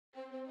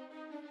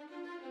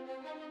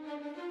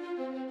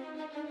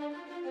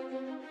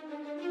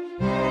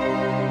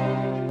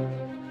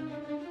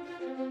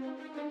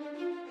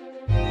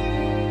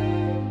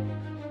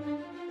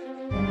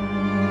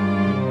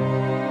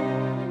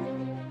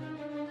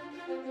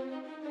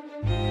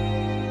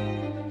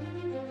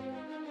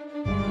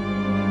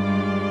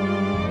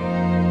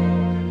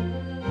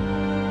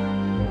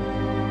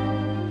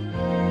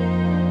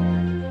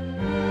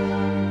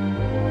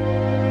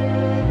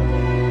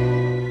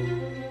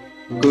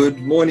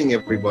Good morning,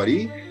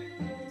 everybody.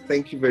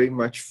 Thank you very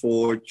much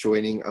for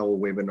joining our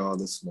webinar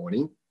this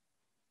morning.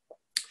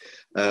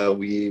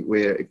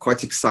 We're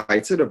quite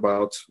excited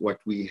about what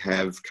we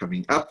have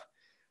coming up.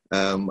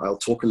 I'll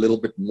talk a little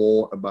bit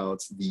more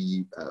about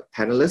the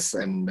panelists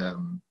and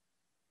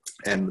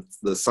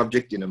the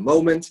subject in a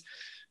moment,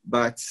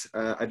 but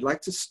I'd like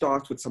to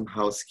start with some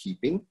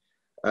housekeeping.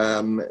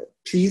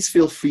 Please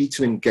feel free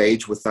to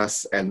engage with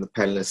us and the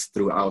panelists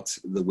throughout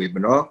the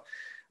webinar.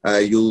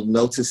 You'll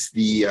notice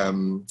the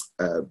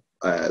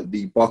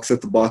box at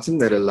the bottom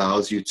that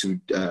allows you to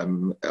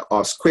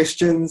ask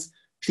questions.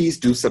 Please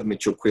do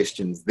submit your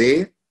questions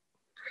there,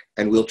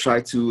 and we'll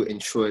try to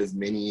ensure as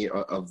many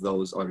of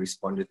those are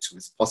responded to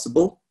as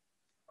possible.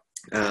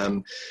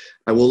 I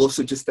will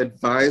also just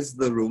advise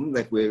the room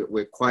that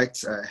we're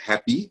quite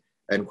happy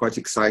and quite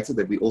excited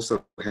that we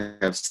also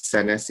have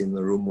Sanas in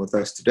the room with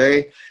us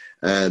today.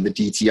 The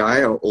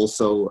DTI are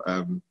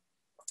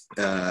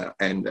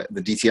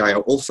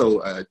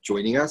also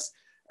joining us,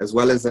 as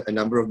well as a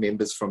number of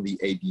members from the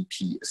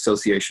ABP,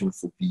 Association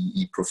for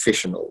BEE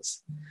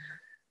Professionals.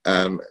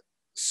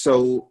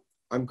 So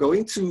I'm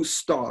going to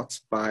start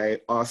by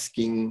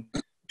asking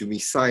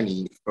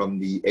Dumisani from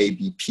the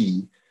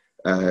ABP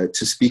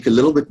to speak a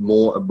little bit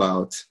more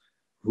about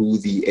who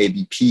the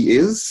ABP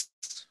is,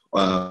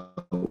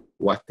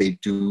 what they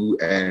do,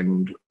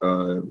 and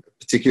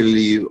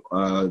particularly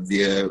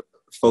their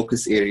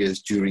focus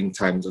areas during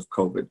times of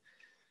COVID.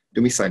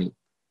 Dumisani.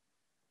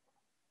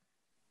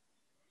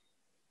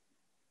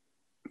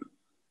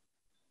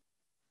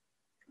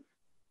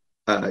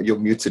 You're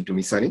muted,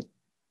 Dumisani.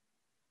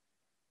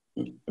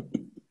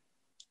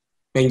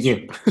 Thank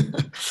you.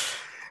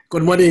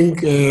 Good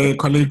morning,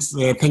 colleagues.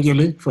 Thank you,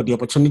 Lee, for the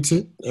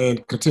opportunity,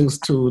 and greetings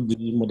to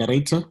the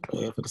moderator.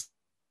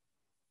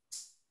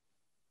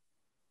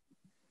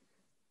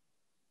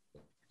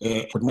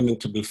 Good morning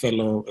to the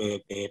fellow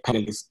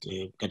panelists,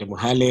 Dr.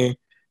 Mohale,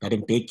 Dr.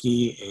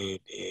 Mbeki,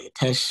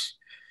 Tash,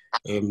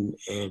 and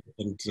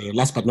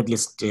last but not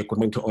least, good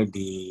morning to all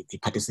the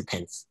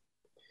participants.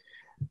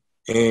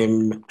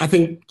 I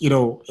think,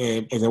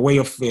 as a way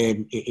of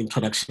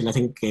introduction, I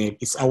think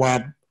it's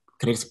our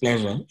great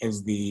pleasure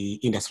as the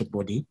industry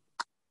body,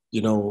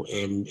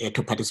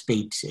 to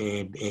participate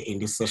in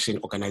this session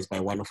organized by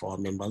one of our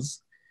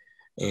members.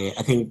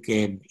 I think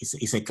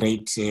it's a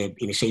great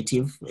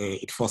initiative.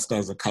 It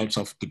fosters a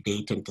culture of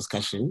debate and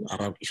discussion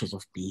around issues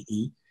of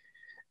BEE.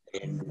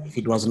 If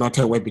it was not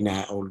a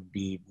webinar, I would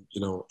be,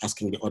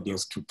 asking the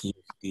audience to give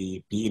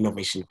the BEE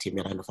Innovation team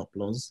a round of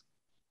applause.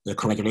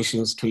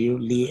 Congratulations to you,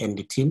 Lee, and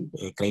the team.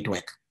 Great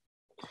work.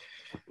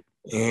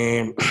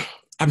 I'm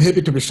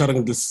happy to be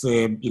sharing this,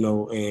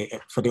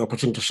 for the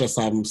opportunity to share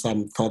some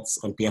thoughts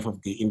on behalf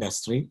of the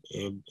industry,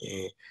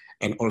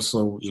 and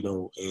also,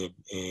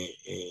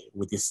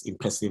 with this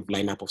impressive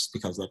lineup of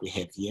speakers that we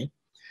have here.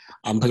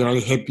 I'm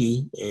particularly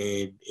happy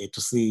to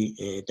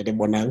see Dr.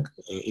 Bonang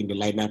in the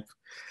lineup,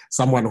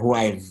 someone who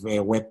I've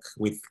worked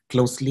with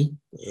closely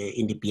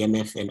in the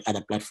BMF and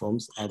other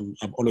platforms. I'm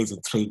always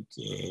intrigued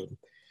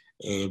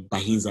by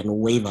his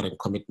unwavering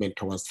commitment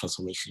towards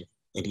transformation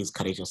and his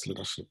courageous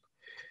leadership.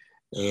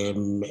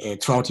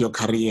 Throughout your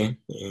career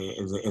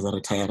as a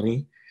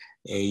retiree,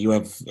 you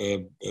have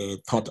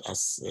taught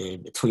us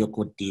through your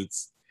good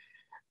deeds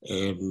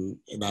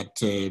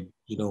that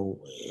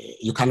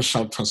you can't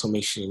shout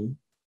transformation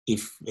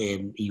if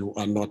you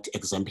are not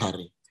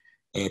exemplary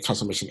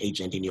transformation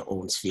agent in your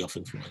own sphere of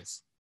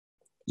influence.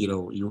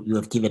 You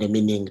have given a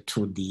meaning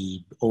to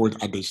the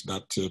old adage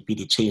that be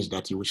the change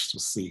that you wish to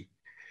see.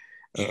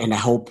 And I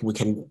hope we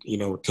can,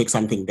 take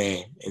something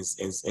there as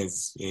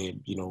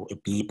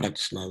BE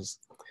practitioners,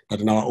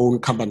 that in our own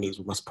companies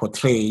we must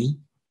portray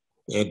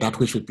that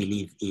which we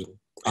believe in.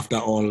 After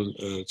all,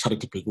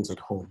 charity begins at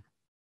home.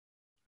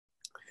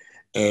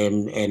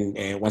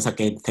 And once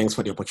again, thanks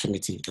for the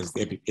opportunity as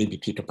the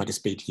ABP to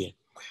participate here.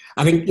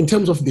 I think in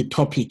terms of the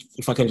topic,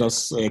 if I can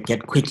just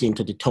get quickly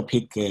into the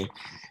topic, I'm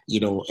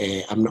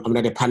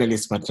not a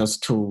panelist, but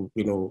just to,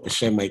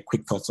 share my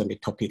quick thoughts on the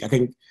topic. I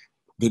think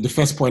the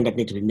first point that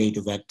needs to be made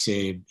is that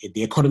the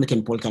economic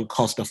and political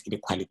cost of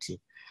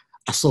inequality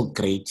are so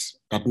great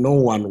that no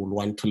one will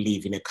want to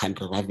live in a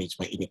country ravaged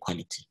by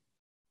inequality,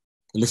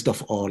 least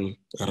of all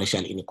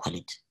racial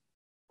inequality.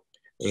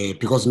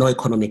 Because no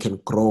economy can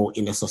grow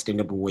in a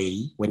sustainable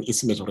way when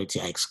its majority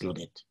are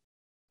excluded.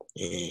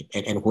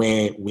 And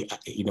where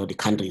the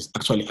country is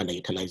actually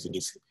underutilizing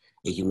its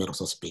human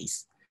resource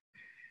space.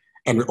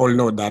 And we all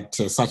know that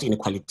such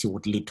inequality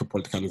would lead to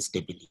political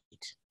instability,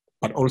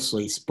 but also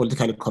it's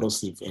politically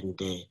corrosive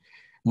and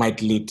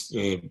might lead,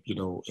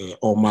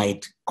 or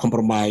might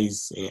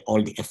compromise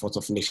all the efforts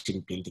of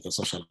nation building and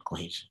social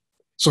cohesion.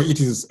 So it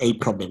is a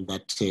problem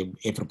that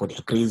everybody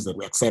agrees and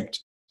we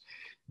accept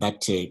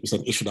that is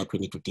an issue that we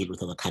need to deal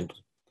with as a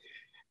country.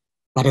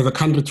 But as a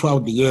country,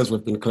 throughout the years,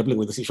 we've been grappling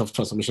with this issue of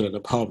transformation and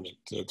empowerment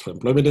through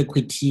employment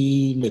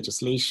equity,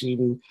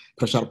 legislation,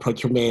 pressure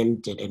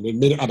procurement, and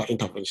many other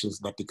interventions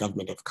that the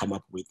government have come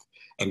up with,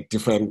 and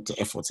different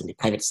efforts in the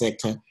private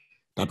sector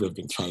that we've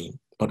been trying,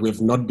 but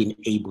we've not been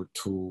able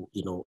to,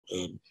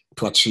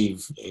 to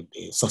achieve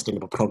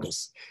sustainable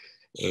progress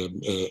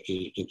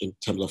in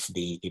terms of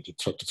the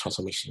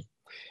transformation.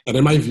 And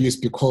in my view, it's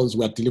because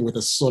we are dealing with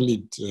a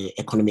solid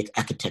economic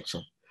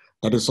architecture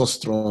that is so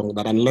strong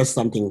that unless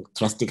something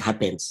drastic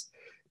happens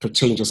to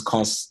change its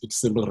course, it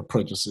simply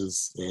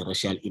reproduces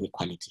racial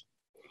inequality.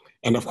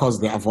 And of course,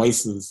 there are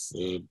voices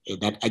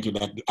that argue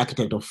that the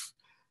architect of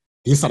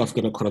this South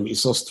African economy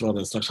is so strong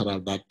and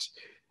structural that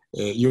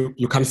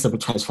you can't simply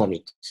transform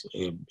it.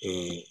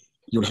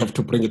 You'll have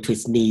to bring it to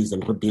its knees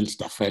and rebuild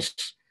it afresh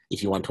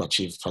if you want to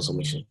achieve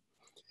transformation.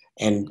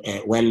 And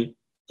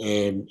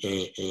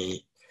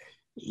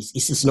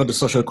it's not the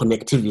social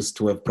connectivists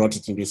who have brought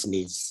it in this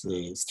knees.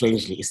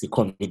 Strangely, it's the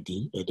COVID,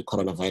 the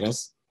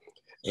coronavirus.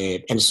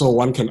 And so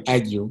one can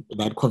argue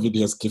that COVID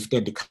has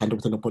gifted the country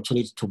with an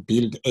opportunity to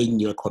build a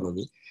new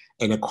economy,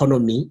 an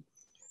economy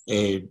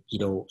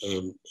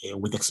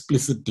with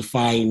explicit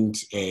defined,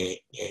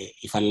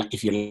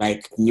 if you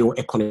like, new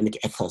economic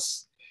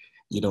ethos,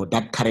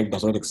 that currently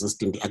does not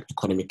exist in the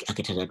economic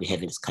architecture that we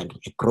have in this country.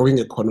 A growing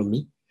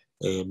economy,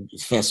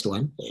 first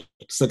one.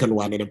 Second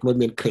one, an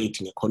employment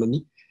creating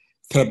economy.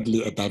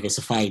 Thirdly, a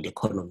diversified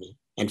economy.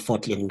 And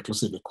fourthly, an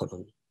inclusive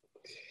economy.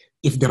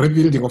 If the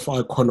rebuilding of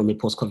our economy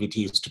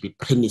post-COVID is to be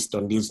premised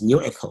on these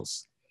new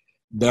ethos,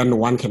 then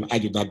one can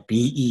argue that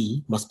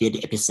BE must be at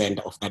the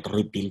epicenter of that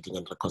rebuilding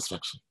and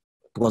reconstruction.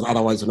 Because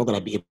otherwise, you're not going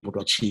to be able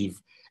to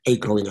achieve a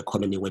growing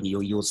economy when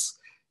you use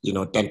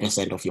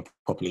 10% of your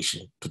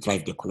population to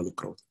drive the economic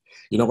growth.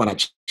 You're not going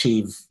to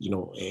achieve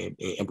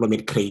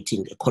employment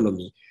creating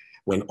economy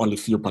when only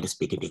few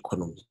participate in the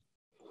economy.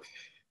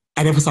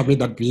 I never submit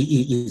that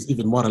BE is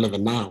even more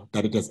relevant now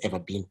than it has ever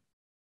been.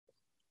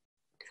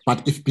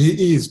 But if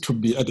BE is to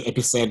be at the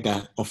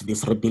epicenter of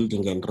this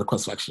rebuilding and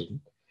reconstruction,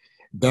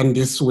 then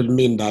this will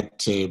mean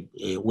that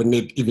we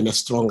need even a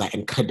stronger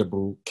and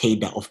credible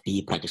cadre of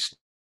BE practitioners.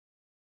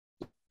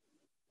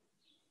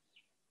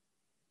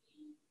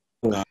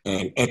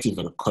 And active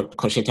and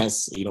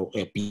conscientious,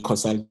 BE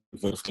consult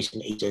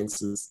verification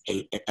agencies,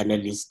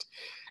 analysts,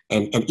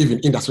 and even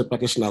industry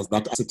practitioners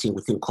that are sitting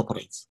within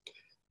corporates.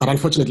 But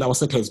unfortunately, our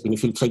sector has been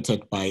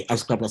infiltrated by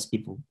unscrupulous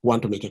people who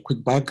want to make a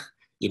quick buck,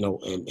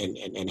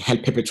 and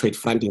help perpetuate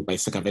funding by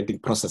circumventing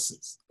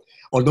processes.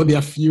 Although they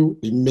are few,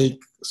 they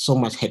make so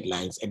much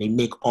headlines and they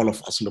make all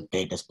of us look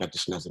bad as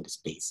practitioners in the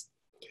space.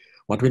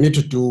 What we need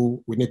to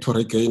do, we need to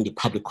regain the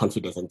public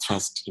confidence and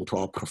trust into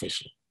our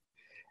profession.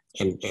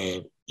 And,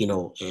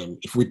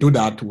 if we do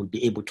that, we'll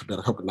be able to be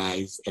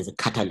recognized as a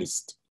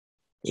catalyst,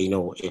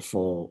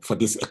 for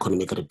this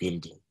economic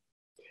rebuilding.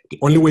 The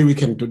only way we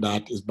can do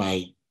that is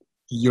by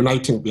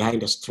uniting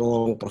behind a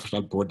strong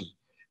professional body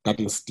that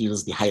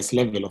instills the highest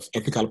level of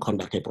ethical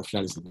conduct and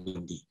professionalism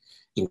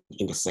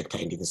in the sector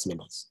and in its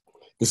members.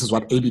 This is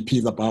what ABP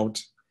is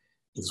about.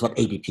 This is what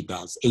ABP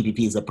does.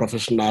 ABP is a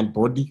professional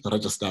body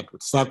registered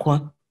with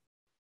SAQA.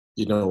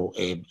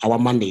 Our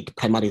mandate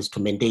primarily is to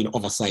maintain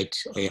oversight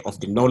of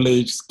the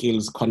knowledge,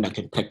 skills, conduct,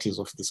 and practice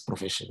of this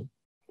profession.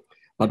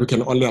 But we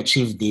can only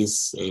achieve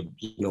this,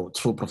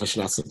 through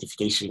professional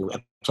certification. We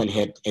actually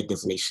had a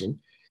designation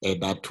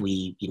that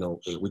we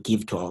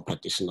give to our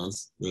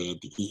practitioners, the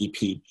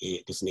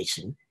EEP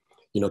designation,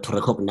 to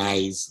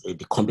recognize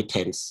the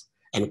competence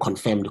and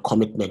confirm the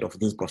commitment of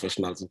these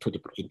professionals into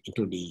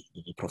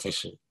the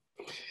profession.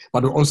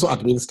 But we also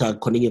administer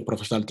continuing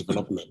professional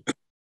development,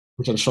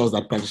 which ensures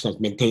that practitioners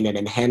maintain and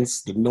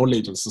enhance the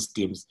knowledge and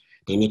systems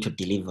they need to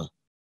deliver,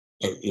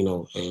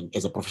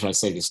 as a professional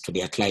service to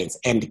their clients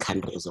and the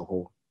country as a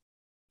whole.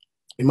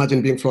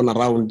 Imagine being flown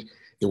around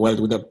the world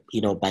with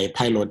by a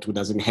pilot who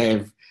doesn't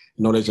have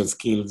knowledge and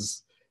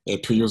skills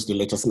to use the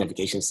latest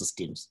navigation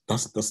systems.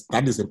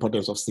 That is the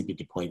importance of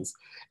CBD points.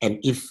 And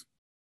if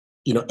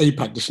a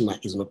practitioner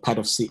is not part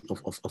of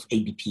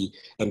ABP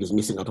and is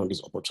missing out on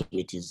these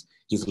opportunities,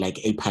 he's like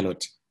a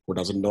pilot who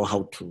doesn't know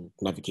how to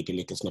navigate the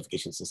latest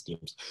navigation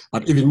systems.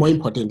 But even more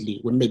importantly,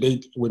 we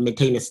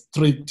maintain a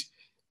strict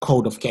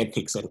code of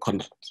ethics and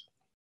conduct,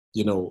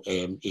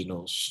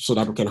 so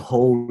that we can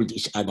hold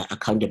each other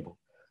accountable,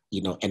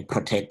 and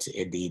protect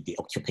the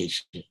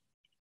occupation.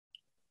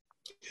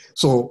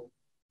 So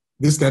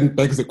this then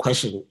begs the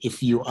question: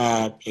 if you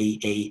are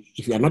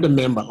if you are not a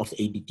member of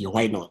ABP,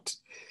 why not?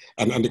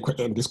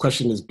 And this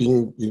question is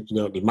being,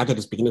 the market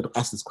is beginning to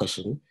ask this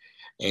question.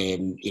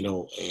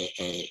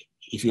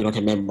 If you're not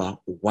a member,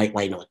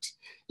 why not?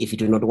 If you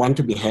do not want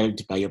to be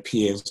held by your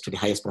peers to the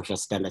highest professional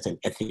standards and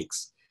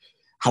ethics,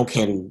 how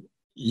can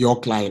your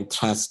client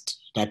trust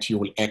that you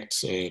will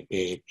act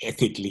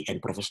ethically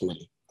and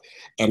professionally?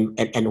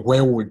 And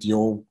where would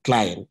your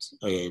client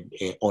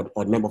or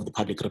member of the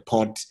public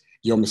report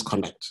your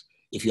misconduct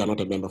if you are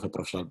not a member of a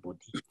professional body?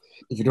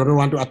 If you don't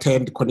want to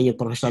attend continuing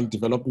professional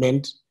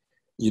development,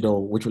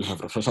 which will have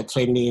professional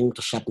training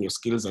to sharpen your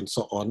skills and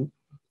so on,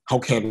 how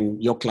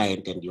can your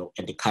client and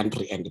the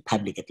country and the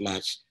public at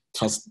large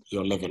trust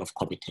your level of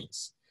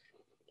competence?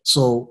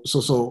 So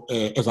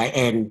as I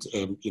end,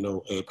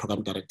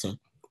 program director,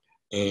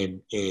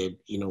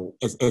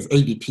 as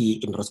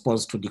ABP in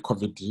response to the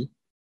COVID,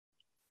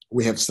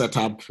 we have set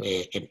up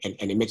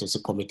an emergency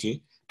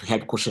committee to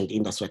help cushion the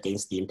industry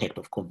against the impact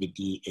of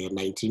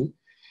COVID-19.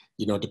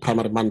 The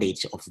primary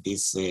mandate of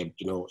this,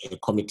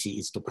 committee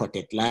is to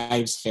protect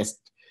lives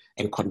first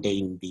and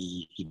contain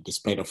the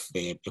spread of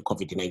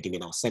COVID-19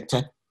 in our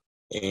sector.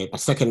 But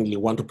secondly, we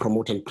want to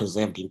promote and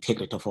preserve the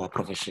integrity of our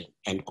profession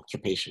and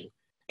occupation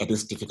at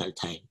this difficult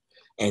time.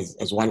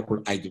 As one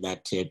could argue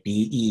that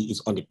BEE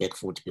is on the back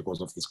foot because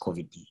of this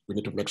COVID. We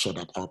need to make sure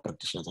that our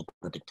practitioners are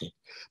protected,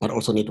 but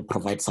also need to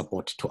provide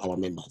support to our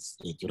members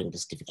during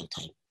this difficult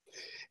time.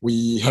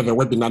 We have a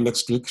webinar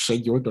next week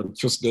scheduled on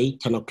Tuesday,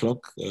 10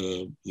 o'clock.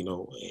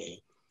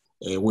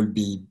 Will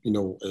be,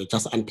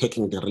 just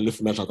unpacking the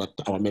relief measure that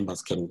our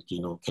members can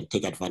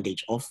take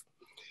advantage of.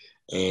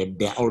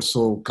 There are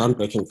also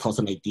groundbreaking thoughts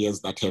and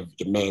ideas that have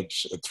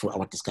emerged through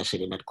our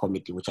discussion in that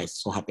committee, which I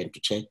so happen to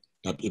chair,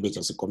 that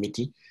emergency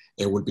committee.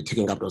 We'll be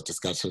taking up those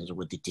discussions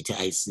with the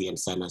DTIC and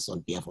SANAS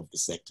on behalf of the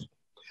sector.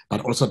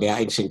 But also there are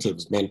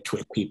initiatives meant to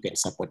equip and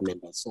support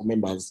members. So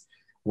members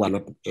who are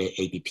not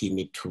ABP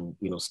need to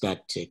start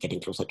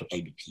getting closer to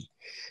ABP.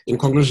 In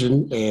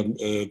conclusion,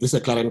 this is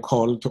a clarion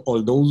call to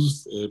all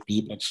those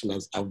BE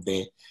practitioners out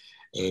there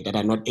that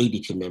are not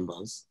ABP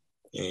members,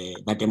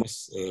 but they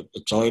must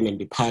join and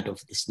be part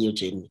of this new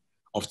journey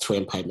of true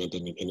empowerment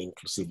and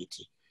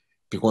inclusivity,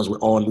 because we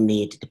all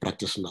need the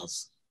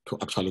practitioners to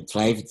actually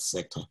drive the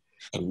sector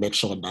and make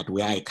sure that we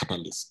are a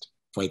catalyst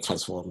for a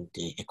transformed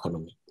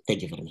economy.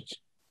 Thank you very much.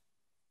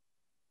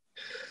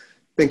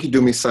 Thank you,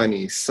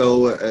 Dumisani.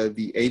 So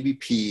the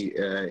ABP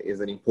is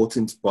an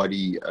important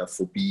body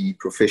for BE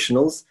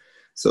professionals.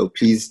 So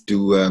please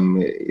do,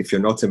 if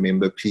you're not a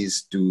member,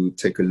 please do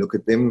take a look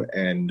at them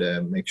and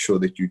make sure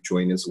that you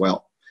join as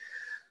well.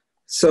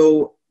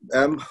 So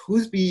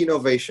who's BE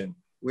Innovation?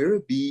 We're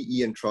a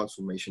BE and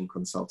transformation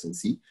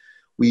consultancy.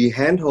 We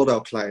handhold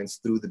our clients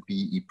through the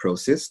BE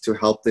process to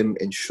help them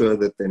ensure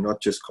that they're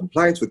not just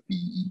compliant with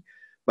BE,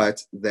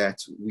 but that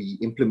we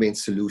implement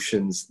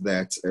solutions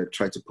that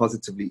try to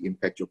positively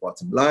impact your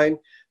bottom line,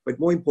 but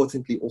more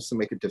importantly, also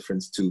make a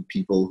difference to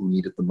people who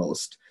need it the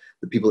most,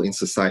 the people in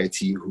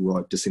society who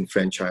are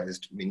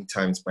disenfranchised many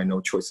times by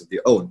no choice of their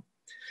own.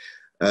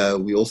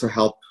 We also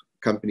help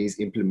companies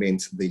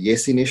implement the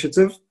YES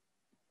initiative,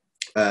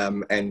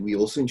 and we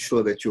also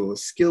ensure that your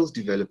skills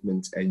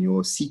development and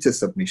your CETA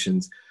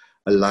submissions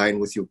align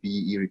with your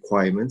BE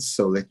requirements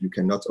so that you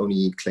can not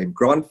only claim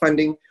grant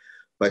funding,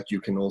 but you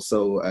can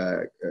also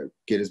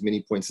get as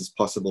many points as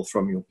possible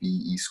from your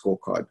BE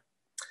scorecard.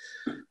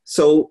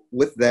 So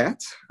with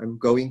that, I'm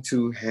going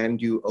to hand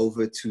you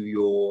over to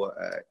your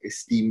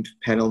esteemed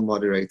panel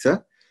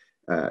moderator.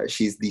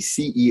 She's the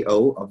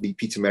CEO of the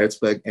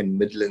Pietermaritzburg and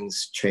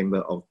Midlands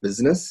Chamber of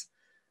Business.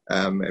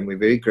 And we're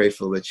very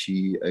grateful that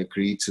she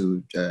agreed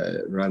to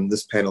run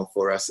this panel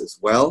for us as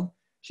well.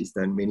 She's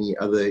done many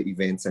other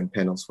events and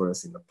panels for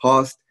us in the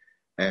past,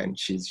 and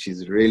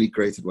she's really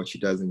great at what she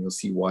does, and you'll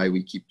see why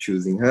we keep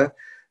choosing her.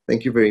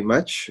 Thank you very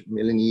much.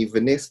 Melanie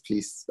Veness,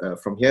 please,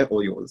 from here,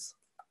 all yours.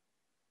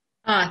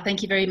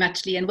 Thank you very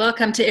much, Lee, and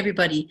welcome to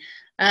everybody.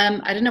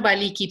 I don't know why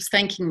Lee keeps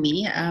thanking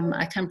me.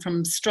 I come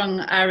from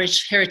strong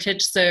Irish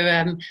heritage,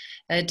 so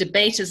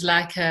debate is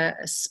like a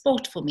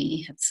sport for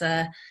me. It's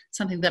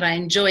something that I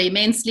enjoy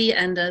immensely,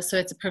 and so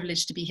it's a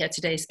privilege to be here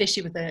today,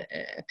 especially with a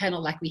panel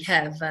like we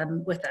have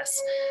with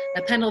us.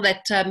 A panel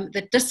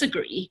that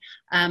disagree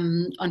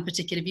on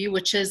particular view,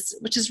 which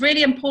is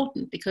really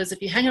important, because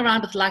if you hang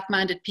around with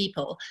like-minded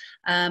people,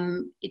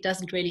 it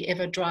doesn't really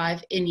ever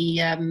drive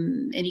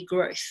any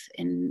growth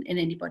in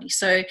anybody.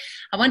 So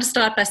I want to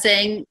start by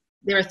saying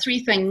there are three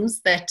things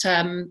that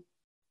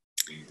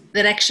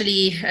that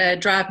actually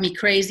drive me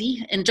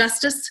crazy: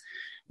 injustice,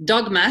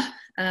 dogma,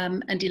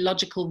 and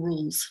illogical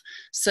rules.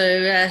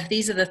 So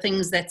these are the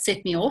things that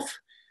set me off.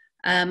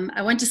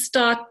 I want to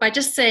start by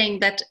just saying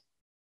that,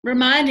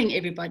 reminding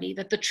everybody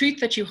that the truth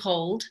that you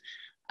hold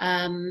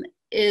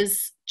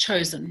is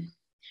chosen.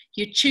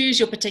 You choose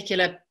your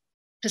particular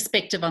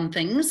perspective on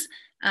things,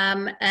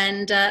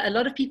 and a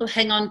lot of people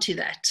hang on to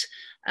that.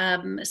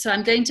 So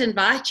I'm going to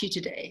invite you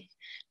today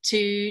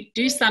to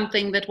do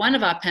something that one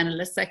of our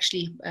panelists,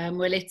 actually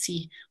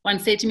Moeletsi,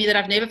 once said to me that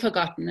I've never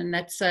forgotten, and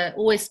that's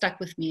always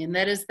stuck with me, and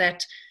that is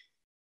that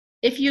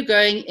if you're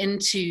going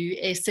into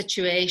a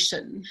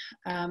situation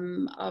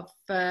of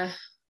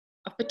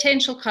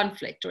potential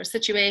conflict, or a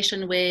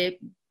situation where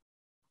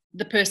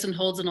the person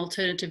holds an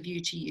alternative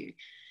view to you,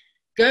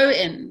 go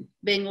in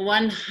being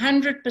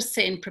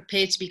 100%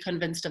 prepared to be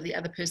convinced of the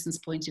other person's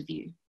point of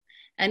view.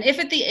 And if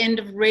at the end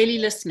of really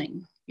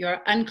listening,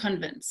 you're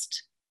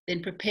unconvinced,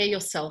 then prepare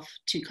yourself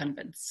to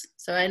convince.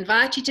 So I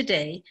invite you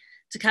today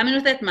to come in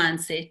with that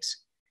mindset,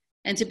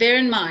 and to bear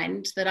in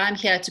mind that I'm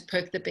here to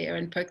poke the bear,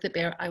 and poke the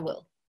bear I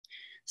will.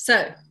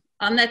 So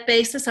on that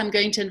basis, I'm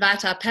going to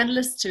invite our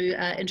panelists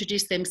to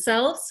introduce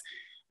themselves.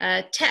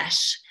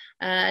 Tash,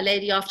 a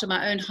lady after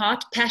my own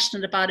heart,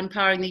 passionate about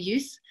empowering the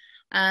youth.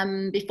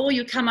 Before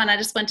you come on, I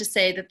just want to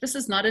say that this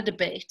is not a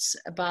debate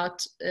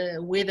about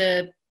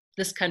whether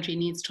this country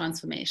needs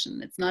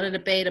transformation. It's not a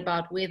debate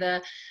about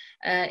whether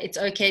it's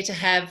okay to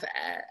have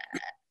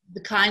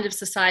the kind of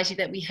society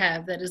that we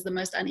have that is the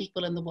most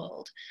unequal in the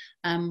world.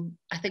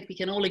 I think we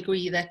can all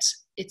agree that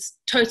it's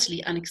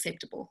totally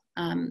unacceptable.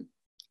 And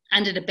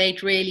a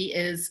debate really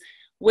is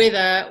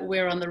whether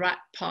we're on the right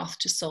path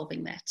to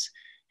solving that.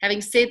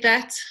 Having said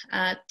that,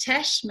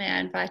 Tash, may I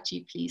invite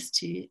you please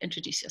to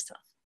introduce yourself?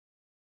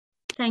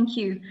 Thank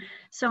you.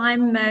 So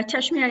I'm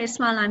Tashmia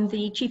Ismail. I'm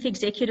the Chief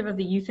Executive of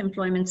the Youth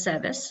Employment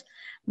Service.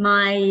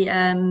 My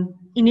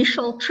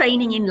initial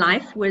training in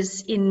life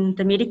was in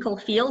the medical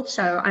field,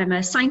 so I'm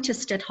a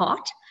scientist at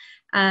heart,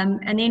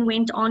 and then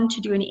went on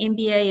to do an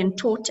MBA and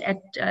taught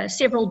at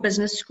several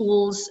business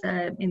schools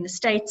in the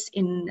States,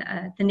 in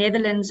the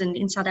Netherlands, and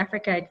in South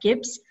Africa at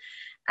Gibbs.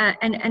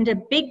 And a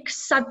big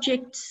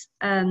subject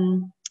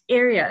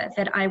area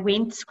that I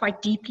went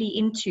quite deeply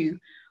into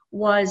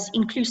was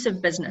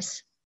inclusive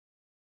business.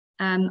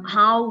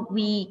 How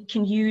we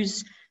can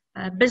use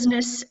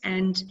business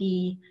and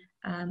the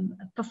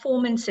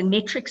performance and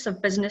metrics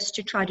of business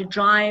to try to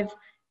drive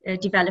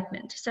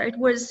development. So it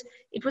was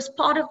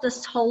part of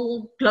this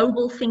whole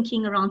global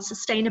thinking around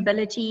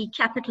sustainability,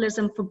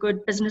 capitalism for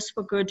good, business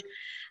for good,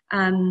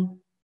 and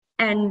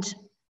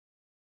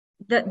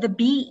the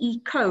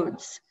BE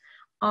codes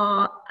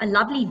are a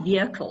lovely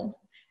vehicle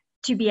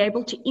to be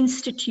able to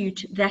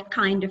institute that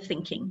kind of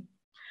thinking,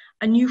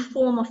 a new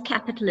form of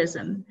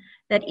capitalism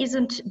that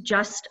isn't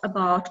just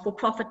about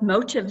for-profit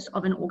motives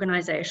of an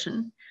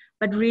organization,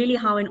 but really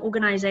how an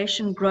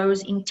organization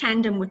grows in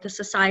tandem with the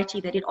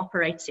society that it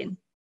operates in.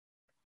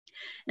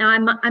 Now,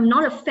 I'm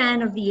not a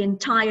fan of the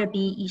entire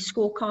BE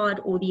scorecard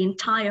or the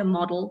entire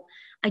model.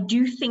 I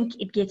do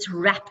think it gets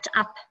wrapped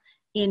up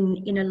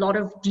in a lot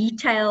of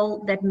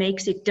detail that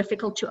makes it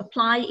difficult to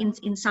apply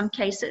in some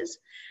cases.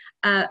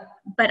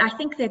 But I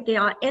think that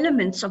there are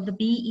elements of the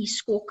BE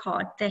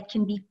scorecard that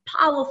can be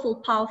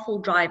powerful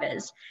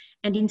drivers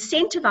and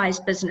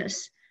incentivize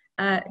business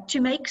to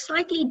make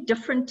slightly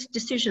different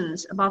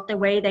decisions about the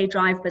way they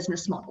drive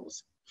business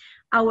models.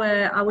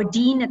 Our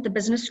dean at the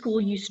business school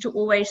used to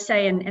always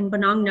say, and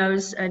Bonang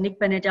knows Nick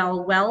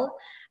Benedel well,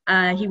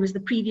 he was the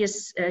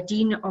previous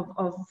dean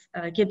of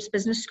Gibbs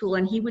Business School,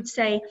 and he would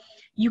say,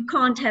 you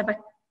can't have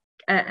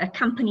a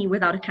company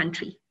without a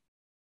country.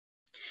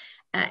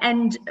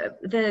 And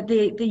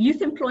the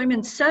Youth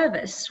Employment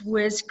Service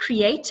was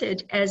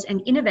created as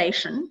an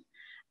innovation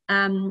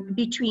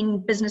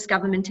between business,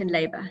 government, and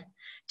labor,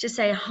 to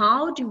say,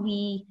 how do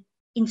we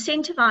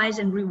incentivize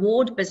and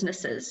reward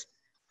businesses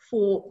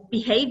for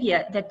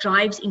behavior that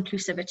drives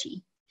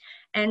inclusivity?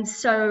 And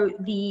so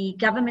the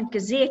government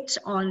gazette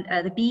on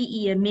the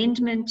BE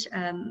amendment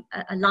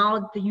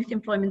allowed the Youth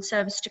Employment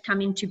Service to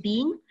come into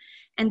being.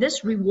 And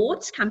this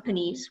rewards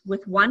companies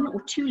with 1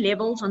 or 2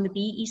 levels on the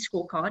BE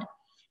scorecard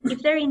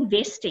if they're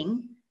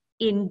investing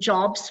in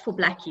jobs for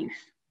Black youth.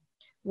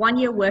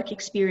 1-year work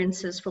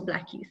experiences for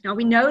Black youth. Now,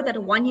 we know that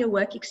a 1-year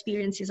work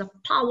experience is a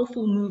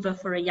powerful mover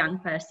for a young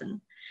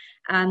person.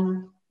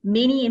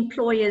 Many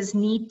employers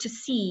need to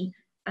see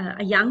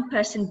a young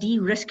person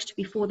de-risked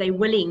before they're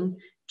willing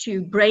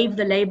to brave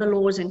the labor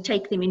laws and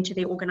take them into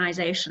their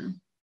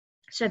organization.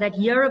 So that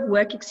year of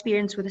work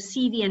experience with a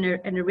CV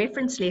and a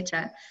reference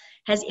letter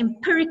has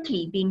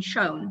empirically been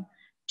shown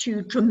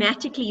to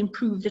dramatically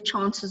improve the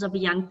chances of a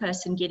young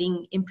person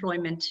getting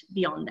employment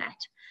beyond that.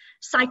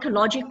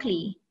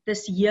 Psychologically,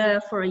 this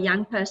year for a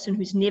young person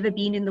who's never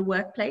been in the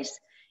workplace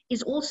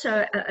is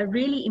also a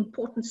really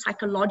important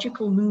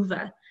psychological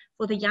mover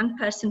for the young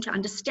person to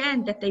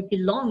understand that they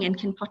belong and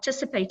can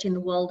participate in the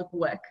world of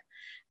work,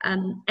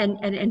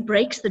 and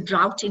breaks the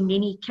drought in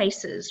many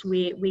cases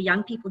where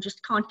young people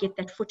just can't get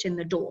that foot in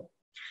the door.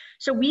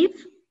 So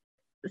we've,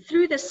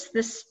 through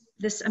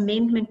this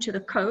amendment to the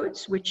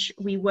codes, which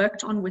we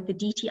worked on with the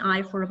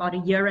DTI for about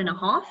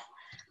 1.5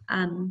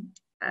 years,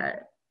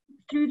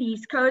 through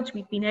these codes,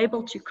 we've been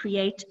able to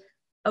create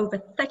over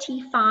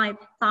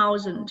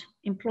 35,000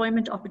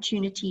 employment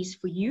opportunities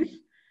for youth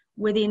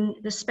within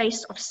the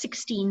space of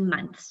 16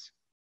 months.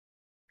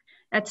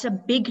 That's a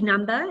big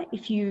number.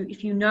 If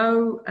you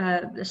know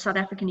the South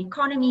African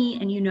economy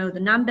and you know the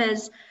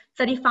numbers,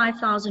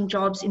 35,000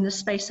 jobs in the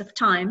space of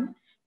time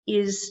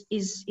is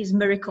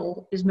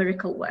miracle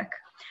work.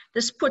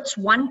 This puts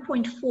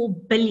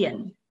 1.4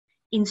 billion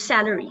in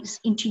salaries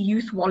into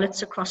youth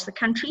wallets across the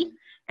country.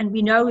 And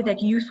we know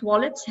that youth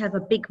wallets have a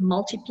big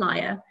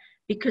multiplier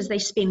because they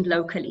spend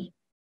locally.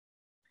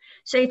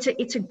 So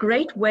it's a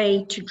great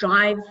way to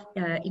drive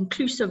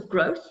inclusive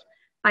growth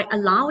by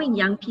allowing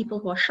young people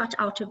who are shut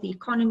out of the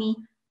economy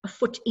a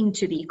foot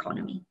into the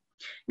economy.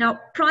 Now,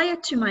 prior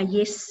to my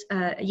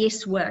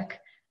Yes work,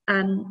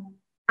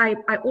 I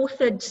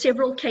authored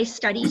several case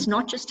studies,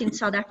 not just in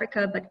South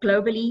Africa, but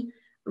globally,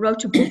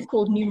 wrote a book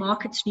called New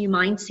Markets, New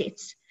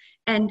Mindsets.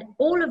 And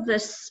all of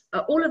this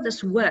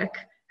work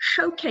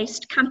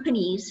showcased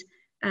companies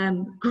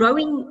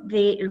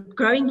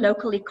growing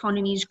local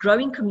economies,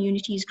 growing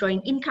communities,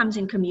 growing incomes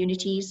in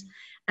communities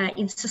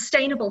in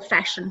sustainable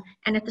fashion,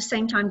 and at the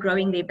same time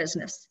growing their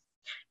business.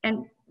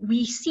 And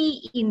we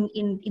see in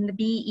the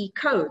BE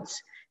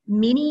codes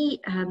many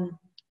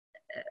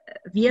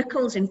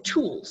vehicles and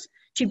tools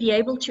to be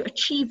able to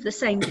achieve the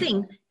same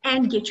thing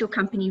and get your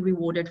company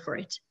rewarded for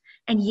it.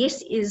 And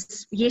yes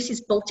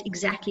is built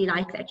exactly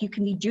like that. You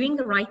can be doing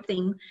the right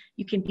thing.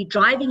 You can be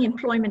driving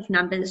employment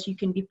numbers. You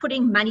can be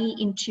putting money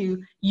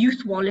into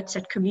youth wallets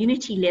at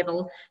community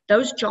level.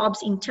 Those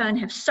jobs in turn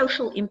have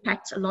social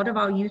impacts. A lot of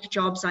our youth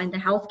jobs are in the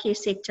healthcare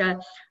sector,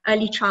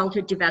 early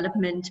childhood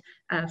development,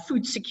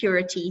 food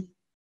security.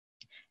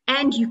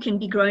 And you can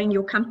be growing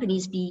your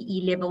company's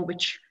BEE level,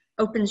 which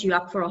opens you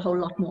up for a whole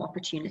lot more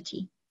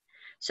opportunity.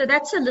 So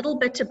that's a little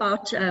bit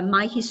about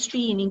my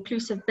history in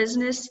inclusive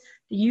business,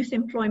 the youth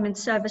employment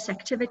service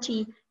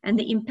activity, and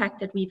the impact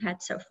that we've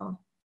had so far.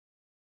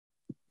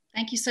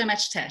 Thank you so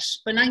much, Tash.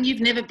 Bonang,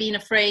 you've never been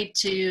afraid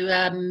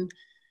to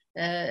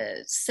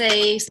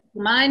say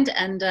your mind,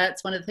 and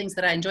it's one of the things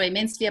that I enjoy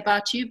immensely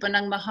about you.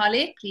 Bonang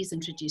Mohale, please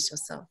introduce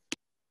yourself.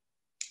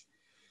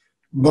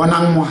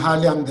 Bonang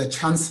Mohale, I'm the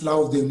Chancellor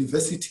of the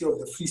University of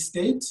the Free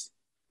State.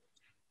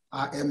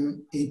 I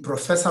am a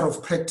professor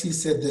of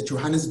practice at the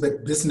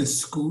Johannesburg Business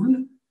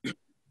School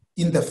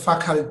in the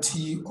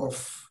Faculty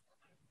of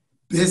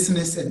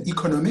Business and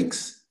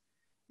Economics,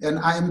 and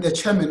I am the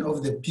chairman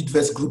of the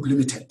BBBEE Group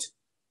Limited.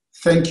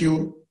 Thank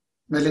you,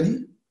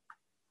 Melanie.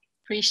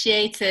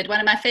 Appreciate it. One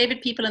of my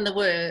favorite people in the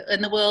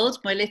world,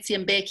 Moeletsi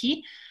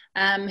Mbeki,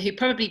 who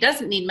probably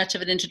doesn't need much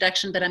of an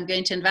introduction, but I'm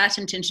going to invite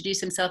him to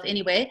introduce himself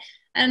anyway.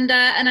 And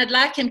I'd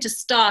like him to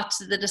start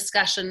the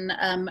discussion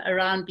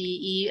around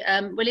BEE.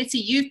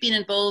 Moeletsi, you've been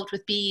involved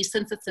with BEE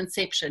since its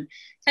inception.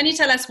 Can you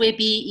tell us where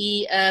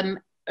BEE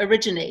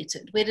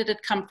originated? Where did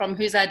it come from?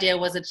 Whose idea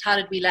was it? How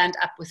did we land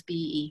up with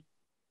BEE?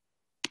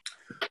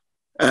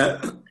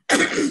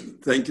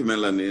 Thank you,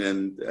 Melanie,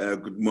 and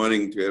good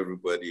morning to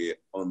everybody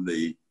on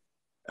the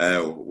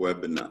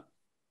webinar.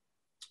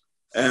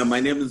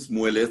 My name is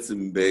Moeletsi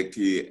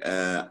Mbeki.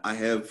 I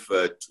have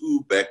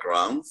two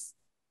backgrounds,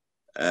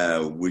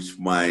 which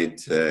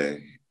might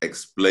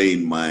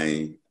explain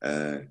my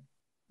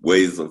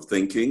ways of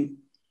thinking.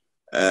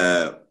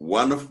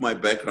 One of my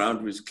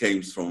background, which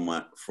came from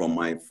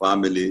my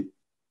family,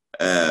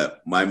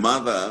 my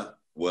mother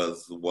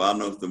was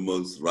one of the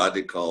most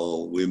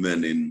radical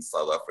women in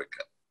South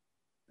Africa.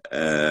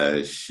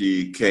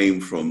 She came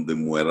from the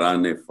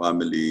Mwerane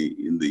family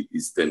in the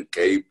Eastern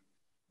Cape,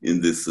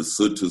 in the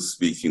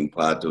Sesotho-speaking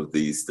part of the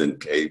Eastern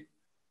Cape.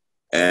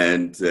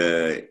 And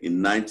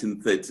in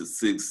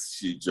 1936,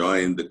 she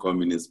joined the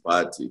Communist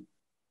Party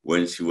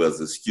when she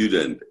was a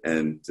student.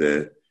 And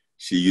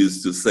she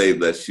used to say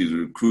that she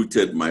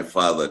recruited my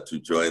father to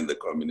join the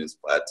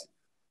Communist Party,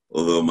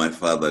 although my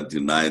father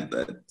denied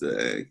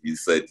that. He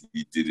said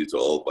he did it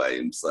all by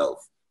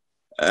himself.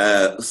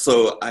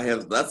 So I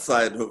have that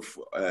side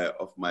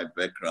of my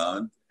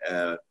background.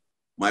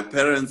 My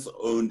parents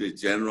owned a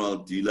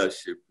general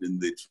dealership in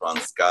the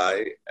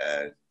Transkei,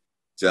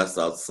 just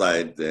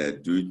outside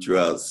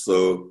Duitwa.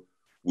 So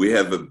we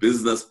have a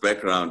business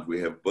background. We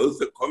have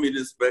both a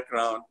communist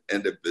background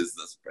and a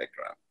business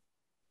background.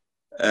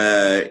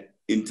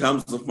 In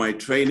terms of my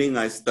training,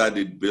 I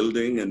studied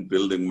building and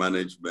building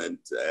management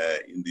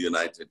in the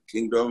United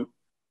Kingdom.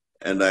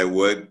 And I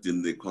worked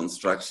in the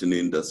construction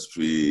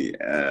industry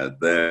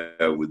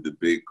there with the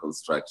big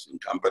construction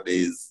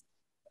companies.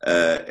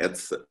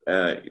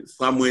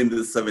 Somewhere in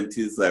the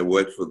 70s, I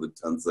worked for the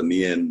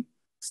Tanzanian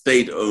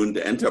state-owned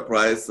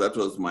enterprise. That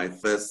was my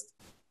first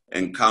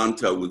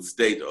encounter with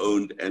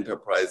state-owned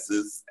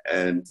enterprises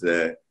and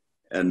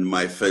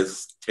my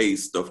first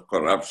taste of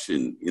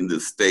corruption in the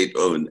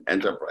state-owned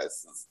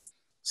enterprises.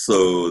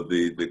 So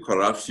the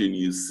corruption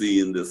you see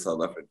in the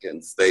South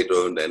African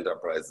state-owned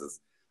enterprises,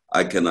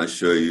 I can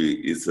assure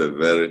you is a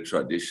very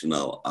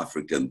traditional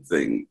African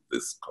thing,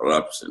 this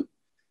corruption.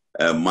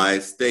 My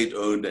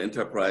state-owned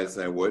enterprise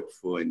I worked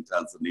for in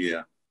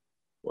Tanzania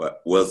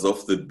was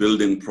of the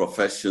building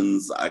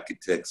professions,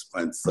 architects,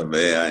 quantity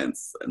surveyor,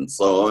 and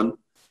so on.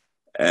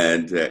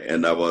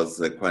 And I was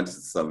a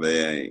quantity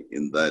surveyor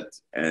in that.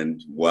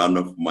 And one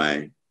of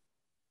my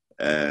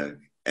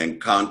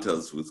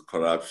encounters with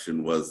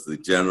corruption was the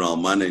general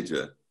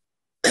manager.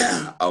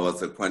 I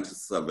was a quantity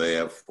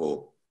surveyor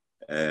for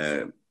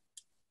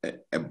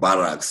a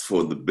barracks,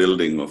 for the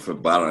building of a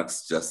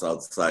barracks just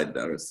outside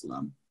Dar es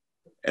Salaam.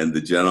 And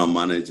the general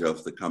manager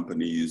of the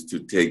company used to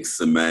take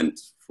cement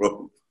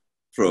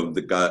from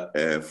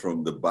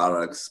the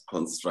barracks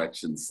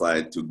construction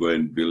site to go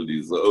and build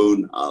his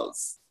own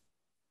house.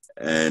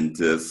 And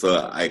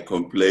so I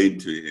complained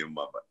to him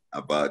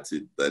about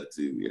it.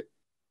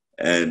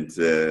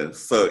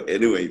 So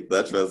anyway,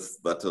 that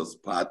was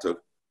part of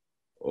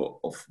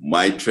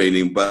my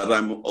training. But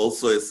I'm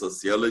also a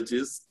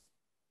sociologist.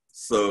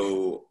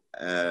 So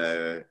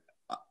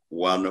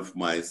one of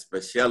my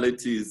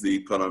specialties is the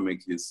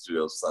economic history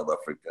of South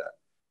Africa,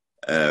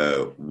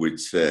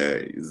 which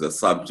is a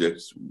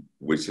subject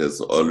which has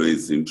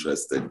always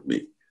interested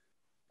me.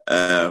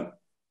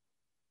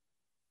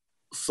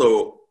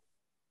 So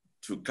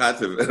to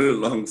cut a very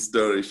long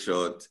story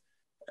short,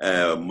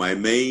 one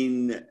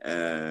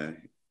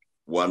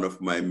of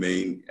my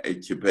main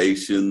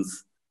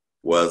occupations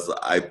was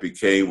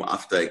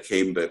after I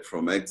came back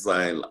from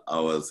exile, I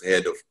was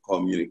head of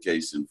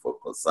communication for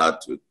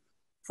COSATU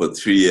for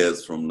 3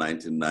 years from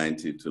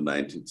 1990 to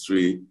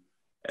 93.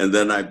 And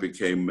then I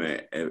became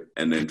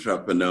an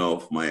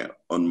entrepreneur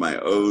on my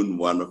own.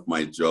 One of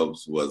my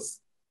jobs was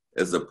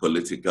as a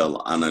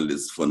political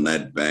analyst for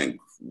Nedbank.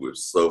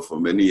 So for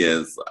many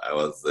years,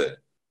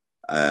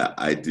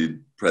 I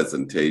did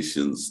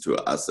presentations to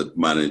asset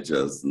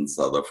managers in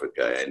South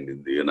Africa and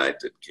in the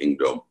United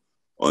Kingdom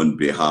on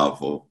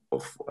behalf of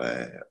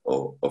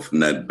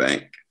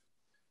Nedbank.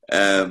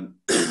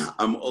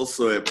 I'm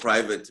also a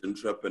private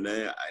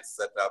entrepreneur. I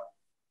set up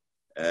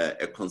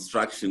a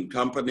construction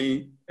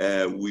company.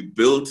 We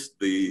built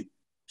the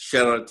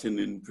Sheraton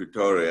in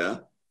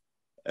Pretoria.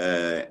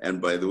 And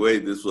by the way,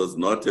 this was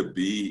not a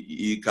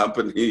BBBEE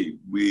company.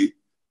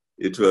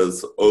 It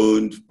was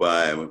owned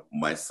by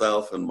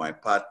myself and my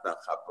partner,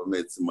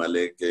 Moeletsi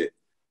Mbeki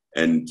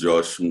and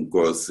Josh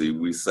Nkosi.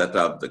 We set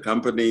up the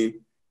company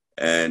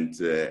and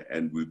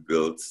we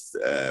built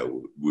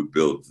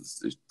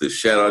the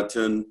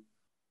Sheraton.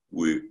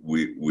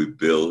 We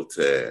built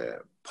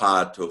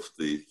part of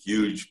the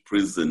huge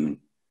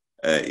prison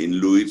in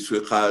Louis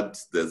Trichardt.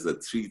 There's a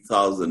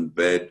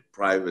 3,000-bed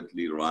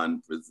privately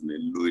run prison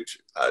in Louis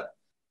Trichardt.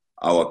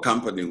 Our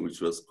company,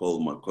 which was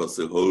called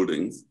Makosi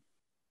Holdings,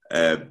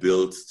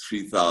 built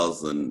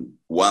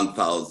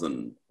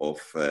 1,000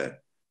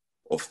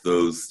 of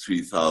those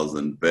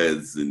 3,000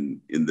 beds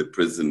in the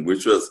prison,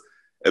 which was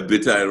a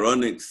bit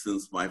ironic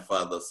since my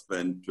father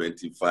spent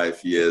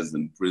 25 years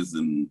in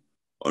prison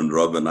on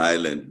Robben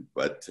Island,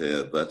 but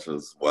that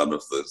was one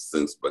of those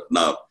things. But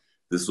now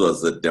this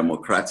was a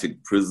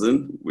democratic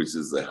prison, which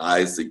is a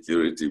high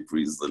security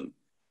prison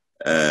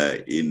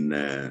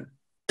in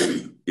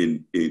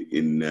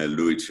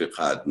Louis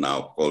Trichardt,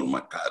 now called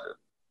Makada.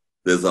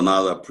 There's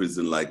another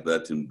prison like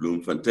that in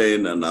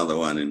Bloemfontein, another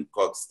one in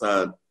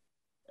Kokstad.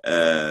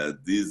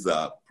 These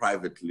are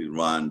privately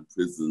run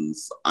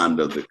prisons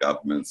under the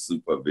government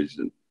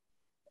supervision.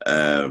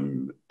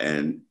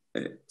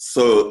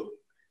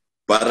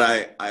 But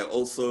I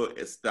also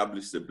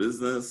established a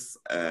business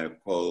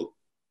called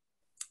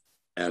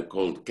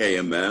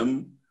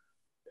KMM,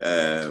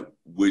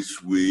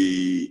 which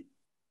we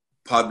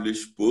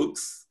publish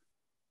books.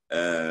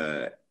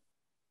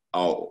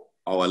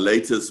 Our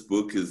latest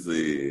book is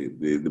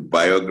the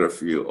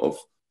biography of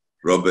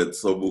Robert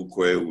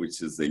Sobukwe,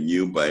 which is a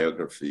new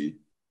biography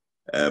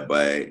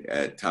by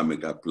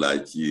Tamika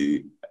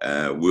Plaki.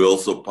 We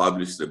also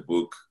published a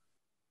book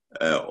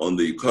on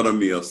the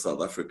economy of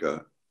South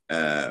Africa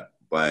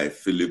by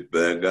Philip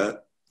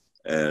Berger.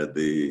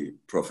 The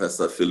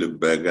Professor Philip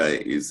Berger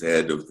is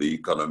head of the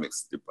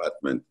economics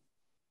department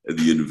at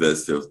the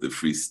University of the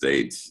Free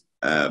State.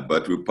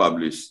 But we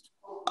published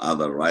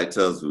other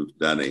writers. We've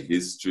done a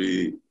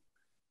history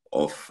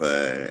of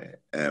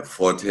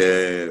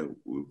Forte.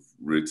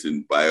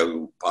 We've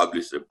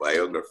published a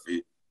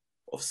biography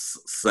of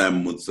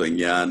Sam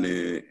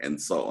Mutsonyane and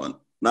so on.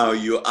 Now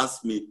you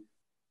asked me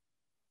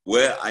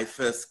where I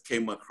first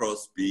came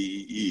across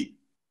BBBEE.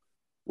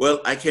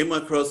 Well, I came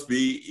across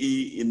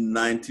BBBEE in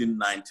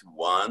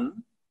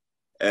 1991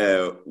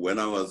 when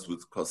I was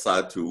with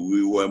COSATU.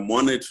 We were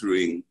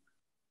monitoring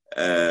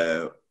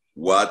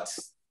what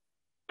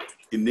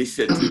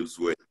initiatives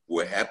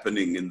were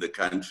happening in the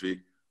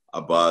country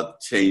about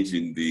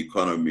changing the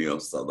economy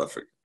of South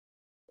Africa.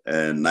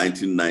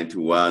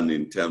 1991,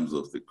 in terms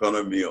of the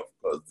economy, of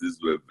course, these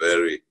were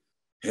very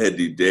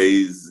heady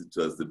days. It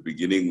was the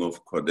beginning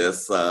of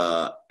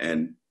CODESA,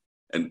 and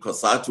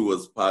COSATU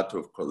was part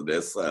of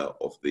CODESA,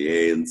 of the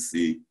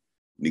ANC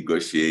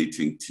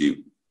negotiating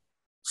team.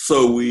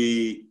 So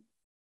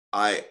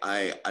I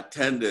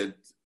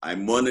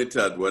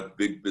monitored what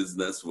big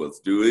business was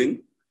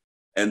doing,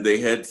 and they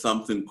had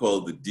something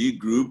called the D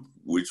Group,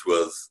 which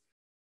was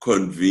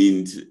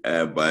convened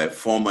by a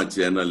former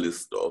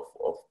journalist of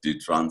the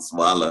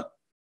Transvala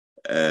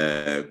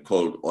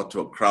called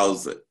Otto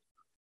Krause.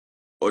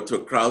 Otto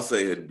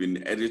Krause had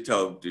been editor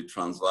of the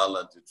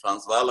Transvala. The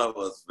Transvala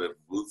was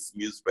Verwoerd's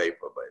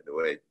newspaper, by the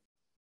way,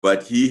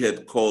 but he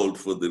had called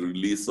for the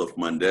release of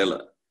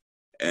Mandela,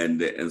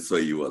 and so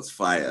he was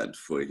fired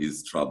for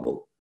his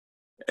trouble.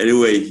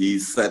 Anyway, he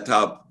set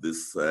up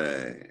this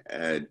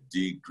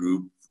D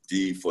Group,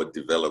 D for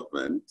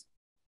Development,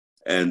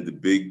 and the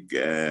big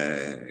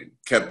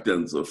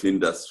captains of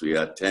industry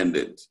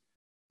attended.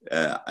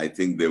 I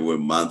think there were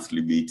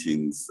monthly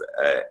meetings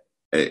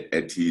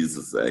at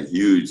his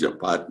huge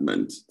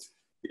apartment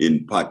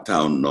in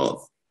Parktown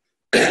North.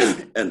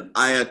 And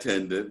I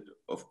attended,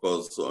 of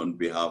course, on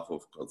behalf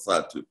of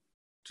COSATU,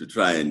 to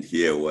try and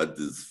hear what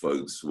these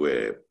folks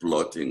were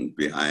plotting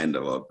behind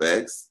our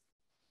backs.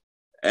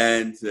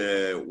 And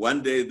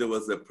one day there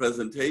was a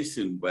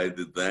presentation by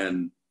the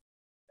then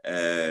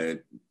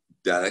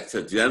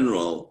Director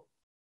General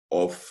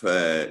of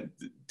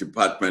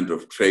Department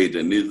of Trade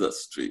and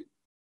Industry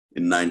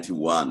in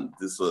 91.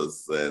 This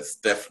was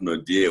Steph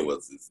Nodier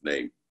was his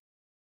name.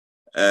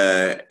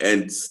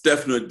 And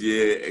Steph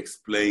Nodier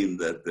explained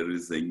that there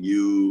is a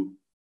new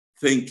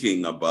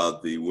thinking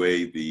about the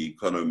way the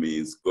economy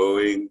is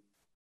going.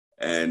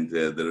 And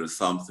there is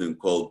something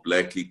called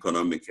Black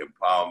economic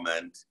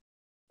empowerment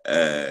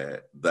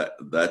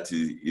that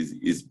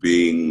is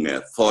being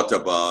thought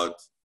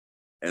about,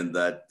 and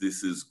that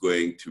this is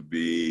going to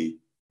be,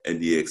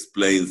 and he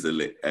explains a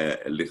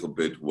little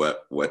bit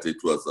what it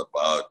was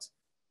about,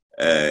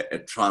 a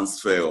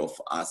transfer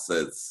of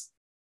assets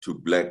to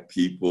Black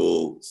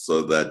people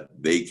so that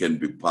they can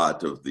be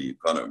part of the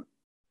economy.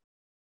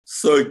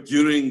 So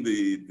during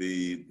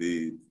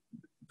the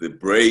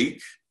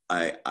break,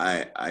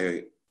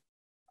 I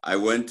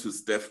went to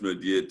Stephen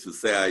Odier to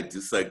say I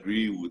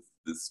disagree with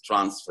this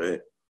transfer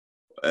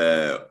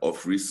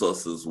of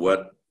resources.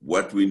 What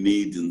we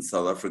need in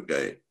South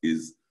Africa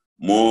is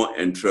more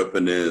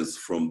entrepreneurs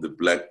from the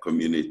Black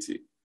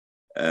community.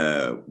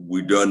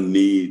 We don't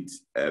need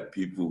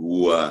people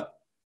who are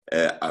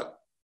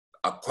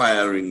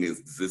acquiring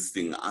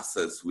existing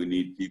assets. We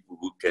need people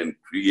who can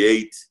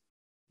create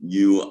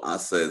new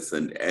assets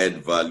and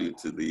add value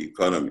to the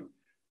economy.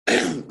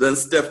 Then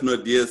Stephen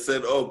Odier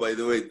said, oh, by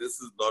the way, this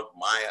is not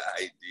my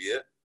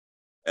idea.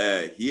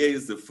 Here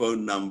is the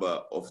phone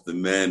number of the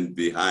man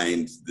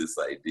behind this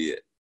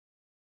idea.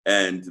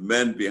 And the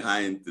man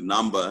behind the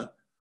number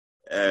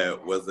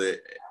was a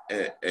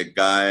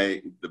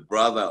guy, the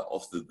brother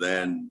of the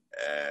then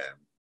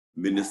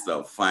Minister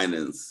of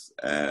Finance,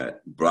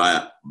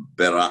 Baron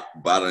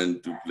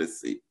du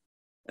Plessis.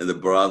 And the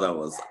brother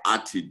was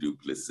Ati du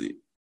Plessis.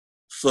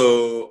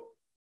 So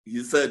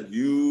he said,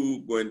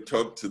 you go and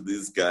talk to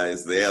these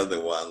guys. They are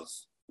the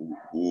ones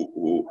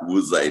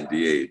whose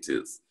idea it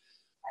is.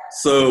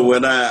 So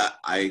when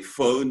I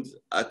phoned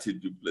Ati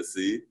du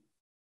Plessis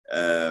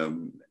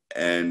and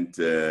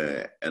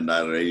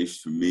I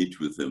arranged to meet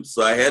with him.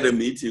 So I had a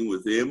meeting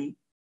with him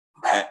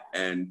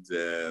and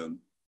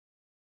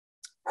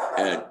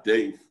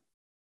Dave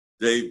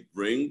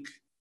Brink,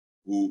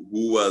 who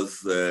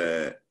was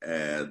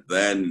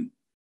then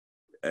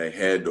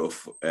head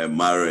of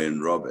Marion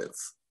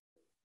Roberts.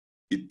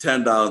 It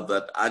turned out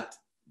that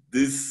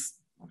these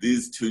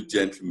two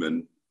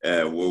gentlemen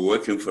were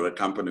working for a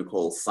company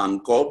called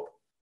Suncorp.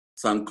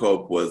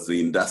 Suncorp was the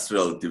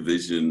industrial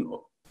division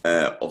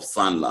of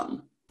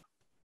Sanlam.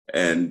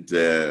 And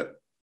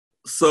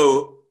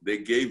so they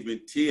gave me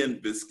tea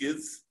and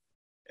biscuits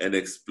and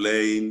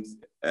explained,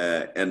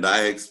 and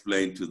I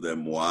explained to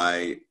them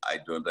why I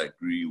don't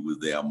agree with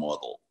their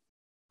model.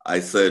 I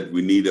said,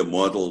 we need a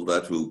model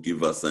that will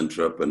give us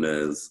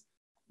entrepreneurs,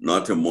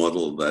 not a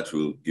model that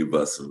will give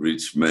us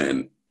rich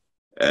men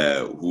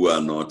who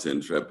are not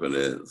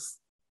entrepreneurs.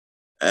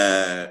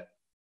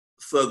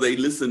 So they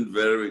listened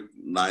very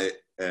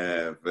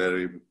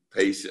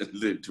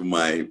patiently to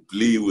my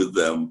plea with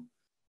them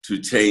to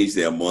change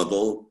their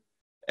model.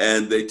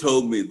 And they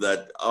told me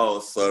that, oh,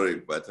 sorry,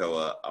 but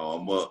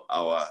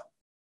our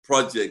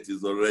project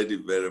is already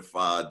very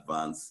far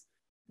advanced.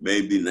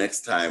 Maybe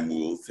next time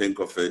we'll think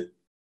of it,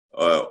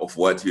 of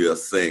what you are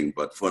saying.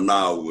 But for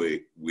now,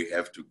 we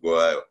have to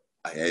go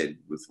ahead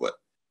with what.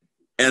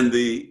 And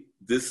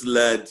this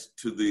led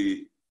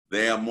to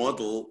their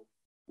model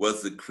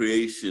was the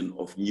creation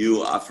of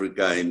New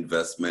Africa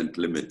Investment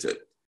Limited,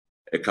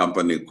 a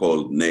company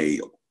called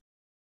NAIL.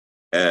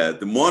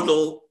 The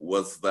model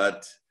was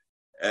that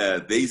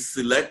they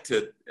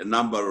selected a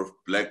number of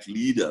Black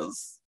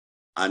leaders,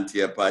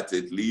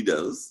 anti-apartheid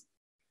leaders,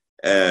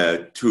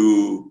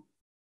 to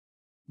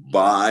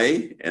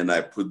buy, and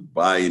I put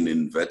buy in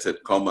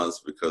inverted commas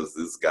because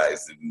these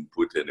guys didn't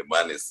put any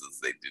money since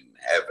they didn't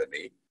have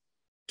any,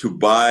 to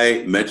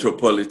buy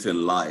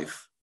Metropolitan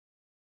Life.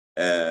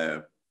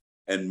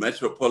 And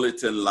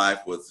Metropolitan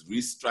Life was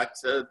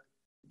restructured.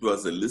 It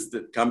was a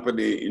listed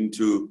company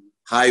into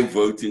high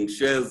voting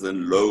shares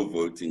and low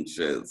voting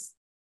shares.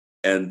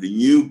 And the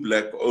new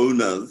Black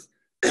owners,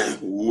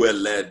 who were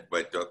led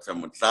by Dr.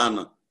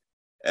 Motlana,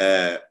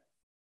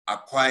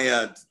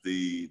 acquired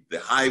the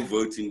high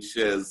voting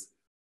shares,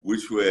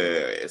 which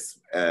were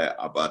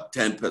about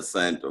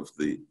 10% of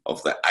the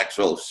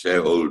actual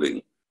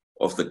shareholding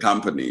of the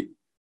company.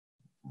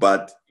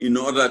 But in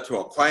order to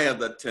acquire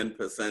that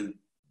 10%,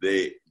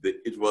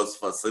 it was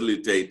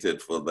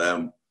facilitated for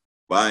them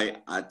by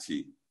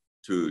ATI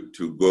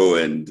to go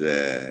and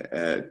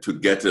to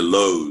get a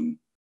loan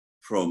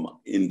from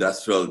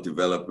Industrial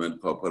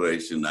Development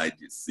Corporation,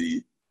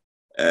 IDC.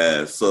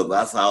 So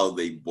that's how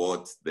they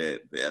bought their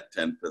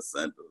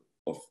 10%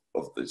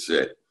 of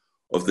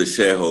the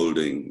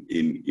shareholding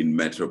in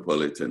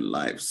Metropolitan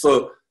Life.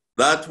 So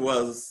that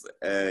was,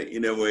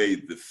 in a way,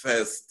 the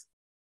first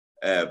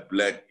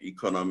Black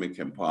economic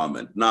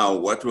empowerment. Now,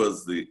 what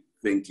was the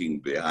thinking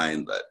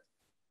behind that?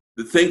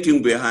 The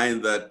thinking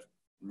behind that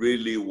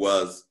really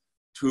was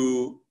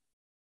to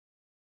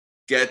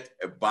get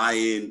a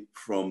buy-in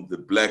from the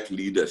Black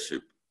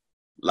leadership,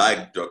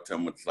 like Dr.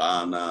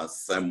 Motlana,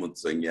 Simon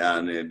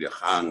Tsonyane,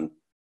 Dihang,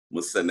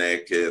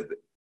 Museneke.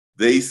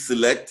 They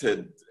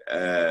selected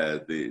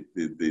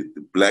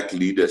the Black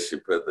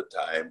leadership at the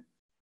time,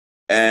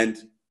 and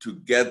to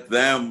get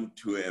them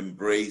to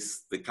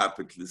embrace the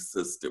capitalist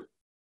system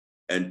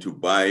and to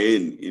buy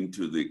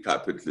into the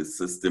capitalist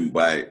system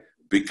by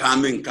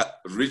becoming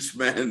rich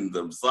men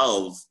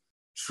themselves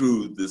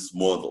through this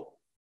model.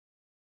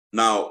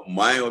 Now,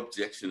 my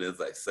objection,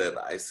 as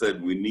I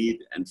said we need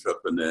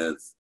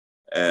entrepreneurs.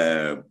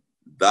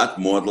 That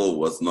model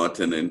was not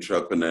an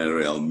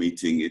entrepreneurial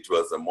meeting. It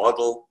was a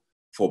model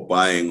for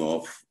buying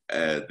off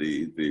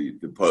the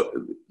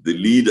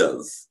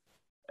leaders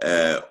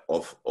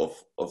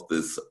of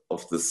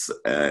this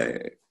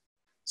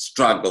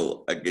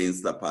struggle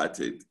against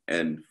apartheid.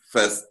 And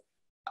first,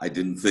 I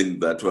didn't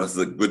think that was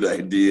a good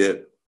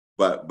idea,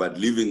 but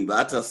leaving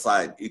that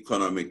aside,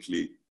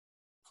 economically,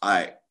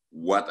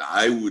 what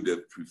I would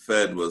have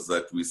preferred was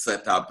that we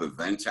set up a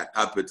venture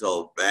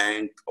capital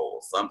bank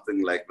or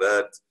something like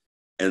that,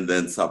 and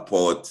then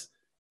support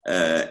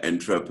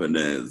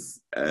entrepreneurs.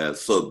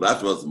 So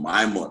that was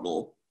my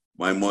model.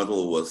 My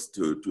model was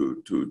to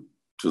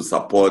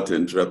support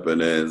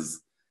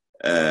entrepreneurs,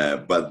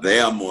 but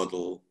their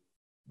model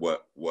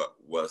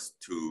was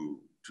to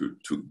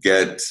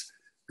get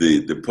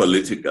the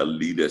political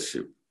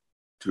leadership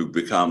to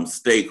become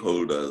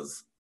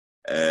stakeholders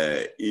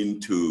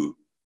into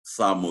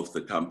some of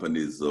the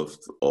companies of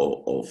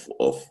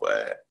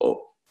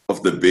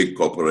the big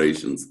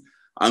corporations.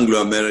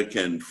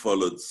 Anglo-American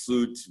followed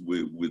suit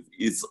with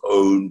its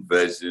own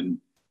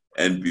version,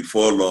 and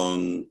before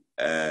long,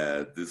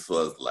 this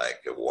was like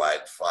a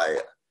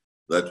wildfire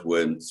that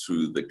went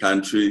through the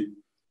country.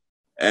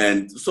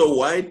 And so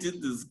why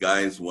did these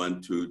guys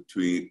want to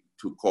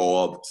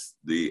co-opt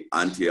the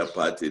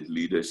anti-apartheid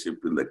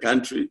leadership in the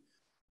country?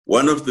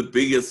 One of the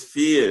biggest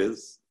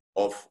fears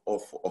of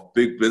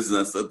big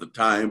business at the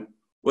time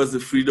was the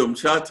Freedom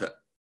Charter,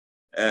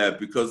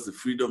 because the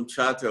Freedom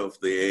Charter of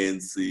the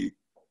ANC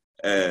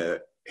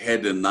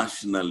had a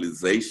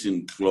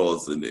nationalization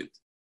clause in it,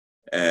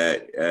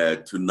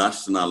 to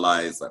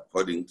nationalize,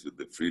 according to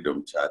the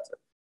Freedom Charter,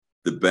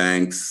 the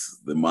banks,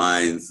 the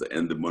mines,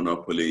 and the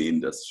monopoly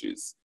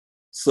industries.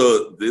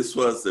 So this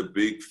was a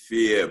big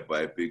fear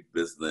by big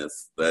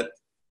business that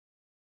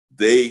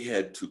they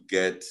had to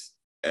get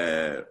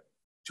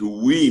to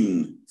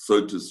win,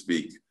 so to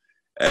speak,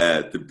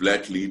 the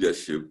Black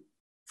leadership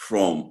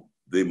from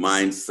the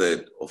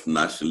mindset of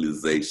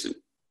nationalization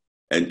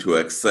and to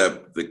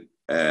accept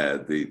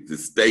the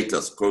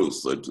status quo,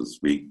 so to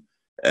speak,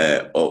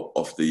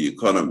 of the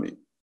economy.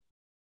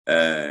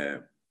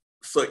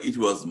 So it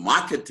was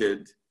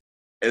marketed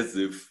as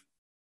if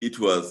it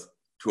was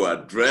to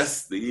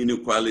address the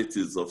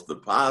inequalities of the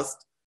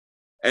past.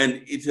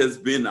 And it has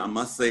been, I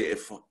must say,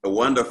 a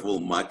wonderful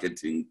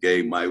marketing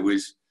game. I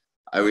wish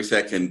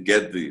I can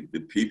get the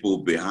people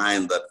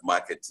behind that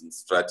marketing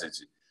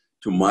strategy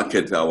to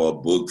market our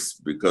books,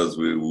 because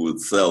we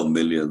would sell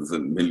millions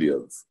and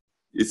millions.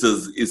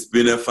 It's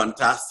been a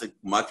fantastic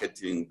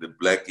marketing, the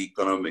Black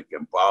economic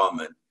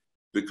empowerment,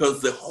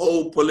 because the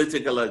whole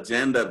political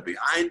agenda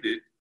behind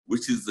it,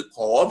 which is the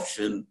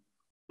co-option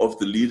of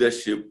the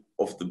leadership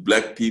of the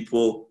Black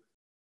people,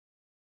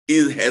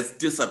 has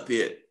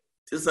disappeared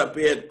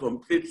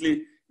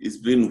completely. It's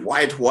been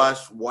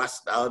whitewashed,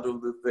 washed out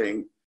of the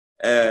thing.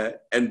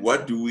 And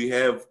what do we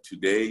have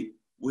today?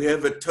 We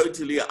have a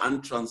totally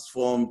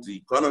untransformed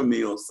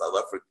economy of South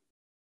Africa.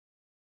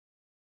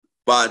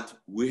 But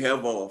we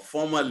have our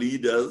former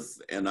leaders,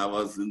 and I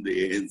was in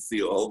the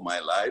ANC all my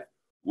life,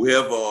 we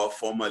have our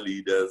former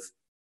leaders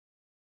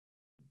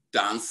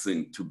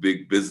dancing to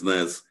big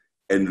business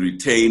and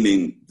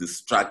retaining the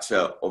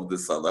structure of the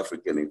South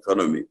African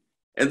economy.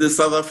 And the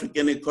South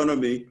African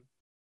economy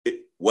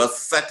was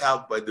set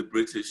up by the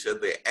British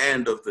at the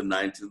end of the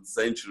 19th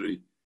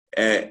century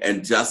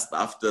and just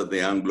after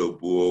the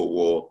Anglo-Boer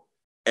War.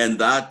 And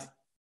that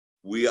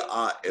we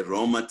are a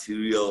raw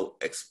material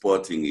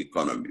exporting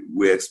economy.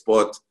 We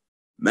export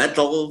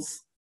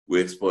metals,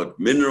 we export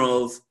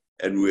minerals,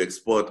 and we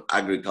export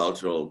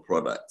agricultural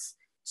products.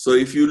 So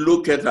if you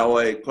look at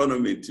our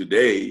economy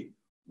today,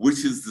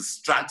 which is the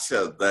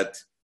structure that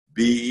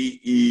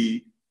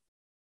BBEE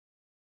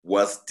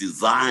was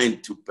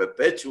designed to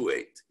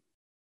perpetuate,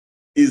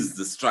 is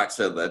the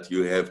structure that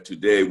you have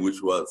today,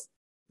 which was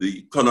the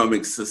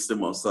economic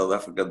system of South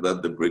Africa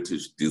that the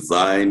British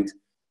designed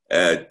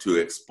to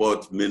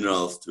export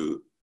minerals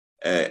to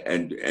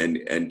and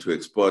to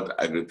export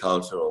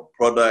agricultural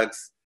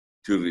products,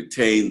 to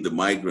retain the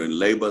migrant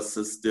labor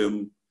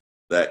system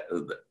that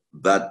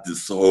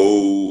this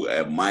whole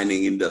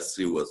mining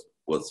industry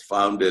was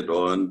founded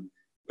on,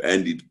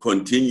 and it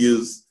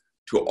continues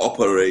to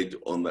operate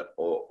on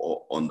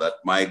that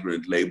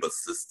migrant labor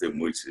system,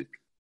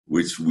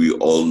 which we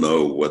all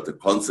know what the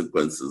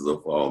consequences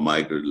of our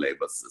migrant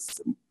labor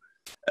system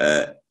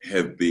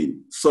have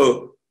been.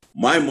 So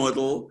my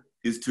model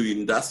is to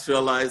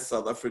industrialize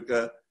South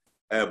Africa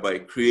by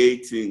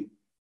creating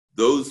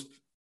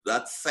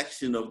that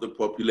section of the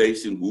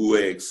population who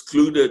were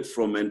excluded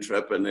from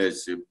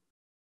entrepreneurship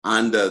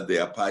under the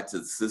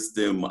apartheid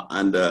system,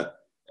 under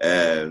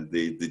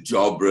the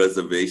job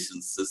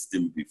reservation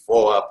system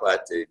before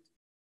apartheid.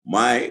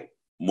 My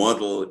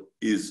model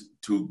is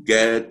to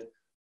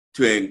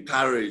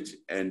encourage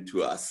and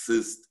to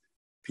assist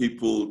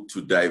people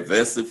to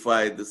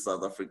diversify the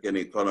South African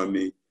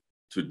economy,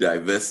 to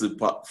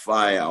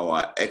diversify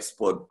our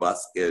export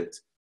basket,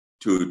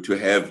 to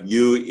have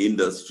new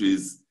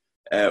industries.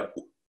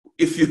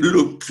 If you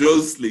look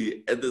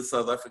closely at the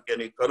South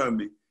African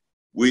economy,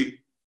 we've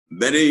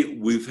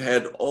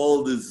had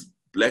all these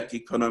Black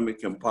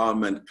economic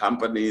empowerment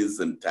companies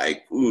and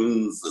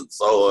tycoons and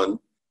so on.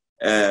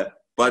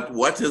 But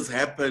what has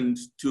happened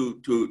to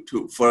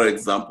for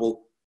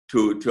example,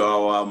 to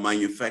our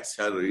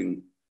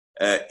manufacturing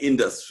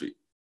industry?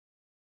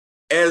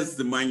 As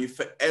the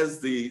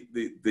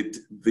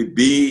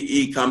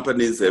BBBEE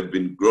companies have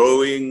been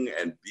growing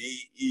and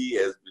BEE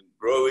has been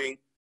growing,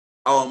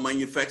 our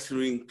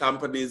manufacturing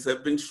companies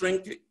have been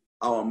shrinking.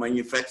 Our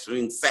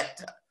manufacturing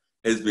sector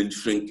has been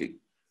shrinking.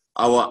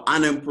 Our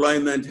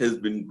unemployment has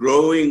been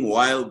growing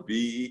while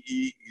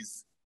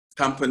BEE's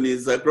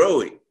companies are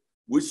growing,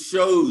 which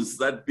shows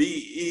that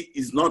BEE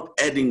is not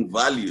adding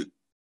value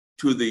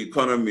to the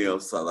economy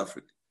of South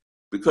Africa.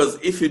 Because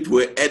if it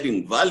were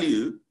adding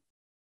value,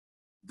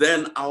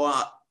 then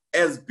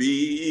as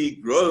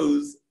BEE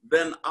grows,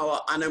 then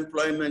our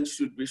unemployment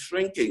should be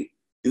shrinking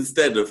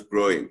instead of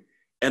growing.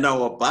 And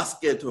our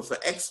basket of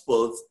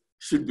exports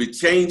should be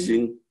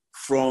changing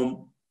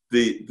from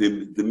the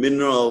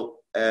mineral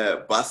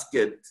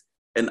basket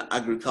and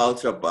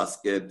agriculture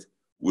basket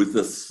with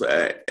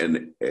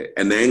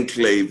an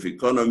enclave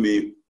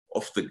economy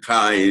of the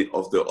kind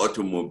of the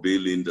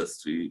automobile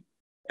industry,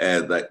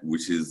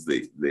 which is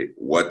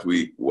what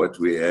we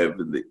have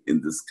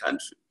in this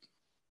country.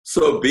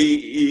 So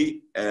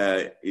BEE,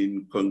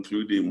 in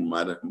concluding,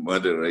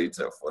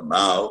 moderator, for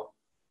now,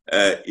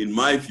 in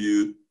my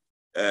view,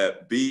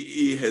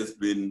 BEE has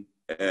been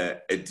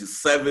a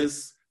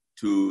disservice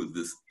to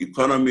this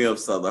economy of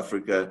South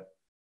Africa.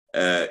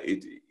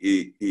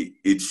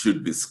 It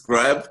should be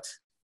scrapped,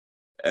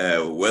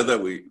 whether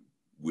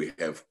we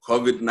have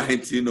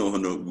COVID-19 or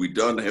no, we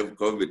don't have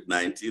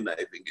COVID-19. I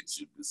think it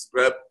should be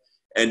scrapped,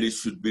 and it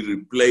should be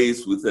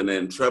replaced with an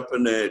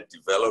entrepreneur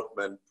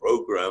development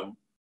program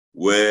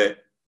where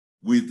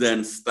we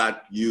then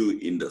start new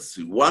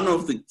industry. One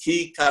of the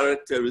key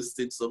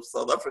characteristics of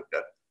South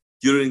Africa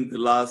during the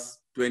last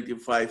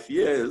 25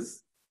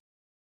 years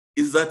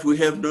is that we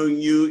have no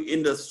new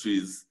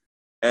industries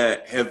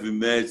have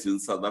emerged in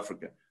South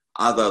Africa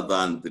other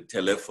than the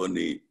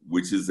telephony,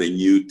 which is a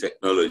new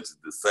technology,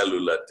 the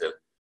cellular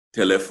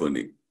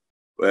telephony.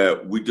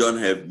 We don't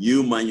have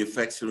new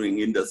manufacturing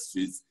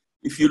industries.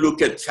 If you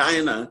look at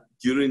China,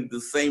 during the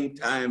same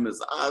time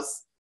as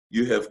us,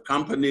 you have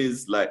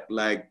companies like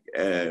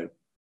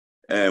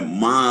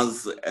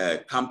Mars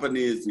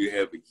companies. You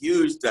have a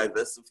huge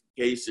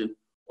diversification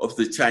of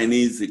the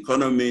Chinese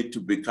economy to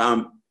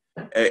become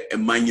a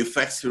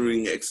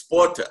manufacturing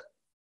exporter.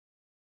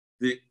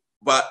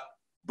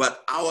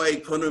 But our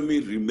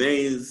economy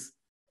remains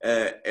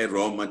a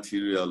raw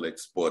material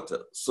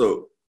exporter.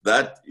 So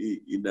that,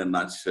 in a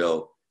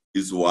nutshell,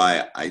 is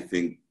why I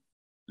think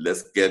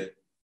let's get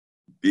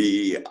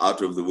BEE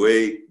out of the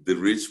way. The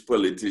rich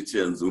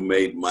politicians who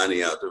made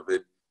money out of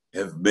it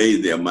have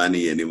made their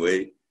money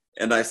anyway.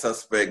 And I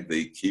suspect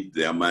they keep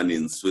their money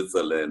in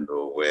Switzerland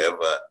or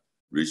wherever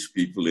rich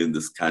people in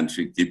this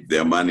country keep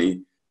their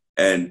money.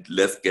 And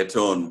let's get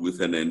on with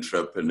an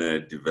entrepreneur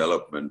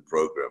development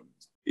program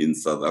in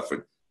South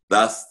Africa.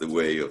 That's the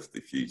way of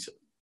the future.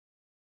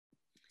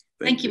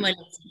 Thank you,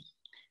 Moeletsi.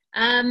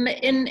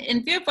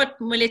 In view of what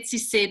Moeletsi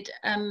said,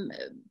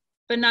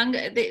 Bonang,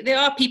 there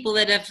are people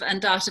that have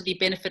undoubtedly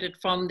benefited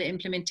from the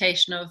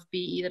implementation of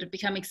BEE that have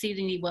become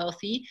exceedingly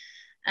wealthy.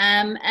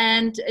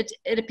 And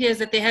it appears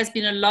that there has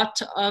been a lot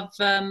of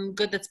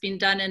good that's been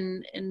done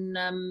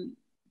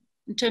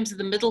in terms of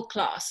the middle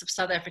class of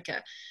South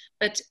Africa.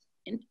 But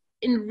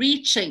in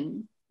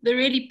reaching the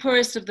really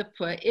poorest of the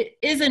poor,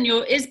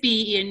 is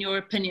BEE, in your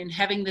opinion,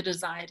 having the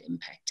desired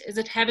impact? Is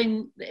it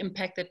having the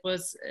impact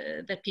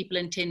that people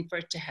intend for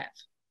it to have?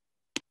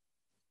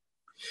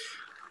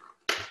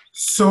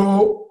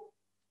 So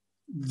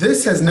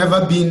this has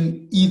never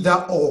been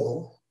either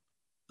or,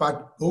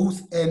 but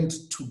both end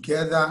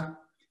together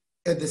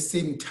at the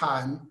same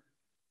time,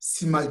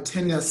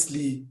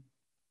 simultaneously,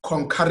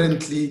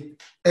 concurrently,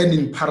 and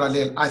in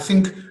parallel. I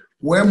think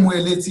where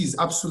Moeletsi is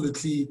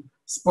absolutely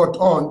spot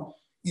on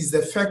is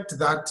the fact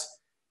that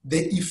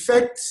the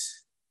effect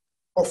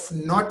of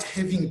not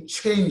having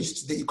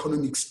changed the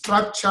economic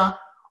structure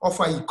of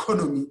our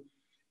economy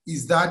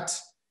is that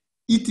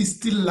it is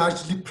still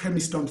largely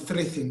premised on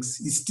three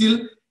things. It's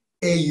still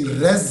a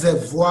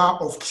reservoir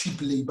of cheap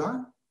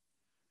labor.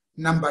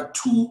 Number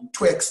two,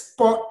 to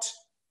export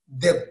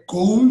the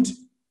gold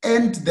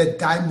and the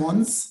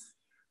diamonds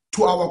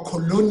to our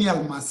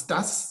colonial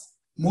masters,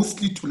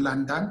 mostly to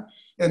London.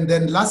 And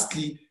then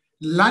lastly,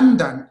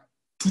 London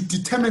to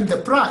determine the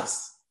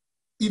price,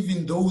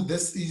 even though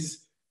this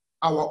is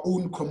our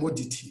own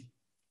commodity.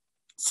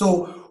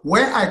 So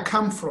where I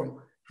come from,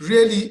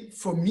 really,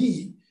 for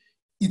me,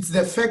 it's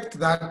the fact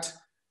that,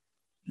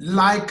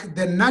 like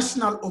the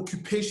National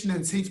Occupation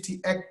and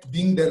Safety Act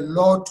being the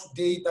law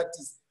today that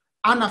is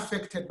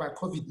unaffected by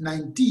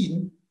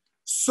COVID-19,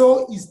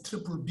 so is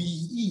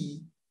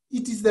BBBEE.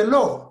 It is the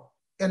law,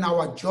 and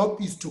our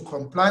job is to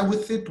comply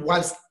with it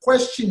whilst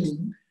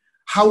questioning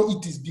how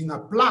it is being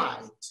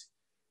applied.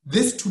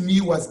 This to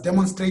me was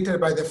demonstrated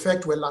by the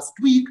fact where last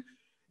week,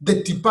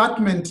 the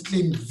department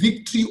claimed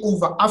victory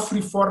over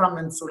AfriForum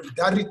and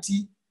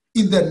Solidarity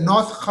in the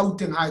North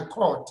Gauteng High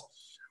Court,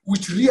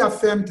 which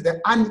reaffirmed the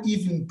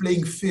uneven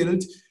playing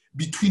field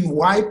between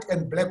white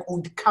and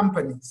black-owned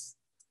companies,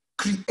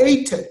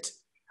 created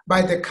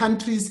by the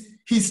country's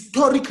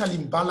historical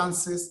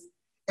imbalances,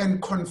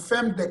 and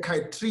confirmed the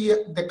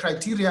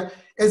criteria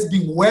as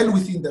being well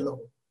within the law.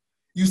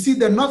 You see,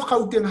 the North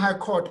Gauteng High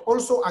Court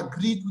also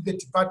agreed with the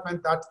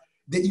department that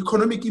the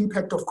economic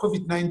impact of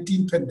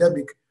COVID-19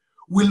 pandemic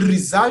will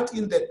result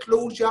in the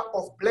closure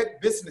of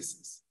black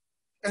businesses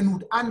and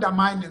would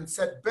undermine and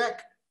set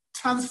back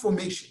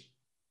transformation.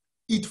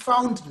 It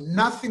found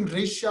nothing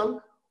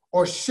racial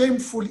or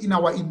shameful in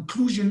our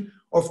inclusion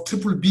of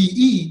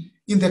BBBEE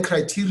in the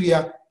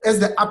criteria as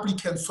the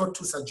applicant sought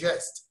to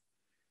suggest.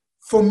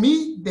 For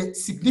me, the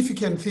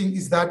significant thing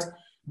is that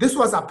this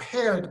was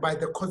upheld by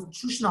the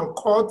Constitutional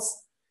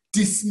Court's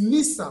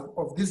dismissal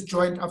of this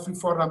joint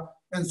AfriForum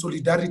and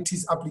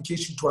Solidarity's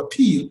application to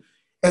appeal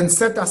and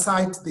set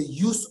aside the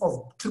use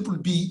of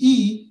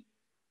BBBEE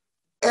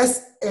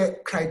as a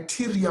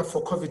criteria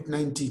for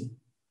COVID-19.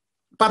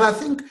 But I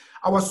think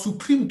our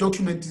supreme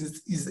document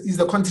is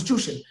the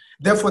Constitution.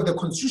 Therefore, the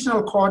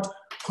Constitutional Court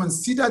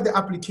considered the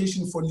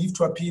application for leave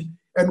to appeal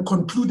and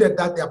concluded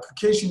that the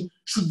application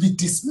should be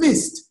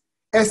dismissed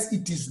as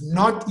it is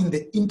not in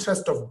the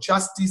interest of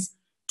justice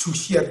to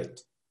hear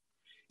it.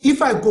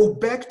 If I go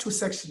back to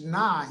Section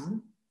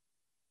 9,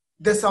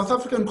 the South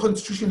African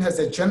Constitution has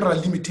a general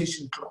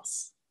limitation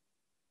clause.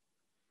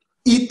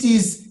 It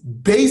is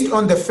based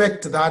on the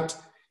fact that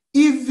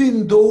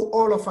even though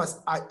all of us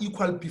are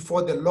equal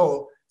before the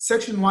law,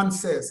 Section 1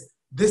 says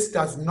this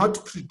does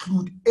not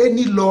preclude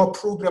any law,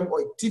 program,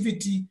 or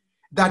activity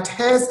that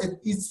has as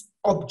its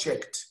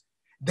object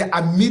the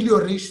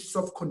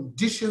amelioration of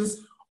conditions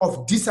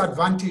of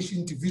disadvantaged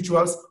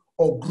individuals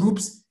or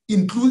groups,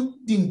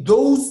 including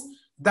those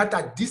that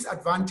are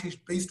disadvantaged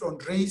based on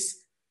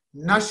race,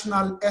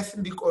 national,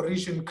 ethnic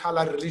origin,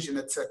 color, religion,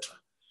 etc.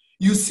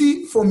 You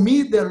see, for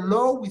me, the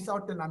law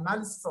without an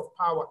analysis of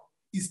power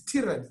is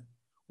tyranny.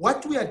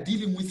 What we are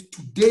dealing with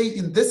today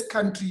in this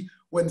country,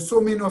 when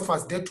so many of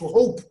us dare to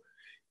hope,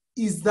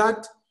 is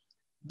that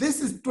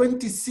this is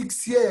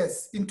 26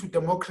 years into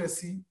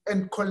democracy,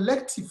 and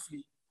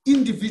collectively,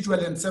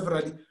 individually and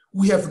severally,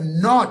 we have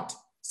not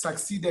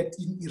succeeded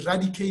in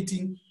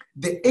eradicating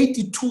the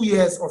 82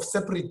 years of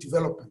separate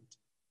development,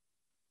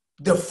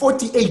 the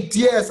 48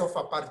 years of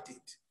apartheid,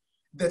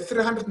 the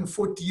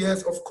 340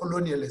 years of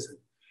colonialism.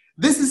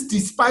 This is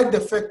despite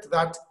the fact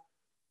that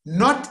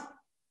not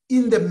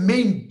in the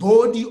main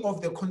body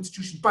of the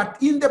Constitution, but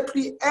in the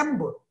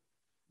preamble,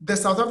 the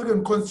South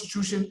African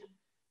Constitution,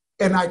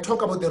 and I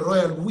talk about the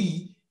royal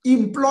we,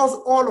 implores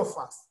all of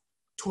us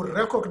to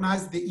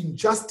recognize the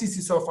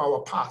injustices of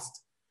our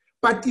past.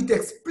 But it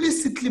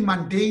explicitly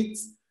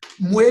mandates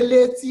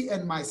Moeletsi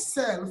and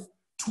myself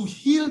to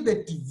heal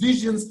the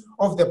divisions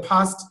of the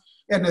past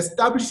and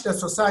establish a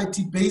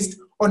society based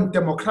on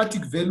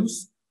democratic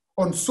values,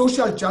 on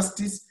social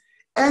justice,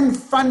 and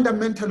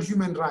fundamental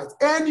human rights,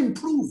 and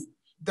improve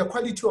the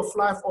quality of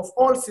life of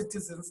all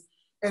citizens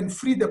and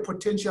free the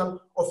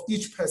potential of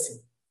each person.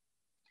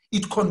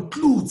 It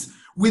concludes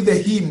with the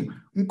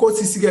hymn,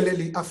 Nkosi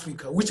Sikelel'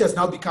 Africa, which has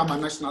now become a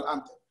national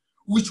anthem,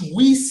 which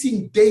we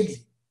sing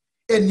daily.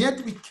 And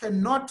yet we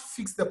cannot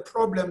fix the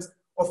problems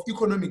of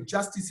economic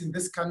justice in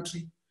this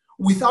country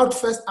without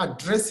first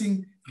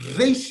addressing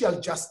racial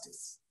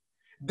justice.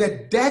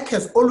 The deck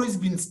has always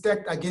been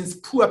stacked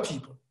against poor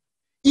people.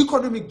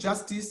 Economic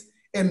justice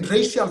and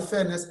racial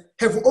fairness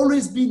have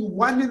always been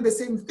one and the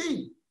same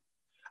thing.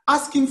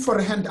 Asking for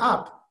a hand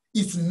up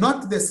is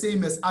not the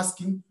same as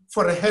asking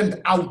for a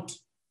hand out.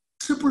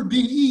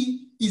 BBBEE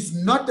is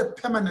not a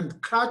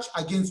permanent crutch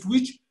against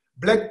which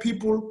Black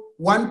people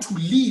want to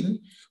lean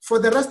for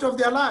the rest of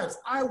their lives.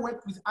 I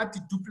work with Ati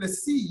du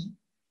Plessis,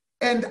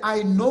 and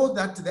I know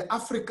that the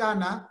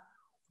Afrikaner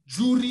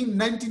during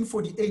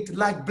 1948,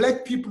 like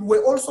Black people,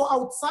 were also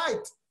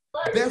outside,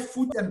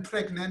 barefoot and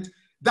pregnant.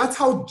 That's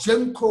how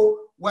Genco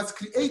was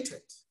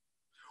created.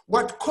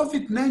 What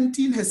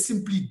COVID-19 has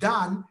simply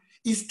done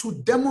is to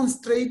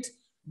demonstrate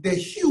the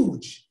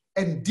huge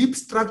and deep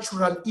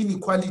structural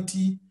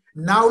inequality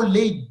now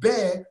laid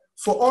bare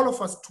for all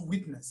of us to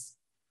witness.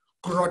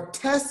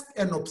 Grotesque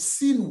and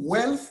obscene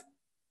wealth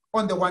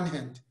on the one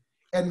hand,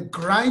 and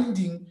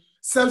grinding,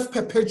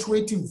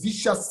 self-perpetuating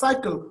vicious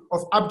cycle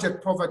of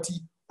abject poverty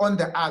on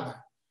the other.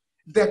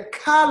 The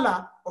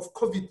color of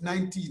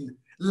COVID-19,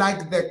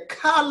 like the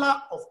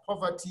color of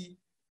poverty,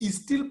 is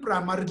still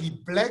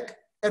primarily Black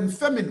and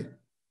feminine.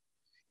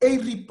 A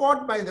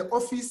report by the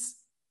Office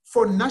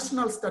for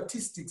National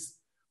Statistics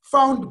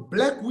found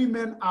Black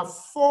women are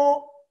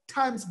 4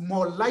 times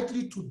more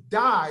likely to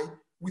die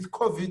with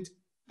COVID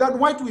than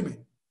white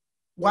women,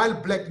 while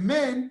Black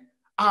men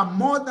are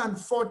more than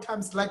 4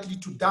 times likely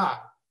to die.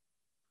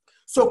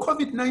 So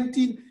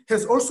COVID-19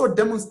 has also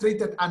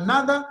demonstrated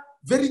another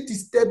very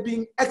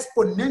disturbing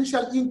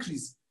exponential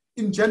increase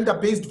in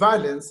gender-based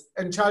violence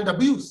and child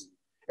abuse.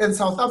 And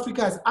South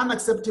Africa has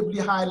unacceptably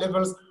high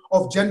levels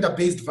of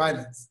gender-based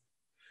violence.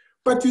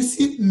 But you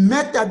see,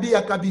 Meta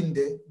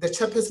Kabinde, the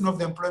chairperson of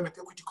the Employment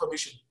Equity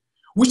Commission,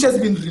 which has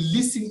been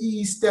releasing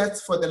EE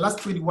stats for the last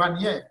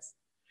 21 years,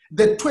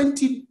 the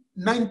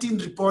 2019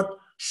 report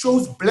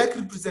shows Black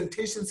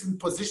representations in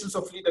positions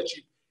of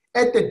leadership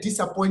at a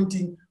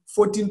disappointing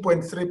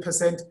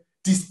 14.3%,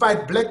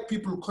 despite Black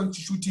people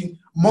constituting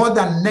more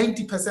than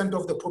 90%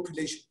 of the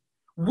population.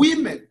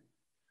 Women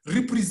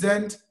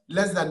represent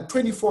less than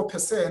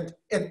 24%,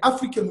 and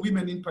African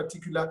women in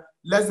particular,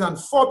 less than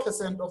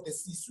 4% of the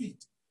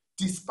C-suite,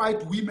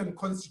 despite women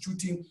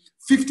constituting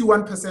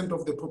 51%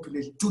 of the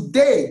population.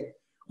 Today,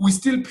 we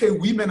still pay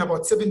women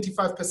about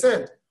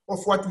 75% of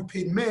what we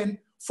pay men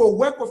for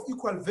work of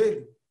equal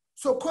value.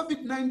 So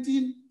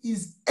COVID-19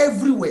 is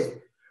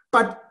everywhere,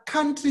 but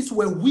countries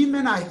where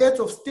women are heads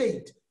of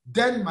state,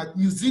 Denmark,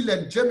 New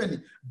Zealand, Germany,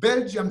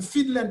 Belgium,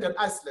 Finland, and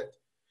Iceland,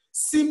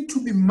 seem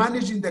to be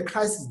managing the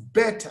crisis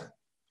better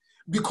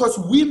because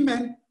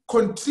women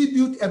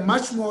contribute a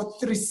much more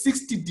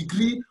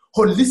 360-degree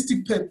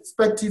holistic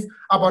perspective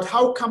about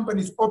how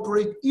companies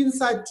operate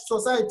inside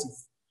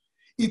societies.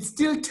 It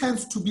still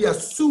tends to be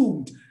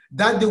assumed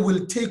that they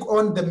will take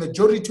on the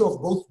majority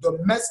of both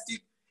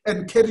domestic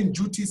and caring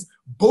duties,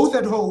 both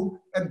at home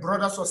and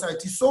broader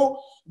society. So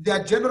they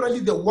are generally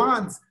the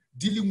ones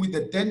dealing with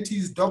the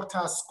dentists,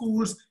 doctors,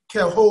 schools,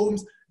 care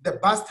homes, the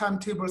bus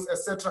timetables,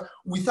 etc.,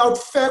 without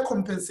fair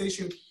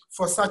compensation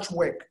for such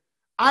work.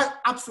 I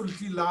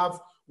absolutely love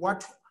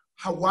what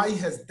Hawaii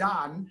has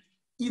done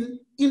in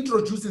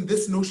introducing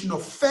this notion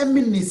of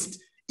feminist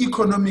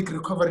economic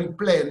recovery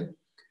plan.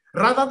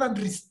 Rather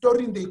than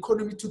restoring the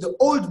economy to the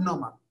old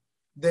normal,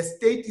 the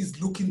state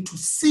is looking to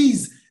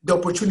seize the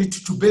opportunity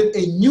to build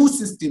a new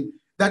system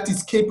that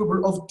is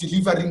capable of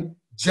delivering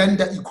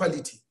gender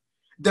equality.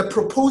 The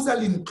proposal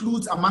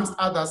includes, amongst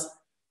others,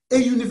 a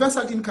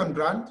universal income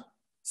grant,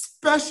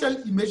 special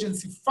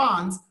emergency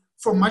funds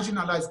for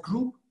marginalized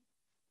groups,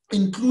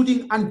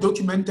 including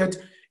undocumented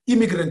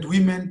immigrant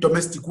women,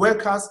 domestic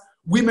workers,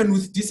 women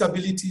with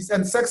disabilities,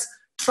 and sex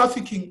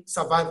trafficking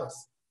survivors.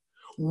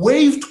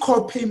 Waived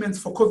core payments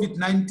for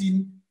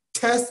COVID-19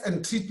 tests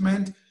and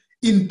treatment,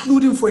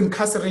 including for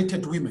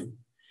incarcerated women.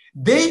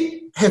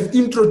 They have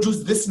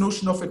introduced this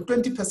notion of a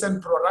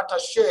 20% pro rata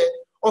share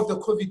of the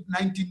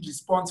COVID-19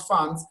 response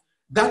funds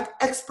that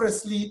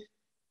expressly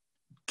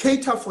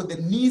cater for the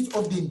needs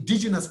of the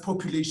indigenous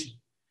population.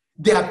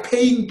 They are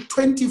paying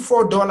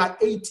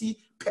 $24.80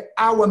 per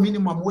hour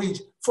minimum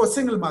wage for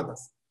single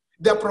mothers.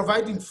 They are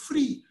providing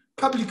free,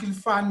 publicly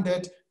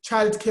funded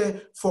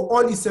childcare for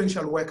all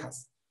essential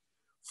workers.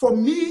 For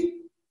me,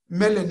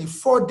 Melanie,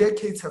 4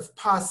 decades have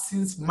passed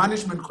since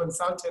management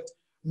consultant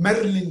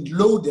Marilyn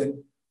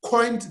Loden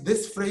coined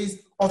this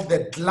phrase of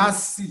the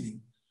glass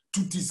ceiling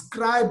to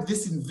describe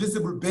this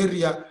invisible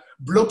barrier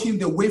blocking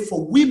the way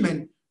for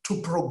women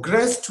to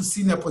progress to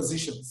senior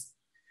positions.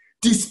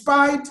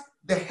 Despite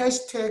the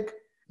hashtag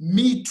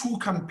 #MeToo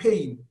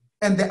campaign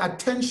and the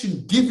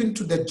attention given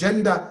to the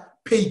gender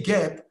pay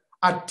gap,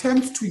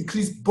 attempts to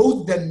increase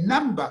both the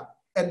number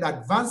and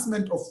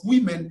advancement of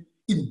women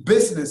in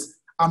business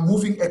are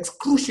moving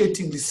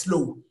excruciatingly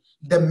slow.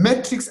 The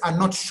metrics are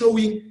not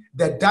showing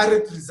the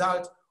direct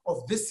result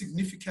of this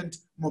significant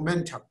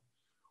momentum.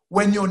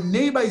 When your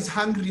neighbor is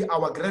hungry,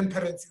 our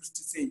grandparents used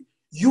to say,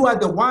 you are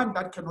the one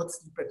that cannot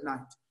sleep at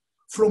night.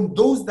 From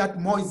those that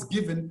more is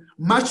given,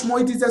 much more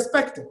it is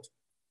expected.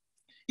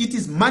 It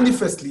is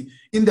manifestly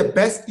in the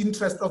best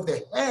interest of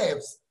the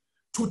haves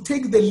to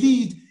take the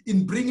lead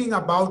in bringing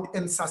about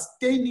and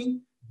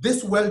sustaining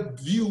this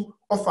worldview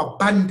of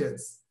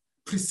abundance,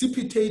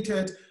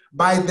 precipitated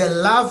by the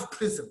love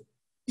prism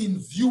in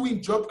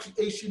viewing job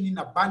creation in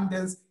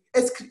abundance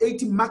as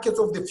creating markets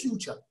of the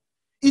future.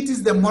 It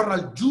is the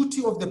moral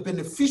duty of the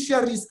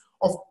beneficiaries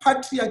of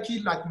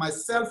patriarchy like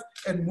myself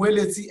and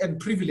Moeletsi and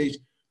privilege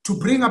to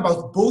bring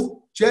about both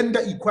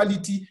gender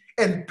equality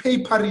and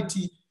pay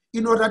parity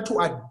in order to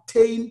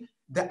attain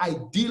the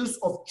ideals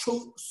of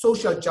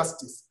social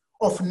justice,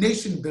 of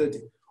nation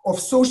building, of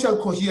social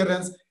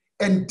coherence,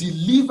 and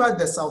deliver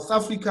the South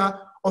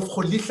Africa of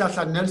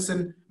Rolihlahla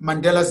Nelson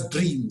Mandela's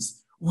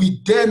dreams.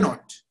 We dare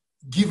not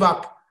give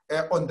up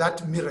on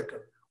that miracle.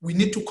 We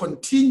need to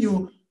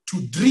continue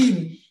to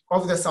dream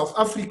of the South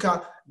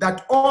Africa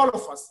that all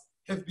of us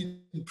have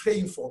been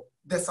praying for,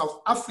 the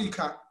South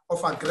Africa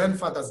of our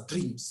grandfathers'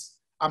 dreams.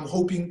 I'm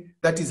hoping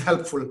that is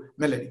helpful,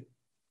 Melanie.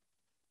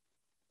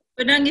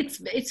 Bonang,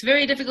 it's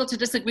very difficult to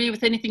disagree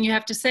with anything you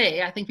have to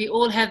say. I think we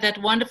all have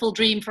that wonderful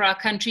dream for our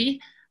country.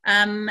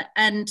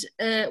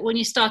 When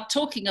you start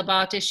talking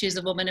about issues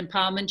of women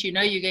empowerment, you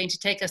know you're going to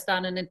take us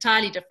down an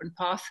entirely different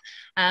path,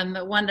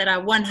 one that I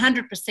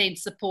 100%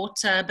 support.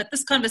 But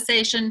this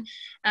conversation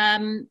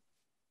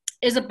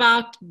is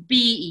about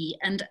BE,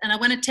 and I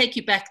want to take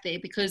you back there,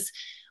 because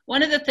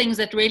one of the things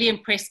that really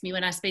impressed me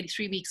when I spent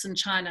 3 weeks in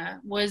China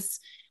was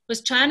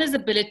was China's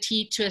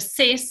ability to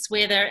assess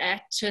where they're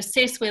at, to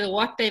assess whether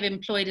what they've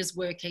employed is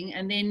working,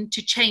 and then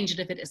to change it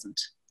if it isn't.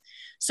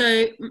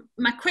 So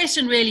my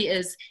question really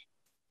is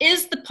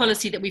the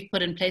policy that we've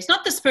put in place,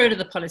 not the spirit of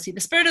the policy. The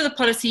spirit of the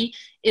policy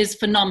is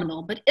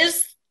phenomenal, but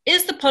is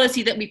the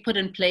policy that we put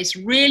in place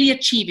really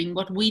achieving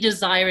what we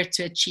desire it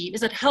to achieve?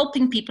 Is it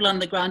helping people on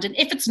the ground? And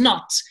if it's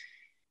not,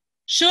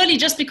 surely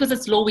just because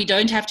it's law, we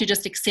don't have to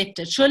just accept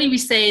it. Surely we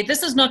say,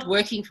 this is not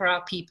working for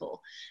our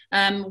people.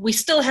 We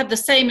still have the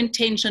same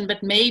intention,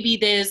 but maybe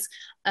there's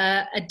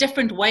a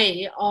different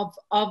way of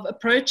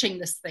approaching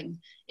this thing.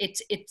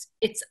 It's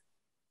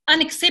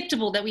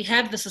unacceptable that we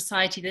have the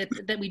society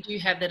that we do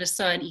have that is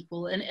so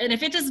unequal. And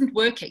if it isn't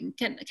working,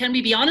 can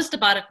we be honest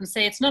about it and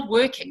say it's not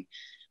working?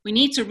 We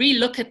need to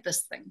relook at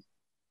this thing.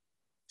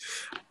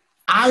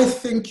 I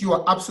think you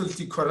are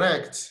absolutely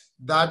correct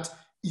that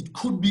it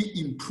could be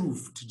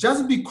improved.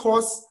 Just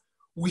because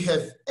we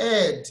have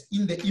erred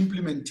in the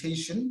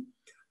implementation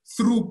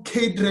through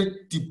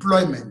cadre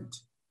deployment,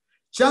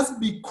 just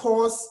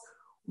because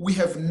we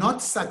have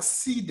not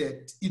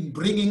succeeded in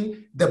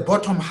bringing the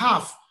bottom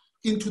half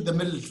into the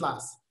middle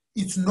class,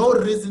 it's no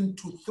reason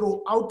to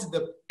throw out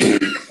the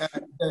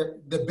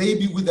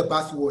baby with the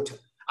bathwater.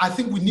 I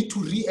think we need to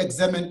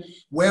re-examine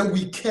where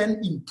we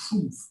can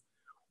improve.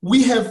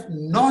 We have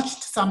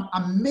notched some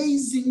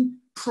amazing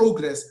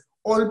progress,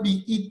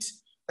 albeit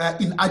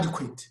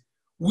inadequate.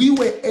 We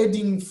were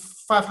adding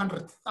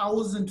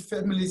 500,000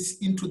 families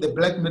into the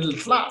black middle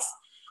class.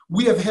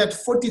 We have had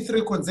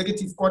 43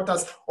 consecutive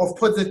quarters of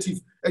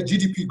positive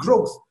GDP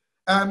growth.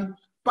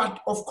 But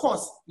of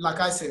course, like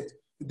I said,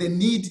 the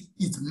need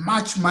is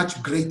much,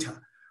 much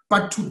greater.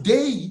 But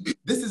today,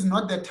 this is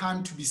not the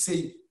time to be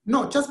saying,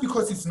 no, just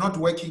because it's not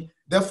working,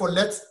 therefore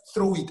let's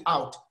throw it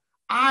out.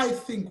 I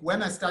think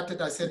when I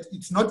started, I said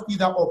it's not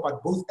either or,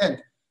 but both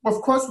ends. Of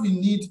course, we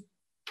need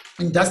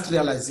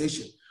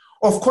industrialization.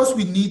 Of course,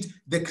 we need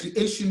the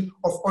creation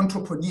of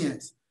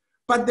entrepreneurs.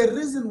 But the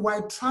reason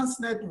why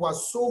Transnet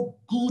was so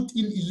good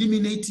in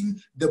eliminating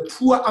the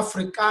poor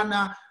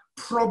Afrikaner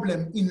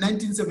problem in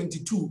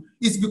 1972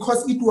 is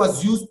because it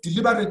was used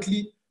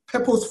deliberately,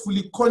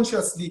 purposefully,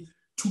 consciously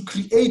to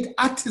create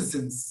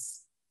artisans,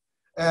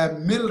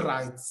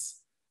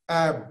 millwrights,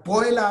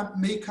 boiler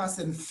makers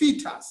and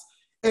fitters.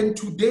 And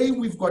today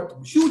we've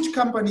got huge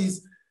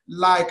companies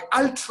like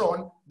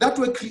Altron that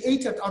were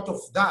created out of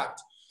that.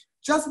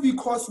 Just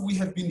because we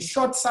have been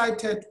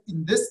short-sighted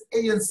in this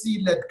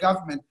ANC-led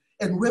government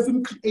and we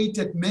haven't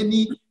created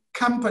many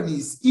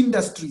companies,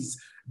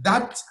 industries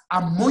that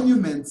are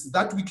monuments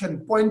that we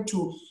can point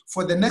to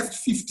for the next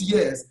 50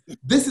 years,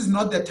 this is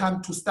not the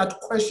time to start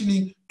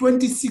questioning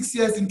 26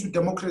 years into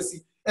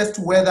democracy as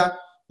to whether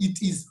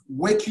it is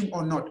working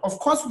or not. Of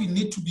course, we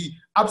need to be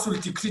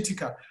absolutely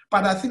critical,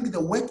 but I think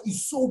the work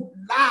is so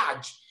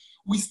large.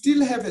 We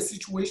still have a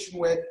situation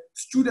where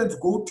students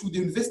go to the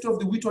University of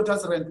the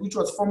Witwatersrand, which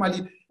was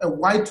formerly a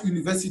white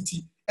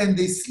university, and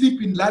they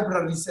sleep in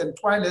libraries and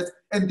toilets,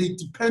 and they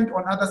depend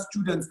on other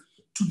students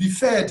to be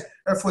fed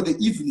for the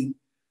evening.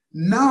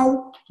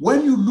 Now,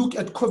 when you look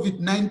at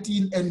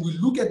COVID-19 and we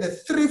look at the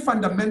three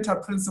fundamental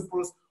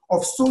principles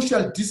of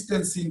social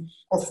distancing,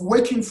 of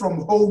working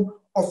from home,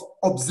 of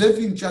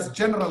observing just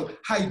general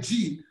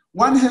hygiene,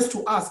 one has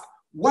to ask,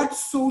 what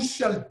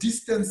social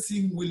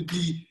distancing will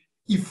be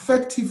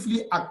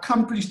effectively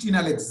accomplished in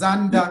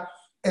Alexander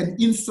and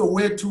in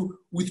Soweto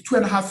with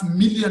 2.5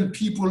 million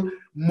people,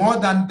 more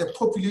than the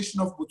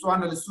population of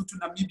Botswana, Lesotho,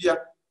 Namibia,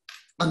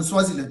 and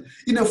Swaziland,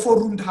 in a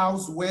 4-roomed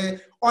house where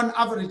on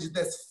average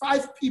there's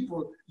 5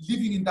 people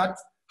living in that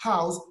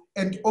house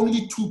and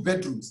only 2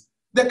 bedrooms.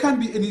 There can't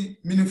be any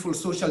meaningful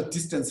social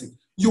distancing.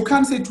 You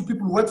can't say to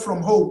people work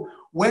from home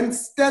when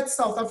Stats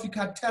South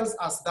Africa tells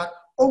us that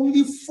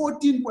only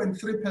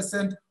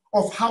 14.3%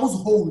 of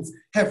households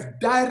have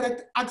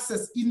direct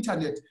access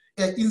internet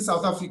in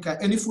South Africa.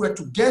 And if we were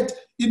to get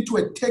into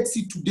a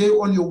taxi today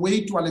on your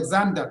way to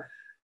Alexander,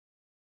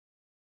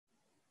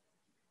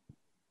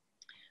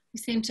 we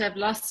seem to have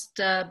lost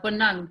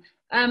Bonang.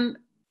 I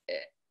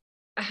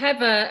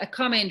have a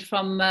comment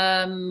from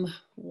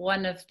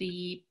one of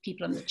the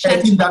people on the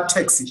chat. In that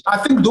taxi. I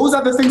think those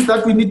are the things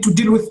that we need to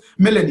deal with.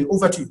 Melanie,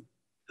 over to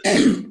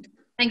you.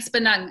 Thanks,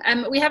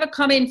 Bonang. We have a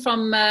comment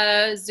from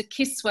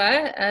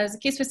Zukiswa.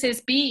 Zukiswa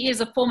says, BBEE is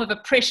a form of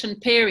oppression,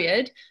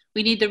 period.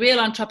 We need the real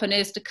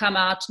entrepreneurs to come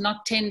out,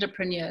 not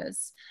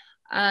tenderpreneurs.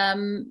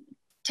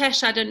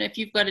 Tash, I don't know if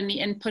you've got any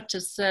input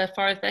as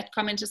far as that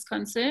comment is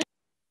concerned.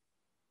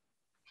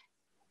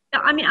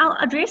 I mean, I'll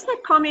address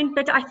that comment,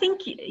 but I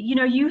think, you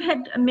know, you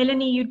had,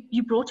 Melanie,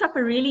 you brought up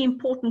a really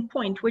important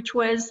point, which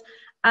was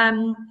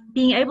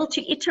being able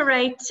to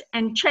iterate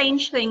and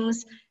change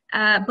things.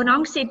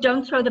 Bonang said,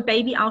 don't throw the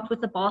baby out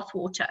with the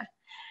bathwater.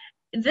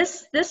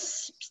 This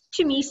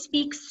to me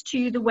speaks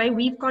to the way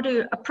we've got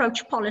to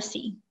approach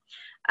policy.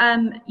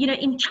 You know,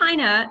 in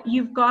China,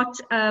 you've got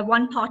a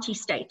one-party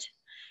state.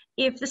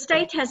 If the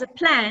state has a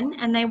plan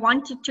and they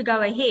want it to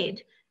go ahead,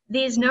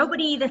 there's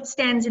nobody that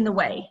stands in the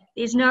way.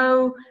 There's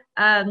no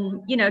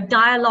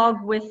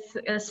dialogue with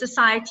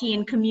society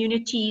and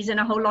communities and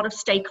a whole lot of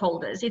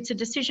stakeholders. It's a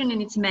decision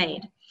and it's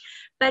made.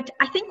 But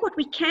I think what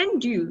we can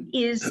do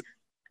is,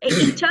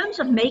 in terms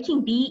of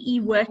making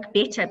BEE work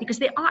better, because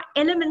there are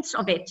elements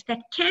of it that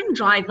can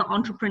drive the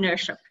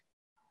entrepreneurship.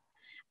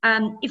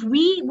 If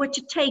we were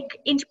to take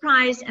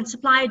enterprise and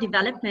supplier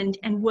development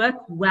and work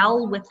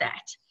well with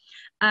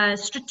that,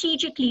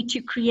 strategically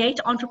to create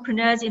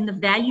entrepreneurs in the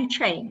value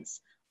chains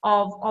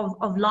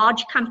of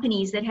large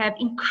companies that have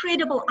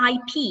incredible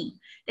IP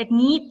that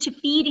need to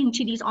feed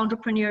into these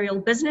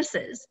entrepreneurial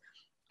businesses,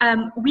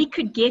 we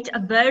could get a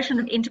version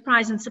of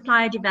enterprise and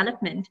supplier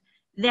development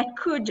that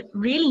could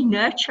really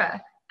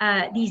nurture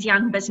these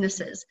young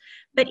businesses.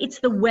 But it's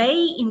the way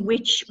in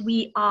which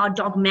we are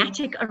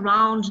dogmatic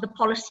around the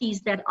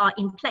policies that are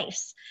in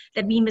place,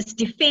 that we must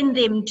defend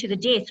them to the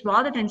death,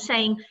 rather than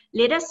saying,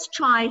 let us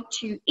try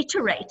to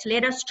iterate,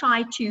 let us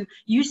try to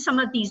use some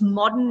of these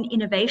modern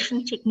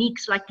innovation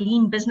techniques like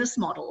lean business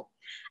model.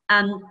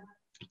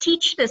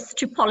 Teach this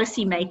to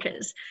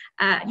policymakers.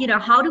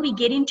 How do we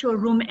get into a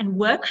room and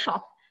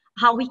workshop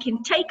how we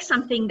can take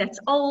something that's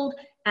old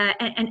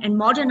and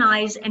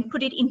modernize and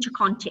put it into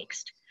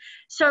context?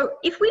 So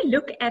if we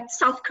look at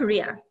South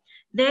Korea,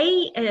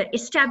 they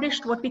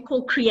established what we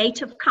call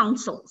creative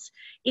councils.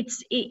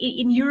 It's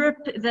in Europe,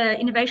 the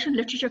innovation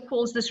literature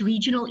calls this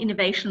regional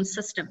innovation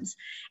systems.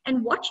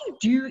 And what you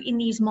do in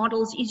these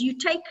models is you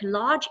take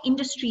large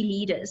industry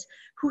leaders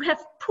who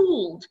have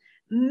pooled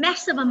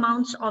massive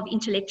amounts of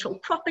intellectual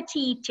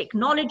property,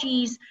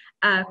 technologies,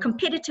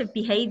 competitive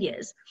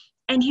behaviors,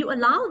 and you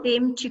allow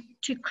them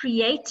to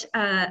create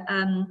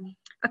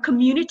a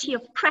community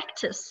of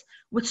practice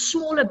with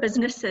smaller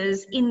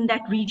businesses in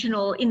that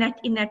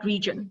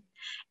region.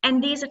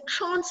 And there's a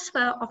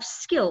transfer of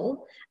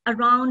skill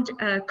around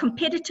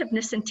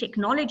competitiveness and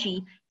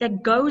technology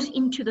that goes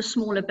into the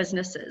smaller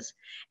businesses.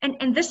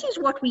 And this is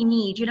what we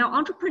need.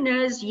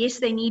 Entrepreneurs, yes,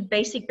 they need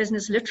basic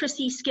business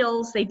literacy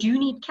skills. They do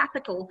need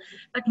capital.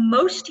 But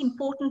most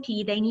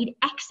importantly, they need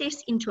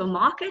access into a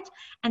market,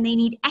 and they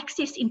need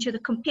access into the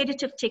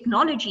competitive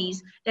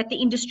technologies that the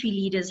industry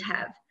leaders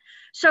have.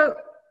 So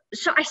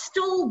I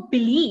still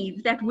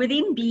believe that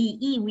within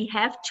BEE, we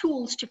have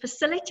tools to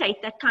facilitate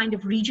that kind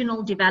of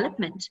regional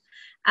development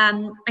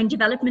and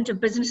development of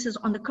businesses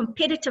on the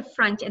competitive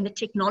front and the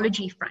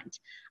technology front.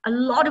 A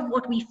lot of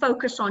what we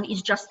focus on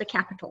is just the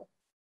capital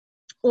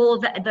or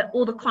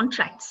the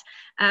contracts,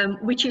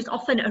 which is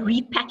often a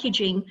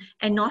repackaging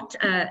and not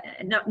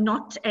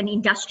an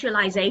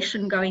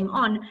industrialization going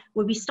on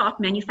where we start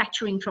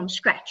manufacturing from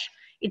scratch.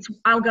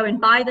 I'll go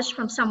and buy this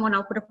from someone,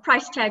 I'll put a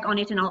price tag on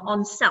it, and I'll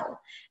on-sell.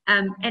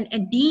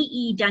 And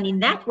BE done in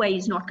that way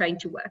is not going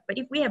to work. But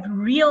if we have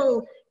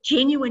real,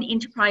 genuine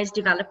enterprise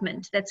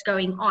development that's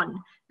going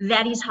on,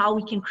 that is how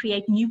we can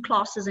create new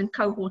classes and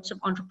cohorts of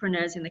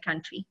entrepreneurs in the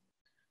country.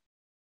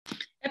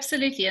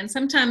 Absolutely. And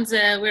sometimes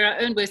we're our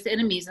own worst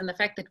enemies, and the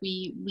fact that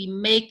we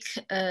make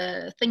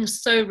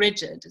things so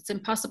rigid, it's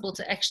impossible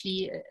to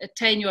actually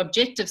attain your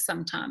objectives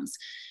sometimes.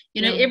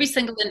 Every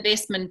single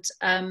investment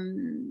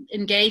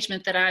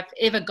engagement that I've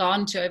ever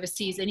gone to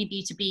overseas, any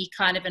B2B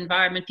kind of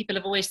environment, people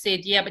have always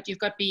said, yeah, but you've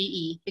got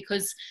BE,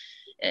 because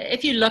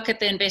if you look at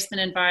the investment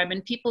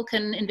environment, people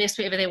can invest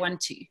wherever they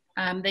want to.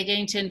 They're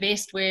going to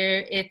invest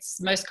where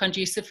it's most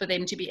conducive for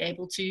them to be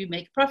able to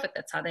make a profit.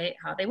 That's how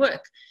they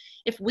work.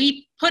 If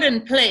we put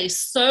in place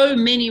so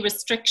many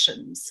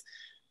restrictions,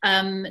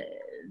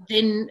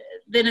 then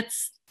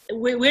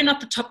we're not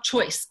the top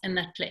choice in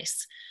that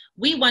place.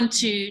 We want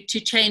to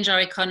change our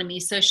economy.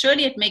 So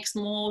surely it makes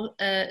more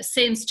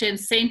sense to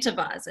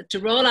incentivize it, to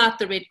roll out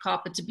the red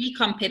carpet, to be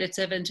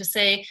competitive, and to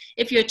say,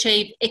 if you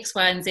achieve X,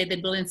 Y, and Z,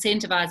 then we'll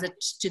incentivize it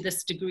to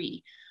this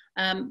degree.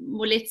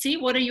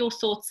 Moeletsi, what are your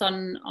thoughts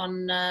on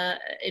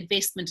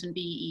investment in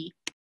BEE?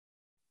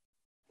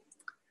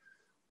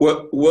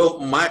 Well,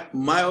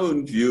 my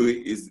own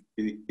view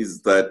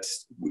is that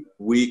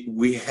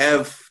we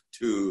have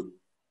to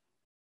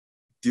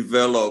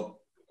develop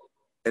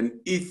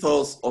an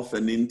ethos of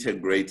an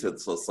integrated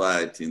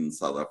society in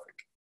South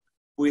Africa.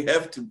 We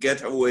have to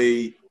get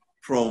away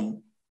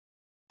from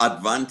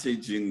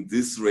advantaging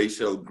this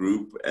racial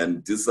group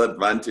and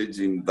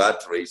disadvantaging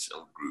that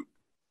racial group.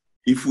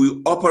 If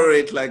we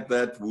operate like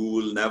that, we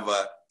will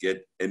never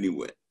get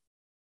anywhere.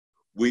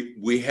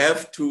 We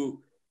have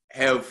to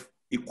have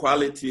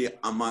equality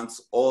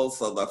amongst all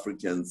South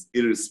Africans,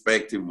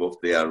 irrespective of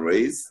their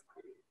race,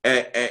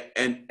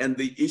 and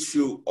the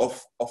issue of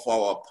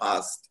our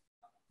past.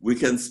 We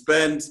can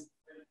spend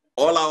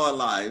all our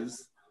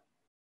lives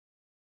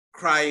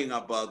crying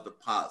about the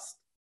past.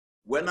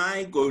 When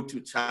I go to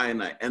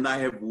China, and I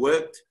have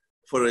worked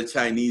for a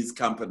Chinese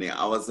company,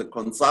 I was a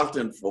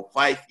consultant for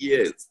 5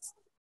 years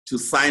to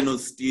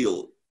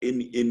Sino-Steel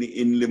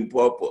in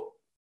Limpopo.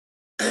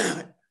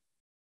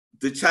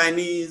 The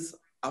Chinese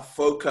are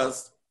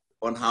focused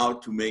on how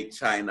to make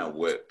China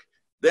work.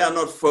 They are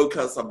not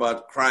focused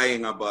about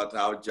crying about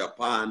how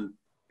Japan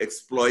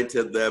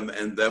exploited them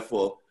and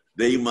therefore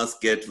they must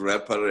get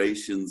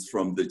reparations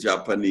from the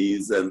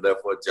Japanese and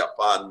therefore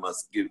Japan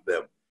must give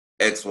them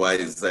X, Y,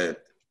 Z.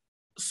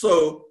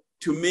 So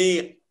to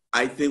me,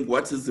 I think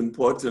what is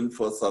important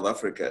for South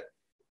Africa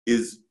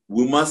is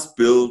we must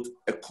build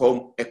a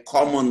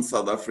common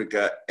South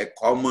Africa, a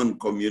common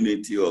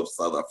community of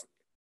South Africa.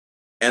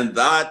 And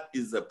that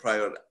is a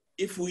priority.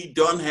 If we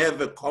don't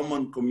have a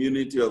common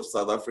community of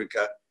South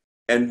Africa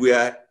and we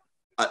are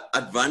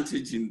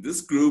advantaging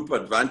this group,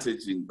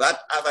 advantaging that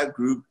other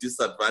group,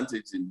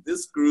 disadvantaging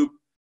this group,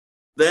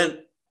 then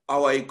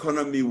our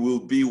economy will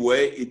be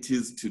where it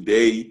is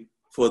today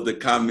for the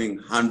coming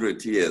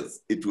 100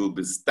 years. It will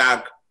be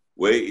stuck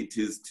where it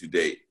is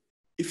today.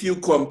 If you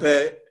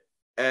compare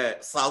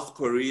South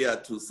Korea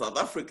to South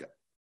Africa,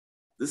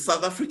 the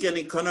South African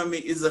economy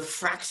is a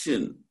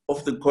fraction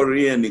of the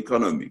Korean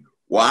economy.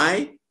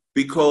 Why?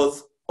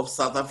 Because of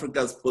South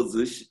Africa's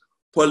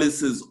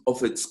policies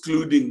of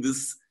excluding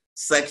this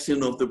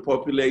section of the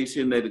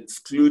population and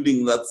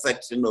excluding that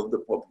section of the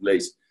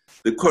population.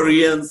 The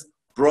Koreans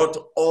brought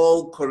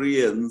all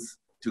Koreans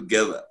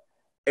together.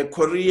 A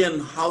Korean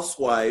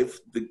housewife,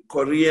 the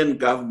Korean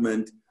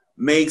government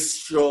makes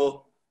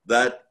sure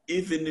that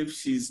even if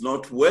she's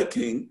not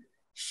working,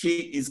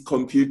 she is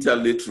computer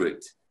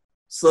literate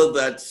so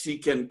that she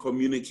can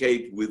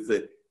communicate with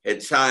a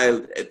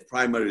child at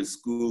primary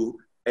school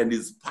and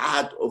is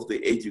part of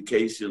the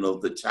education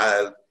of the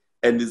child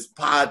and is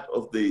part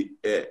of the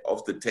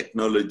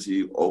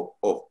technology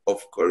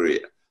of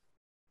Korea.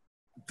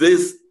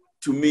 This,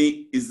 to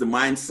me, is the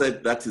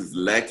mindset that is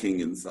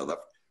lacking in South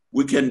Africa.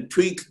 We can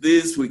tweak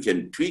this, we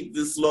can tweak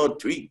this law,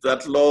 tweak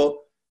that law,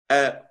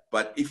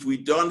 but if we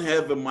don't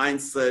have a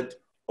mindset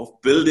of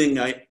building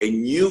a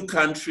new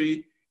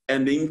country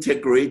and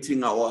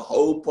integrating our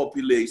whole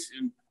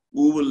population,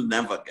 we will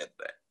never get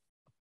there.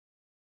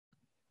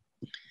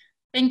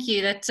 Thank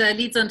you. That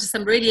leads on to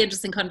some really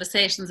interesting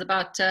conversations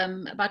about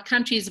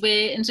countries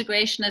where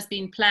integration has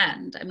been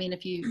planned. I mean,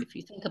 if you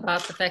think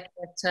about the fact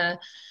that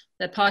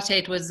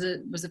apartheid was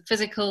a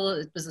physical,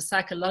 it was a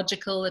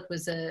psychological, it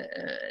was a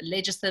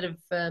legislative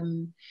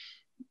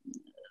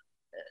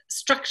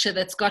structure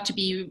that's got to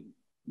be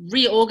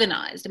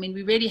reorganized. I mean,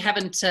 we really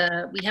haven't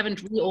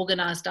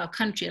reorganized our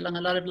country along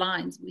a lot of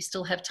lines. We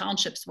still have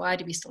townships. Why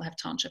do we still have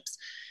townships?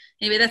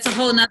 Anyway, that's a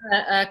whole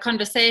nother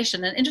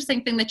conversation. An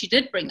interesting thing that you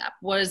did bring up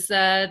was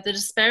the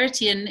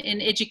disparity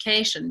in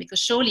education, because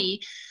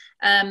surely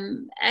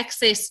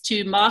access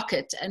to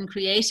market and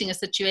creating a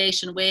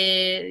situation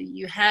where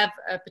you have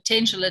a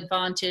potential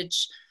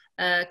advantage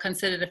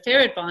considered a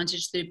fair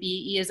advantage through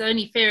BEE is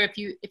only fair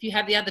if you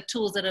have the other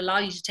tools that allow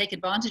you to take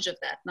advantage of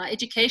that. Now,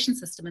 education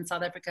system in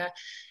South Africa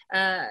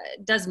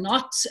does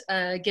not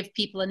give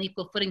people an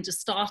equal footing to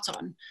start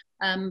on.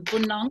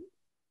 Bonang,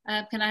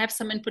 can I have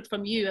some input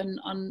from you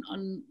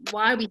on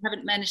why we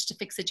haven't managed to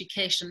fix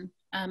education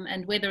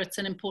and whether it's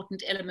an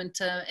important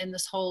element in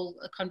this whole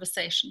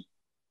conversation?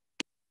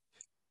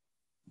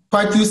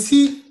 But you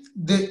see,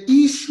 the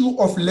issue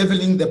of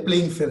leveling the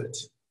playing field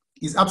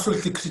is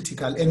absolutely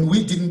critical, and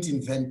we didn't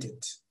invent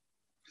it.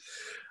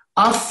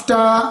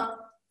 After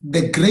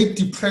the Great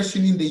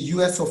Depression in the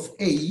US of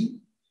A,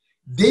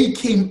 they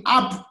came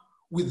up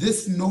with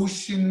this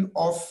notion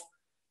of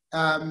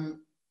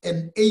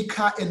an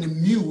acre and a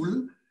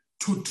mule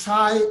to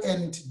try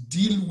and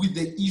deal with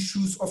the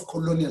issues of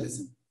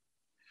colonialism.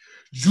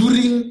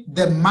 During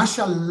the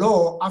martial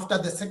law after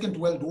the Second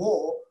World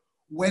War,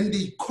 when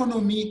the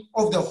economy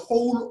of the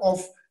whole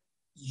of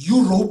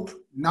Europe,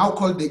 now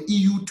called the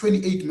EU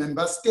 28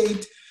 member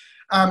state,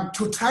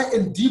 to try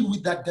and deal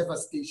with that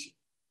devastation.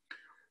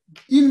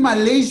 In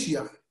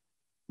Malaysia,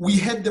 we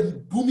had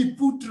the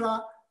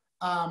Bumiputra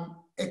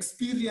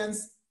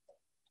experience,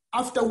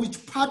 after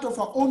which part of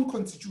our own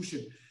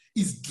constitution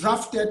is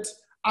drafted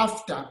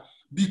after,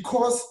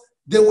 because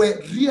they were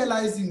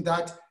realizing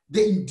that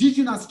the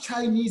indigenous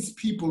Chinese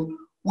people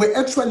were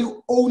actually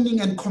owning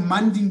and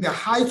commanding the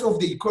height of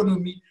the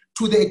economy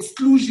to the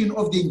exclusion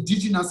of the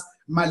indigenous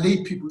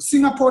Malay people.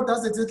 Singapore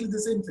does exactly the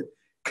same thing.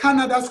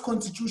 Canada's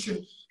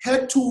constitution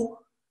had to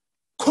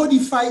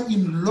codify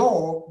in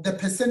law the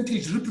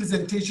percentage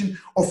representation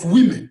of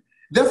women.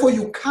 Therefore,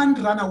 you can't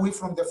run away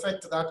from the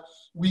fact that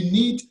we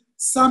need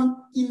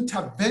some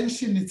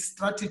interventionist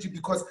strategy,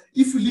 because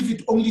if you leave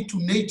it only to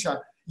nature,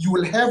 you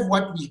will have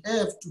what we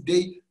have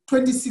today,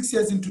 26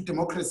 years into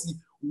democracy.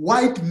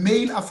 White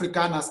male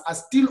Afrikaners are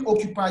still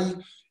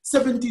occupying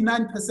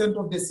 79%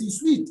 of the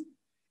C-suite.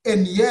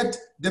 And yet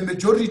the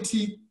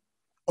majority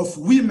of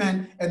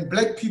women and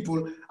Black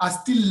people are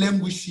still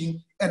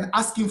languishing and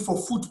asking for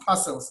food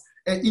parcels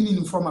in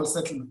informal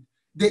settlement.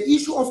 The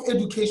issue of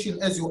education,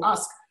 as you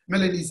ask,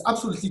 Melanie, is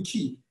absolutely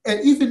key.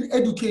 And even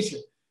education,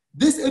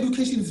 this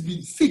education has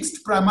been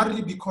fixed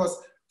primarily because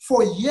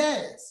for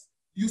years,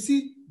 you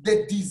see,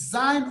 the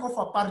design of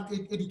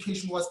apartheid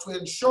education was to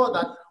ensure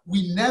that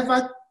we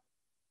never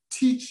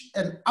teach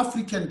an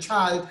African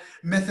child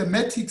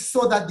mathematics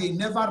so that they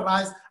never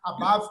rise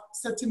above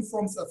certain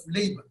forms of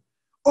labor.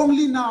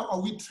 Only now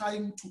are we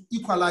trying to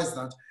equalize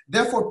that,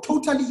 therefore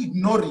totally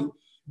ignoring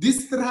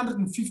this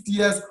 350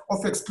 years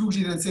of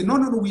exclusion and say, no,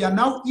 no, no, we are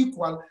now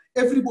equal.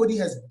 Everybody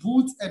has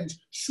boots and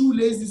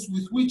shoelaces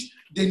with which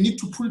they need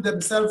to pull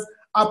themselves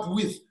up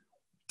with,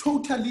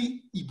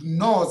 totally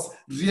ignores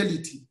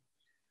reality.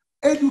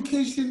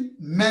 Education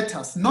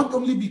matters, not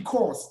only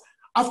because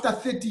after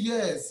 30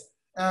 years,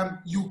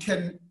 you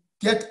can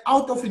get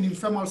out of an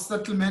informal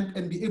settlement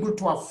and be able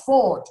to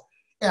afford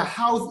a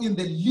house in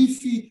the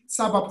leafy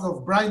suburbs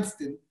of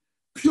Bryanston,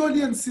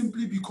 purely and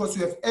simply because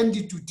you have earned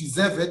it to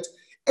deserve it.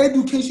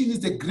 Education is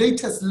the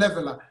greatest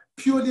leveler,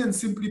 purely and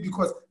simply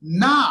because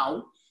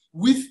now,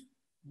 with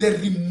the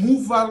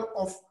removal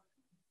of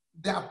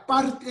the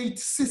apartheid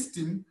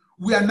system,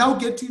 we are now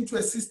getting to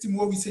a system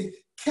where we say,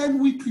 can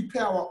we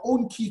prepare our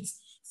own kids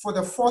for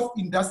the fourth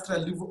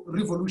industrial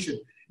revolution?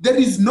 There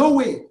is no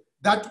way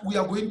that we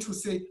are going to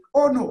say,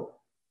 oh no,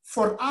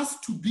 for us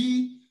to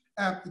be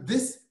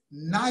this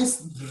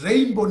nice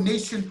rainbow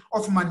nation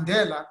of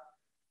Mandela,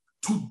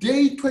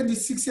 today,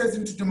 26 years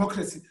into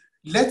democracy,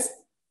 let's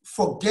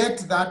forget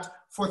that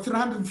for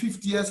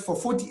 350 years, for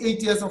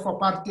 48 years of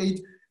apartheid,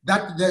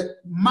 that the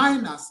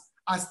miners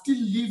are still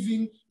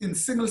living in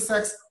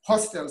single-sex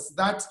hostels,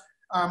 that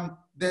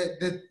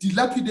the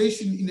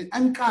dilapidation in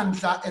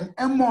Nkandla and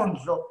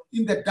Emondlo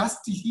in the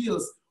dusty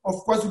hills of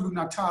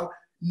KwaZulu-Natal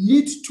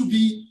need to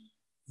be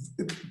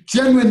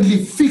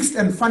genuinely fixed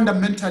and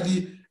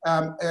fundamentally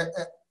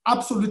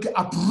absolutely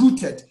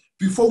uprooted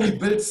before we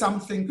build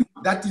something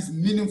that is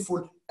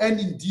meaningful and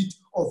indeed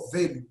of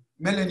value.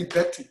 Melanie,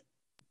 back to you.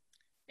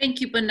 Thank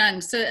you,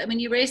 Bonang. So, I mean,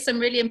 you raised some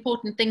really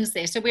important things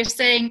there. So we're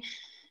saying,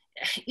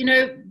 you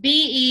know,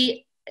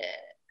 BE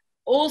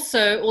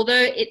also,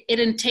 although it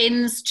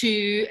intends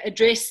to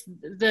address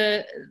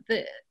the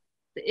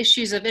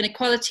issues of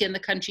inequality in the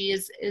country,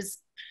 is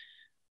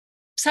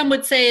some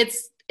would say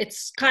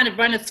it's kind of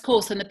run its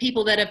course, and the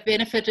people that have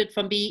benefited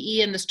from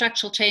BE and the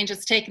structural change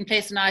that's taken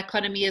place in our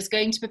economy is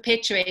going to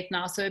perpetuate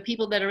now. So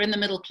people that are in the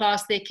middle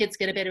class, their kids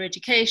get a better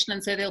education,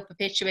 and so they'll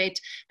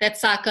perpetuate that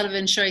cycle of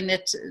ensuring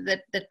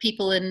that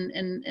people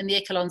in the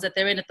echelons that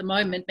they're in at the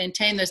moment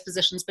maintain those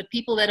positions. But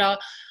people that are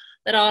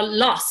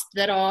lost,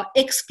 that are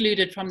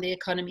excluded from the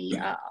economy,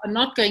 are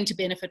not going to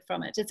benefit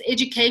from it. It's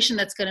education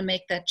that's going to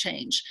make that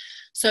change.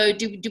 So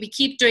do we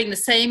keep doing the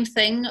same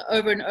thing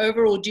over and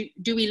over, or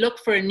do we look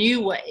for a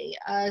new way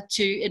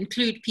to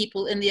include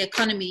people in the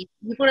economy?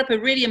 You brought up a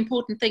really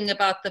important thing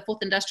about the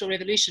fourth industrial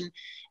revolution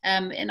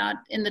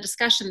in the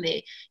discussion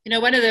there. You know,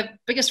 one of the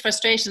biggest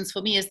frustrations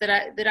for me is that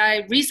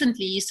I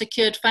recently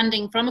secured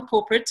funding from a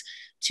corporate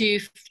to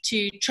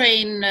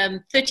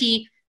train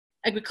 30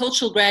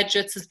 agricultural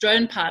graduates as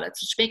drone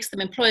pilots, which makes them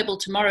employable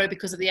tomorrow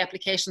because of the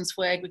applications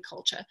for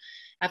agriculture.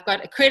 I've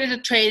got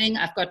accredited training,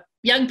 I've got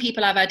young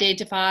people I've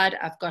identified,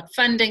 I've got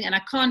funding, and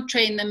I can't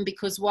train them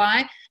because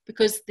why?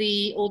 Because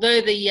although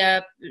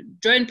the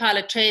drone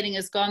pilot training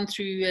has gone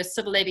through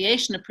civil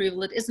aviation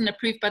approval, it isn't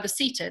approved by the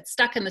CETA. It's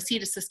stuck in the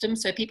CETA system,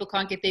 so people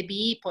can't get their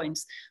BE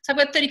points. So I've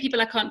got 30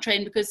 people I can't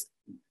train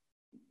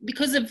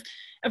because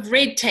of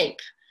red tape.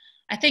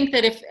 I think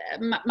that if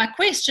my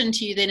question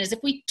to you then is, if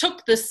we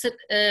took this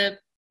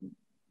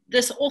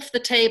off the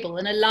table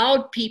and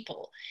allowed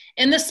people,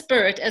 in the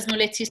spirit, as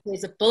Moeletsi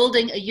says, of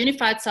building a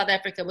unified South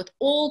Africa with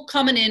all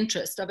common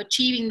interest of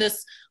achieving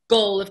this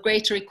goal of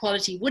greater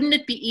equality, wouldn't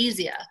it be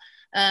easier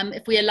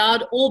if we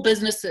allowed all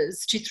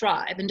businesses to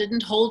thrive and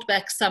didn't hold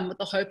back some with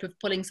the hope of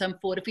pulling some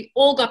forward? If we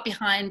all got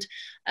behind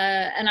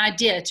an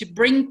idea to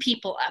bring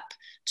people up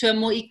to a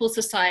more equal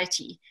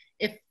society,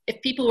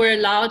 if people were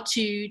allowed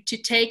to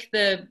take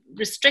the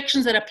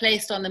restrictions that are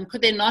placed on them,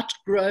 could they not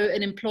grow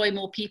and employ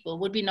more people?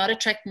 Would we not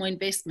attract more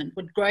investment?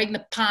 Would growing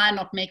the pie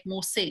not make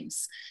more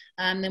sense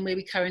than where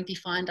we currently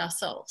find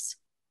ourselves?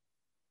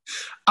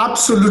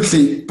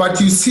 Absolutely. But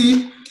you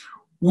see,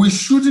 we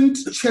shouldn't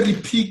cherry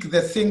pick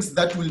the things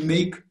that will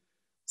make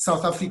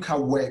South Africa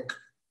work.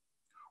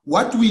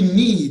 What we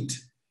need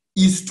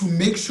is to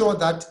make sure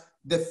that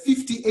the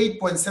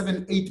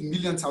 58.78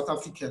 million South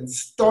Africans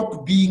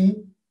stop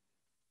being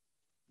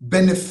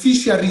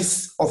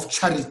beneficiaries of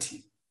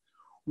charity.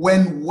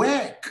 When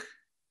work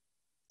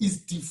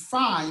is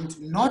defined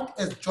not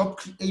as job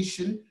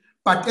creation,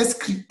 but as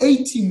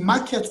creating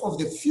markets of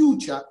the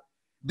future,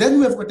 then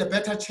we have got a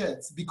better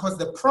chance, because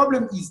the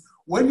problem is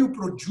when you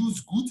produce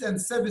goods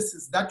and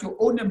services that your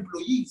own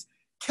employees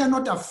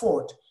cannot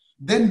afford,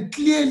 then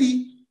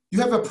clearly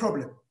you have a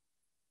problem.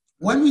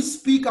 When we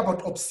speak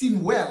about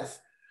obscene wealth,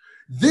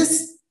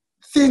 this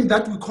thing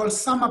that we call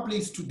summer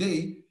place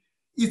today,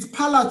 it's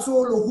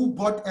Palazzolo who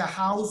bought a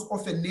house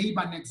of a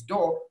neighbor next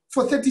door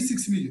for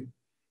 36 million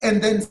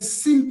and then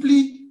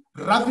simply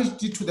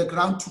ravished it to the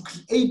ground to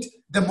create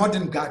the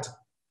modern garden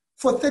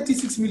for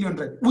 36 million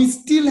rand. We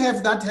still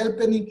have that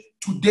happening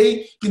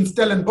today in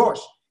Stellenbosch,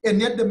 and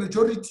yet the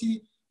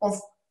majority of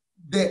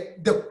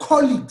the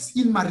colleagues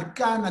in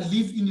Marikana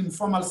live in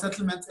informal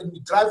settlements, and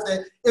we drive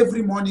there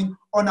every morning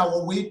on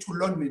our way to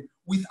Lonmin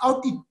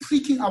without it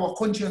pricking our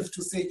conscience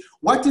to say,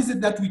 what is it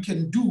that we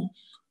can do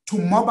to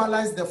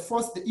mobilize the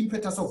force, the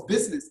impetus of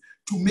business,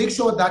 to make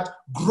sure that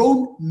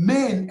grown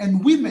men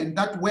and women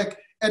that work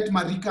at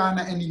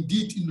Marikana and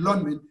indeed in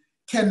Lonmin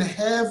can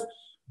have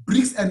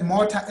bricks and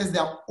mortar as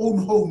their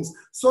own homes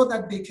so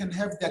that they can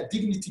have their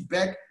dignity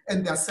back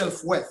and their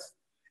self-worth.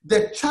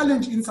 The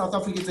challenge in South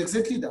Africa is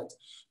exactly that,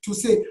 to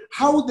say,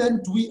 how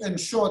then do we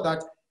ensure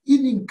that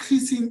in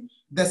increasing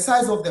the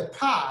size of the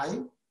pie,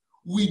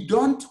 we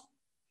don't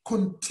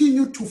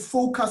continue to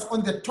focus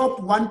on the top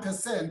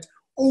 1%,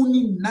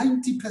 owning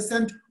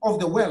 90% of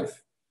the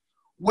wealth.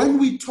 When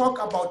we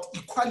talk about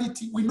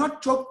equality, we're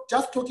not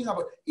just talking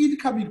about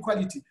income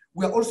equality,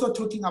 we're also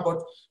talking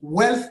about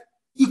wealth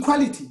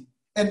equality.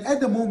 And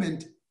at the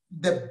moment,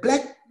 the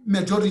black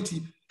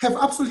majority have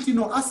absolutely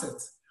no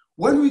assets.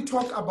 When we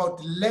talk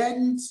about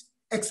land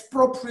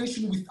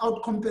expropriation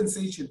without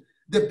compensation,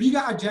 the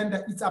bigger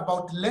agenda is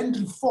about land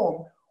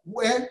reform,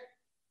 where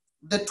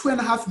the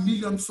 2.5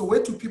 million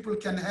Soweto people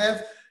can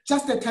have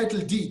just a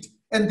title deed,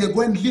 and they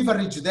go and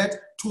leverage that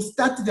to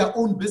start their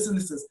own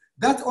businesses.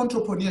 That's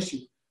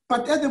entrepreneurship.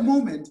 But at the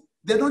moment,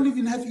 they don't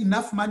even have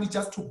enough money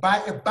just to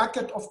buy a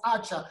bucket of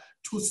archer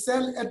to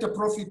sell at a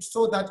profit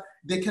so that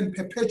they can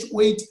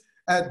perpetuate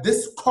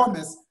this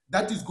commerce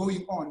that is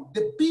going on.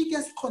 The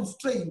biggest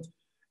constraint,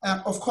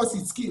 of course,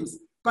 is skills,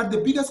 but the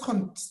biggest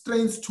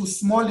constraints to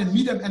small and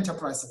medium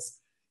enterprises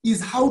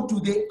is how do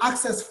they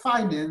access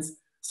finance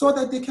so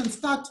that they can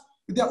start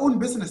their own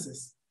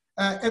businesses.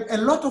 A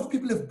lot of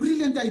people have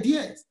brilliant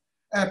ideas,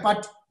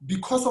 but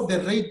because of the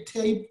red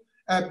tape,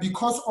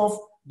 because of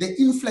the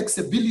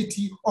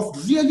inflexibility of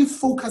really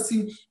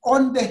focusing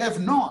on the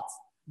have-nots,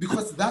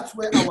 because that's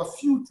where our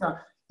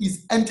future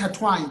is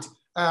intertwined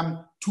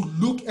to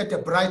look at a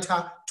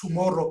brighter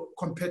tomorrow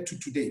compared to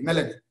today.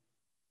 Melanie.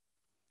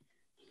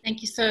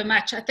 Thank you so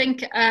much. I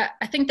think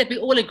that we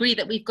all agree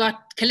that we've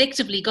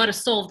collectively got to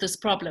solve this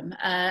problem.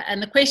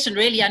 And the question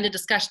really under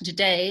discussion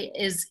today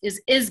is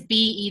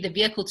BE the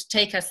vehicle to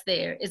take us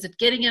there? Is it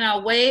getting in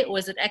our way, or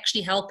is it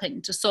actually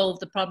helping to solve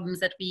the problems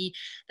that we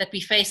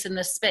face in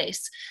this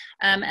space?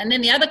 And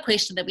then the other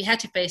question that we had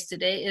to face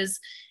today is,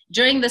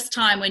 during this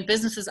time when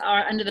businesses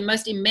are under the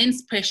most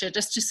immense pressure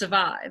just to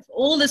survive,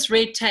 all this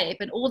red tape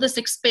and all this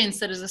expense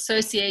that is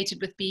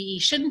associated with BE,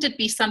 shouldn't it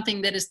be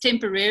something that is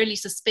temporarily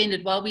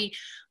suspended while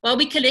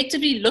we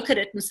collectively look at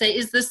it and say,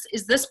 is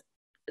this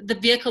the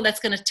vehicle that's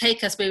going to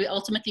take us where we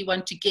ultimately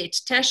want to get?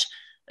 Tash,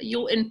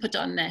 your input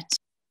on that.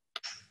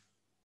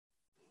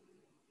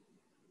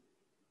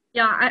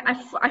 Yeah,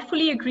 I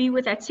fully agree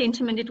with that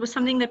sentiment. It was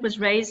something that was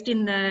raised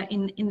in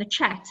the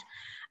chat.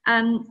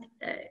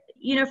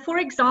 You know, for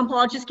example,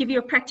 I'll just give you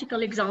a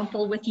practical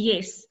example with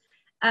YES.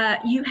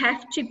 You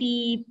have to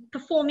be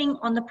performing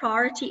on the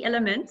priority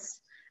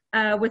elements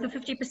with a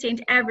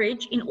 50%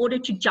 average in order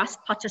to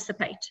just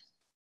participate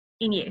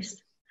in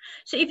YES.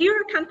 So if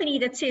you're a company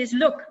that says,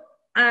 look,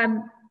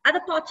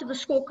 other parts of the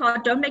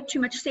scorecard don't make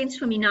too much sense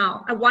for me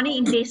now, I want to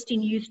invest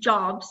in youth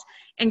jobs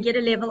and get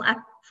a level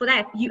up for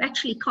that, you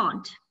actually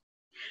can't.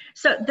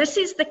 So this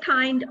is the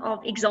kind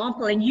of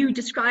example, and you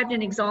described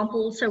an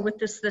example also with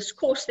this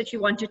course that you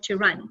wanted to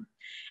run.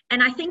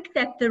 And I think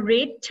that the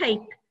red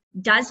tape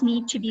does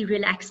need to be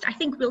relaxed. I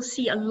think we'll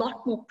see a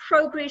lot more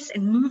progress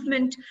and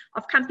movement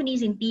of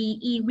companies in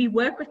BEE. We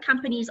work with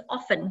companies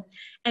often,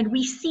 and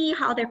we see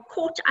how they're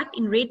caught up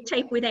in red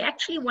tape where they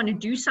actually want to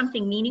do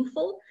something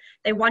meaningful.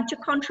 They want to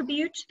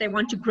contribute, they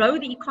want to grow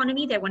the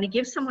economy, they want to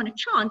give someone a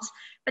chance,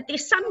 but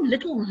there's some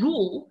little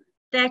rule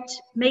that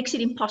makes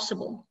it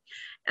impossible.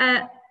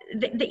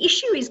 The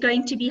issue is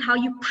going to be how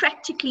you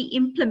practically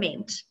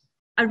implement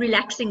a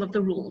relaxing of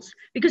the rules,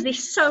 because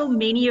there's so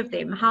many of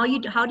them. How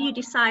do you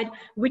decide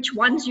which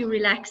ones you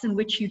relax and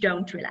which you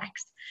don't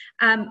relax?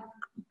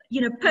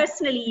 You know,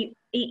 personally,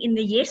 in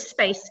the YES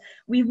space,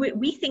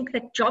 we think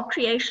that job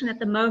creation at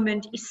the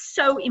moment is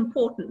so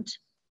important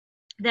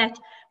that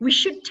we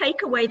should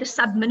take away the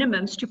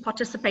sub-minimums to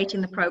participate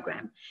in the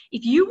program.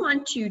 If you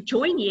want to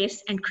join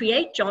YES and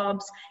create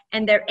jobs,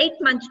 and they're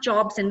 8-month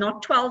jobs and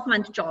not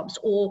 12-month jobs,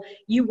 or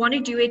you want to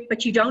do it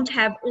but you don't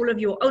have all of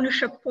your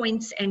ownership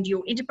points and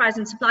your enterprise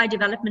and supply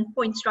development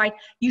points right,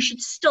 you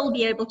should still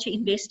be able to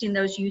invest in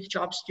those youth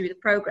jobs through the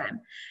program.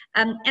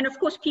 And of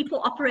course,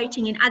 people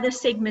operating in other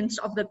segments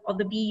of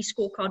the BE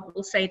scorecard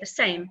will say the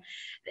same.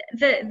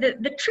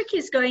 The trick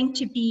is going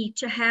to be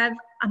to have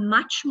a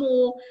much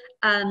more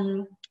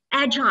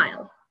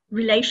agile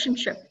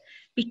relationship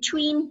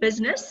between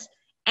business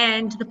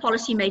and the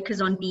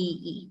policymakers on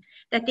BEE,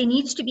 that there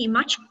needs to be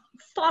much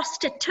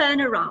faster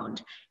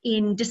turnaround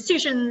in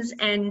decisions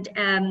and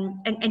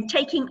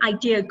taking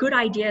good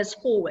ideas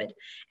forward.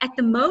 At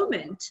the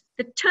moment,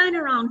 the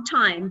turnaround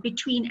time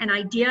between an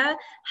idea,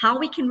 how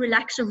we can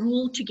relax a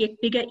rule to get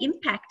bigger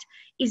impact,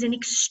 is an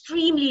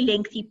extremely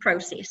lengthy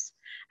process.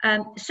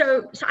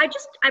 So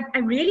I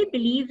really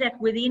believe that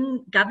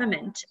within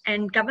government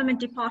and government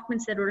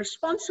departments that are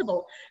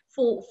responsible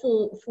for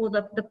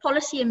the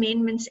policy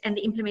amendments and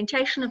the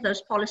implementation of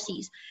those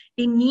policies,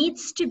 there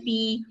needs to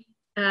be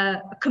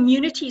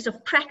communities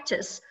of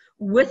practice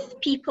with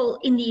people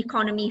in the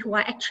economy who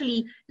are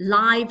actually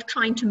live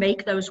trying to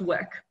make those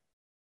work.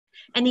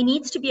 And there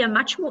needs to be a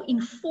much more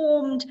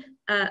informed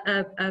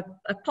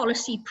a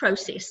policy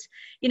process.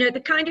 You know, the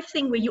kind of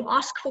thing where you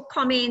ask for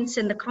comments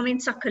and the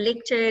comments are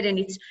collected and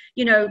it's,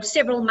 you know,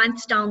 several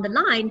months down the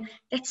line,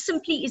 that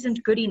simply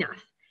isn't good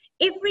enough.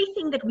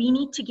 Everything that we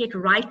need to get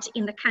right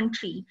in the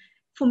country,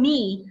 for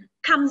me,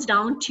 comes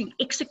down to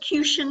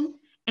execution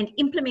and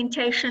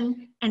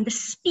implementation and the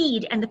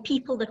speed and the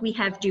people that we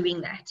have doing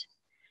that.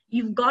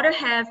 You've got to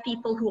have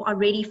people who are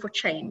ready for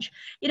change.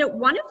 You know,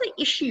 one of the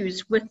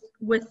issues with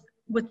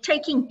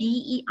taking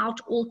BE out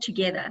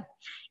altogether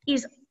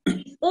is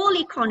all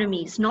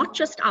economies, not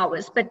just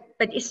ours, but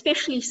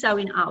especially so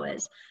in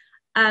ours.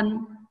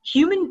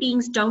 Human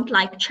beings don't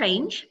like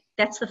change.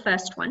 That's the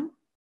first one.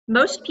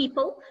 Most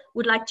people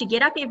would like to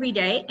get up every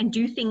day and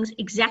do things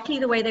exactly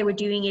the way they were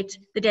doing it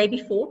the day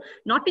before,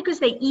 not because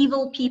they're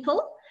evil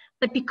people,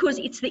 but because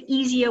it's the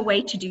easier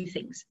way to do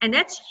things. And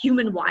that's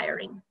human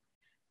wiring,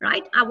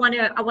 right? I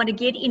want to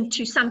get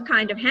into some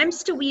kind of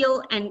hamster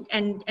wheel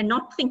and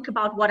not think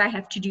about what I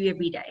have to do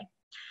every day.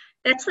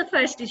 That's the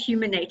first, is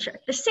human nature.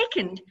 The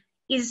second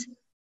is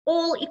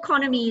all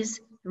economies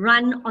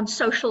run on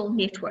social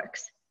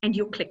networks and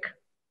your click.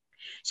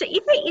 So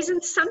if there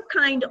isn't some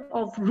kind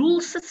of rule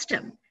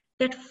system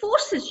that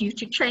forces you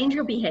to change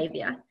your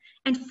behavior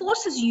and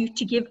forces you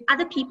to give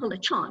other people a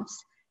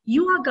chance,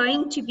 you are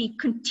going to be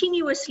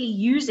continuously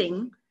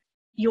using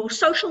your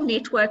social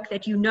network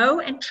that you know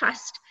and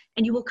trust,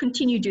 and you will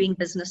continue doing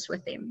business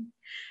with them.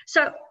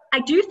 So I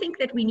do think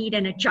that we need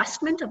an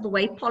adjustment of the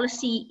way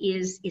policy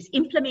is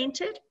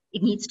implemented.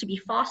 It needs to be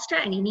faster,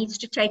 and it needs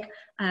to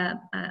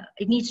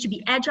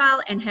be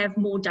agile and have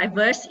more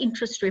diverse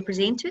interests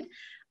represented.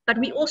 But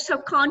we also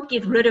can't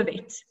get rid of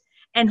it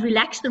and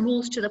relax the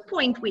rules to the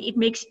point where it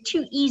makes it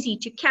too easy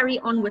to carry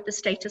on with the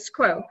status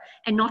quo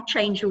and not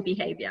change your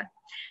behavior.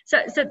 So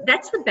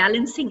that's the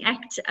balancing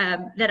act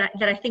that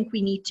I think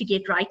we need to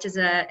get right as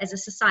a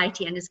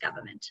society and as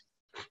government.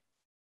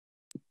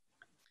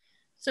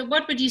 So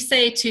what would you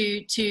say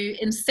to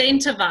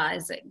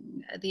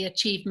incentivizing the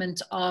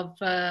achievement of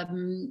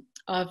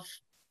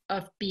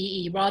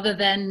BE rather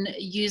than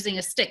using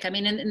a stick? I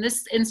mean, in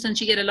this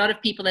instance, you get a lot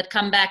of people that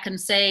come back and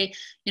say,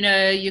 you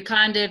know, you're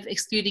kind of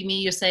excluding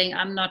me. You're saying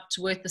I'm not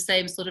worth the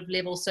same sort of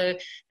level. So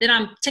then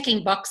I'm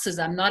ticking boxes.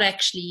 I'm not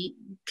actually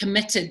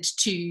committed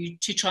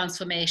to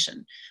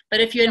transformation.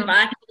 But if you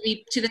invite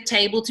me to the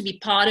table to be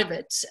part of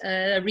it,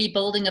 a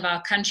rebuilding of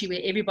our country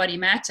where everybody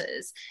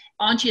matters,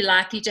 aren't you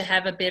likely to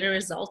have a better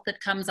result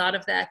that comes out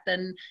of that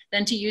than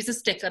to use a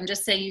stick? I'm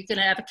just saying you can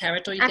have a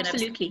carrot or you can have...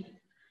 Absolutely.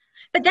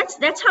 But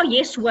that's how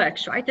YES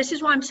works, right? This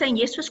is why I'm saying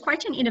YES was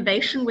quite an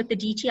innovation with the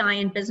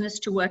DTI and business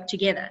to work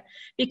together,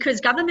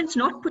 because government's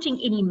not putting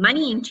any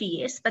money into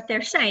YES, but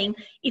they're saying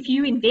if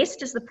you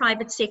invest as the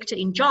private sector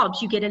in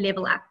jobs, you get a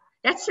level up.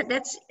 That's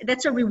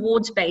a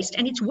rewards based,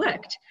 and it's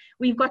worked.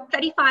 We've got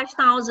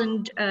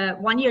 35,000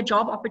 one-year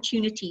job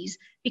opportunities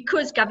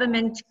because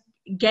government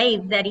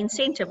gave that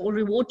incentive or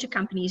reward to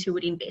companies who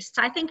would invest.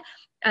 So I think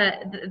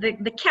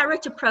the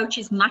carrot approach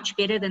is much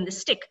better than the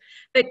stick.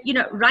 But, you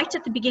know, right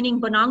at the beginning,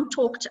 Bonang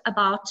talked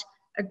about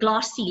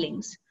glass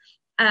ceilings.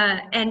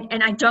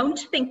 And I don't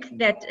think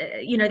that,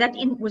 you know, that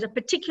was a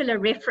particular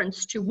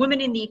reference to women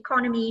in the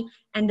economy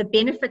and the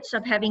benefits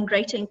of having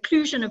greater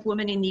inclusion of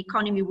women in the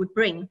economy would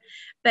bring.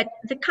 But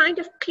the kind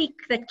of clique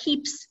that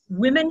keeps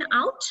women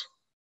out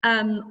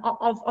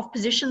of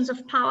positions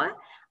of power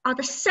are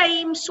the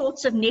same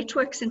sorts of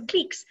networks and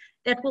cliques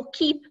that will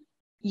keep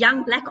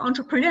young Black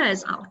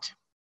entrepreneurs out.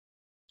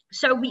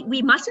 So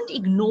we mustn't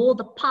ignore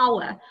the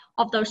power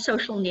of those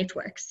social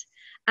networks.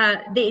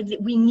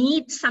 We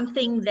need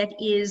something that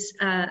is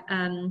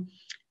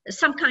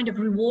some kind of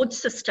reward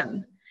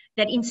system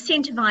that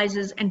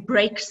incentivizes and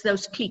breaks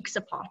those cliques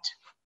apart.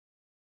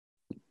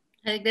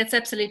 I think that's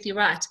absolutely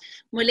right.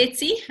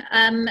 Moeletsi,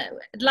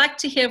 I'd like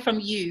to hear from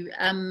you.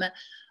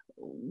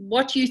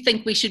 What do you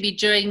think we should be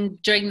doing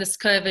during this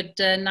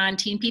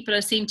COVID-19?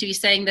 People seem to be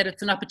saying that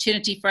it's an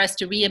opportunity for us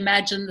to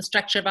reimagine the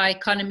structure of our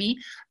economy.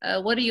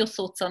 What are your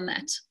thoughts on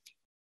that?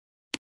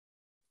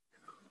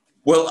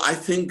 Well, I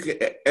think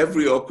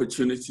every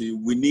opportunity,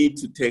 we need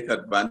to take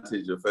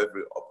advantage of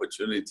every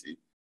opportunity.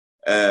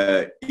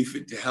 If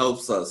it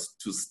helps us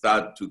to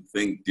start to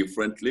think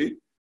differently,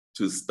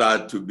 to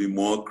start to be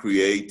more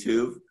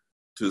creative,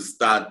 to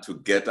start to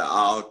get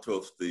out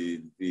of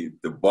the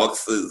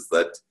boxes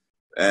that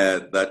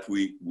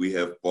we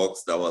have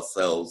boxed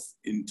ourselves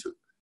into.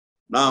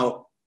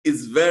 Now,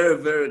 it's very,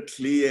 very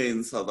clear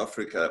in South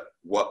Africa,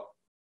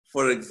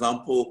 for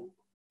example,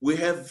 we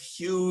have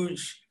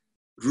huge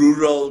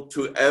rural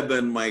to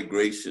urban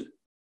migration.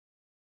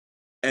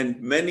 And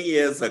many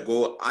years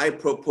ago, I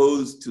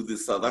proposed to the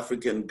South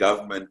African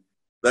government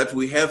that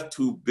we have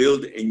to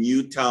build a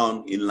new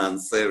town in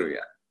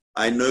Lanseria.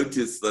 I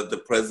noticed that the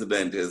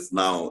president has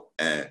now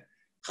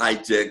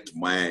hijacked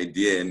my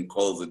idea and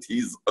calls it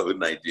his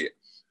own idea.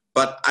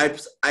 But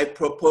I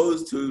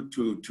proposed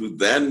to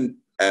then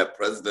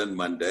President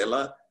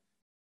Mandela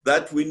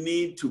that we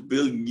need to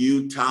build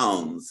new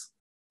towns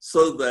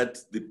so that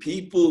the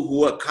people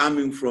who are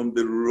coming from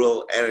the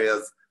rural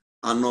areas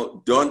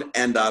don't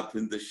end up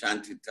in the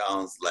shanty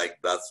towns like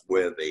that's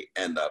where they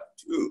end up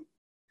too.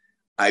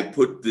 I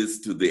put this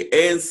to the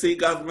ANC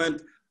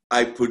government.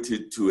 I put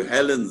it to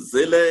Helen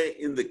Zille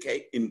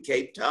in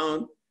Cape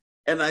Town.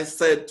 And I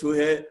said to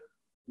her,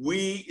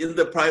 we in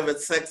the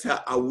private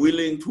sector are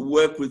willing to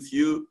work with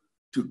you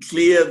to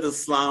clear the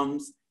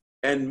slums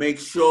and make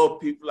sure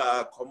people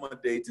are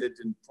accommodated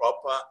in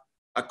proper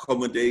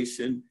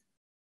accommodation.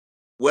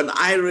 When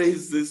I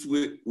raised this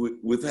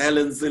with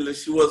Helen Zille,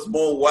 she was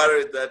more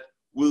worried that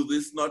will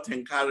this not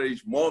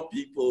encourage more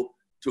people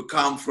to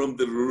come from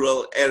the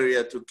rural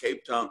area to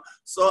Cape Town?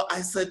 So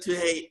I said to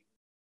her, hey,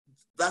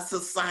 that's a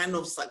sign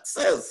of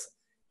success.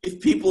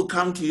 If people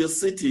come to your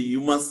city,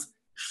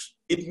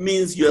 it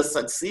means you're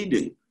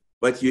succeeding,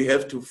 but you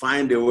have to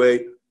find a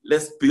way.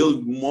 Let's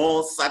build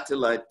more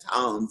satellite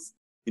towns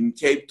in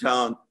Cape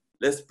Town.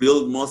 Let's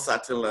build more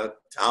satellite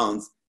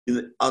towns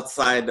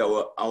outside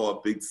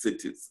our big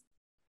cities.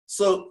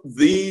 So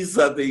these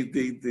are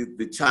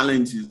the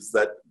challenges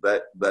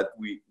that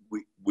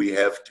we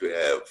have to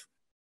have.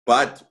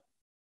 But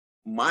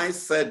my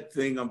sad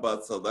thing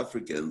about South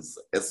Africans,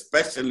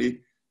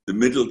 especially the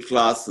middle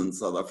class in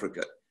South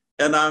Africa,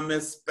 and I'm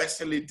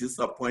especially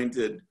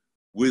disappointed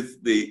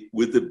with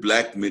the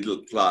Black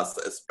middle class,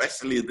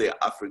 especially the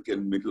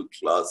African middle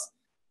class,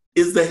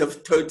 is they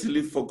have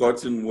totally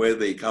forgotten where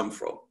they come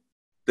from.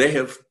 They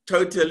have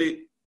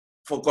totally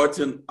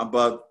forgotten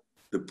about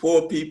the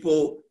poor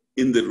people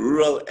in the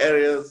rural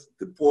areas,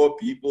 the poor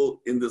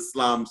people in the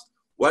slums.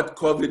 What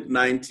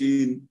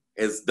COVID-19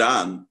 has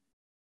done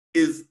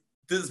is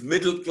this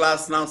middle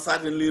class now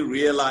suddenly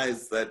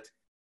realize that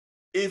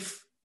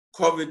if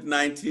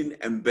COVID-19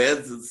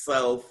 embeds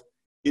itself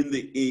in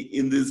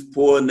these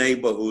poor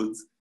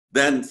neighborhoods,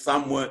 then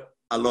somewhere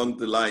along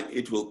the line,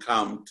 it will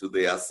come to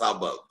their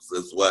suburbs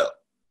as well.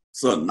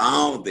 So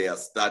now they are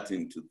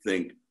starting to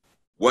think,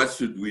 what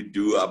should we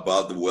do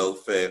about the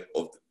welfare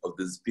of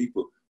these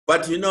people?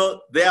 But you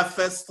know, their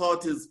first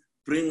thought is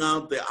bring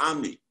out the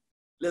army.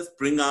 Let's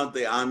bring out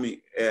the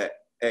army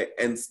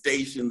and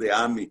station the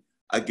army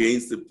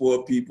against the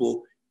poor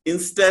people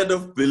instead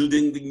of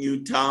building the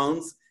new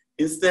towns,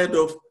 instead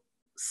of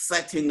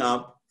setting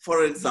up,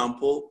 for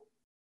example,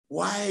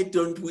 why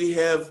don't we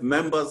have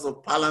members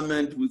of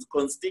parliament with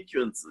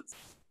constituencies?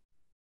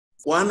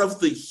 One of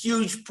the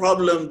huge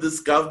problems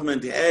this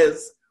government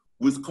has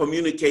with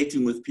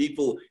communicating with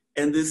people,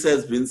 and this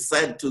has been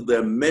said to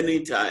them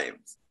many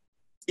times,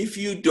 if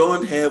you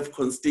don't have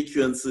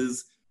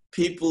constituencies,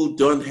 people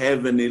don't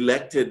have an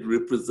elected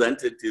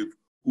representative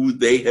who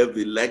they have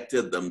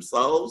elected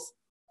themselves,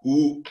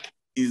 who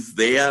is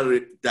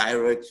their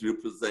direct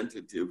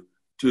representative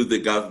to the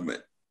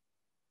government.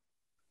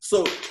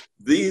 So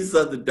these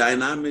are the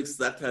dynamics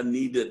that are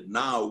needed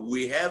now.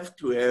 We have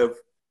to have,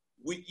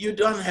 you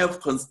don't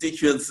have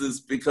constituencies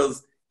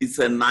because it's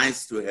a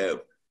nice to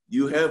have.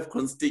 You have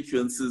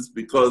constituencies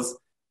because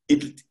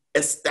it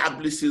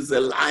establishes a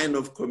line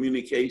of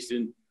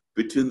communication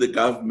between the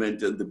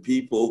government and the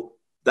people,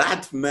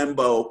 that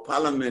member of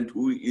parliament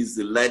who is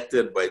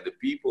elected by the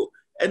people,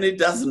 and it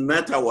doesn't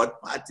matter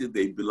what party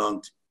they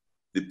belong to.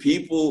 The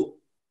people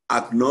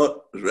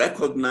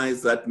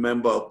recognize that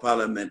member of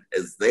parliament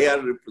as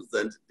their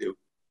representative,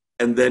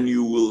 and then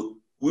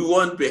we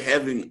won't be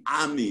having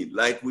army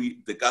like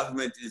the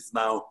government is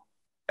now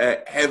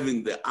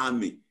having the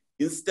army.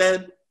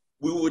 Instead,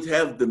 we would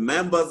have the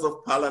members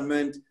of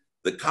parliament,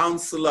 the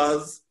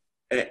councillors,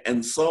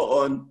 and so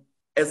on,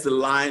 as a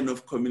line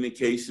of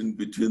communication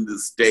between the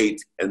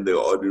state and the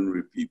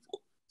ordinary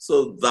people.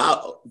 So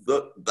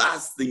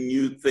that's the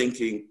new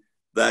thinking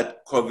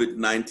that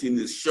COVID-19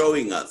 is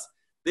showing us.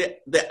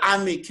 The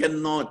army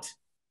cannot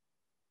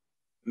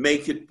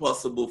make it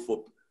possible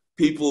for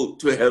people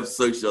to have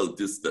social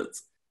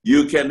distance.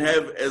 You can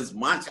have as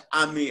much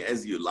army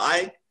as you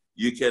like.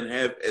 You can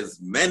have as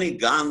many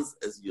guns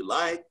as you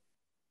like.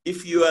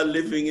 If you are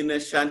living in a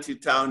shanty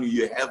town,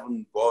 you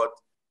haven't got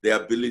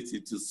the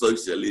ability to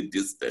socially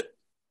distance.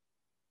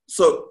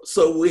 So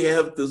we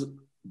have this.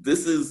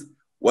 This is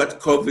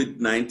what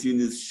COVID-19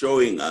 is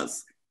showing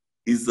us,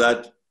 is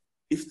that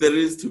if there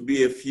is to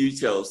be a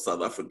future of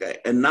South Africa,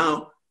 and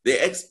now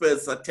the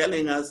experts are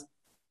telling us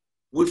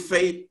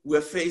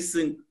we're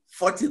facing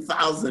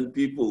 40,000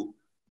 people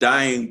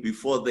dying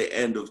before the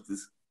end of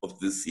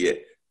this year.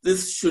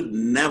 This should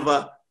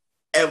never,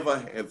 ever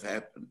have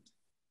happened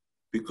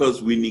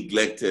because we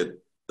neglected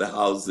the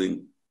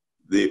housing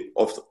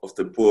of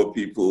the poor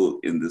people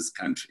in this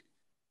country.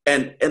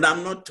 And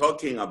I'm not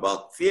talking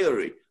about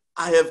theory.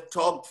 I have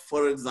talked,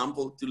 for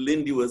example, to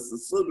Lindiwe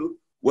Sisulu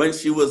when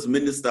she was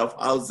Minister of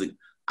Housing.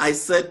 I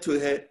said to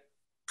her,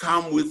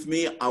 come with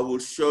me, I will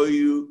show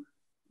you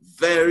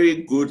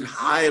very good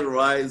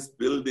high-rise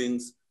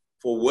buildings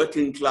for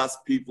working class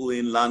people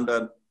in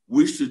London.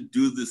 We should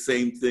do the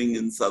same thing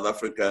in South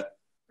Africa.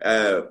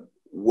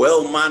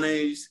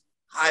 Well-managed,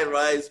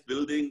 high-rise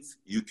buildings,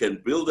 you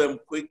can build them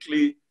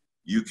quickly.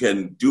 You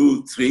can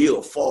do 3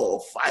 or 4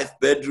 or 5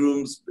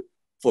 bedrooms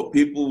for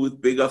people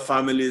with bigger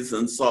families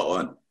and so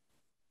on.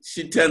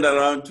 She turned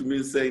around to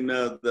me saying,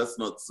 no, that's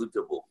not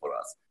suitable for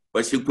us.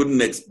 but she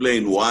couldn't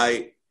explain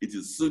why it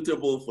is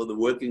suitable for the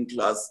working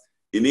class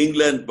in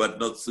England, but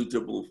not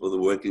suitable for the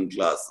working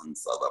class in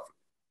South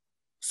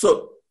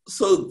Africa.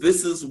 So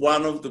this is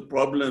one of the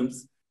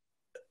problems.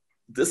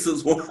 This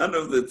is one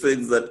of the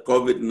things that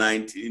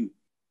COVID-19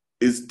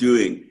 is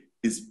doing,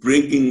 is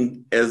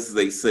bringing, as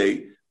they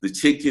say, the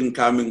chicken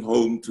coming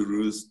home to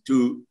roost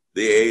to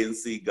the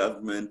ANC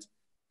government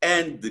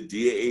and the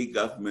DA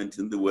government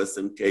in the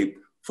Western Cape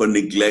for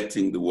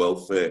neglecting the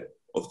welfare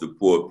of the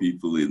poor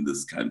people in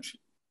this country.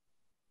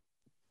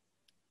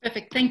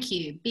 Perfect, thank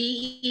you.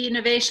 BBEE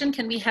Innovation,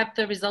 can we have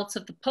the results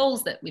of the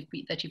polls that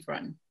you've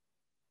run?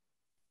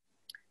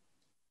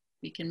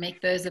 We can make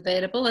those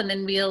available, and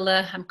then we'll,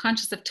 I'm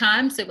conscious of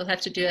time, so we'll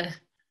have to do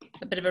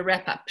a bit of a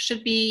wrap up.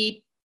 Should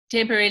be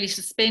temporarily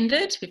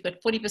suspended. We've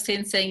got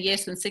 40% saying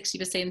yes and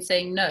 60%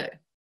 saying no.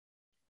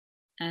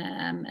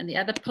 And the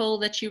other poll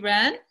that you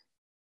ran?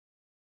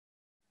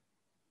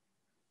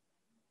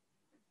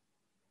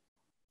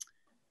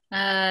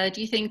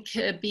 Do you think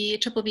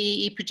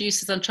BBBEE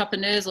produces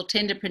entrepreneurs or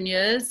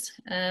tenderpreneurs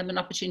an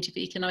opportunity for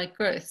economic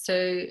growth?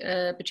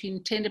 So between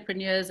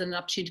tenderpreneurs and an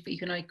opportunity for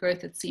economic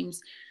growth, it seems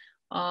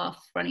are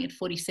running at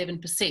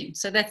 47%.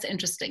 So that's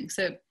interesting.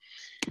 So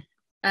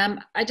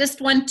I just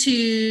want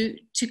to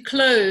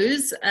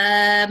close.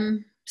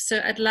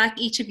 So I'd like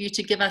each of you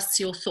to give us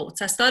your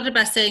thoughts. I started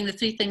by saying the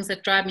 3 things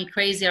that drive me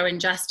crazy are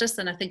injustice,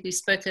 and I think we've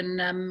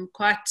spoken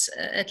quite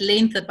at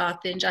length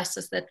about the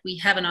injustice that we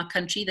have in our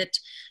country, that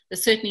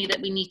certainly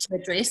that we need to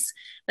address.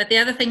 But the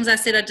other things I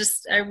said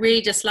I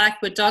really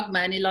dislike were dogma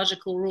and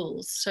illogical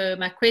rules. So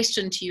my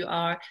question to you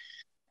are,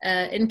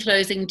 in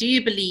closing, do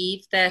you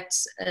believe that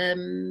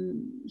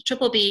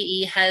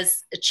BBBEE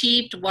has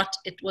achieved what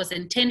it was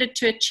intended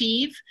to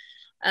achieve?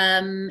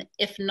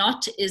 If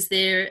not, is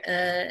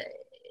there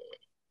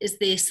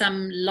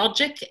some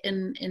logic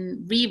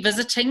in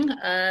revisiting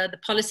the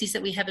policies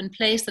that we have in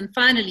place? And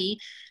finally,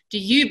 do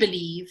you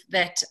believe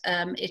that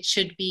it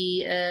should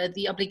be,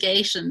 the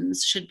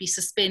obligations should be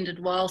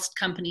suspended whilst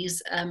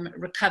companies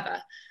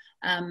recover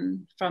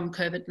from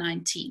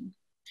COVID-19?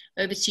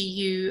 Over to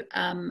you,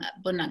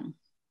 Bonang.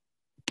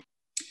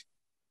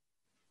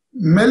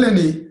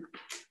 Melanie,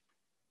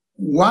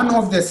 one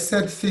of the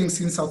sad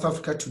things in South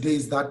Africa today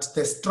is that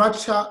the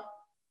structure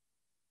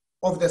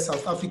of the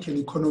South African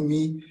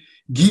economy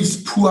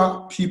gives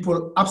poor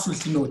people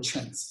absolutely no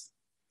chance,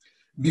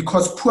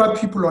 because poor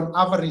people on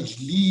average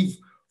live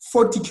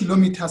 40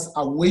 kilometers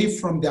away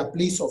from their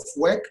place of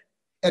work,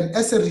 and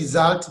as a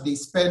result, they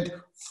spend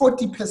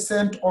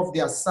 40% of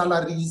their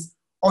salaries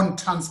on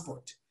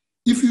transport.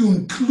 If you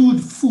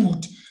include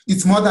food,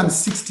 it's more than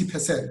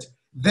 60%.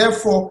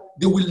 Therefore,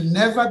 they will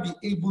never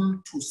be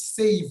able to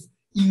save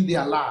in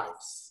their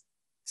lives.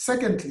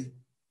 Secondly,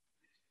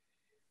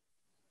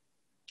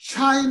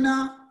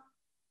 China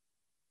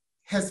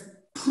has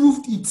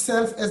proved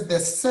itself as the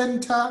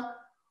center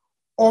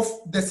of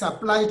the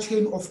supply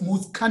chain of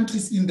most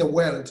countries in the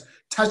world,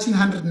 touching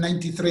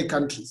 193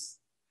 countries.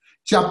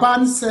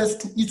 Japan says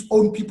to its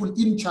own people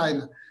in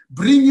China,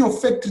 bring your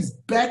factories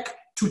back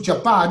to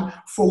Japan,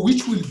 for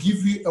which we'll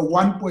give you a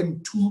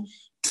 $1.2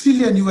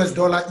 trillion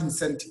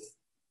incentive.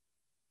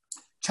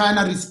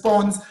 China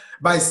responds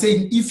by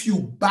saying, if you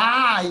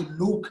buy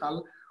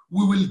local,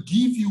 we will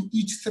give you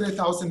each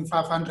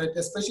 3,500,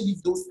 especially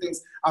if those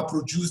things are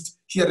produced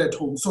here at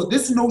home. So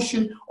this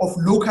notion of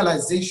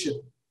localization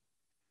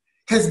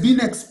has been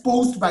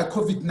exposed by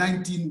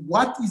COVID-19.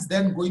 What is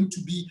then going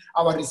to be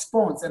our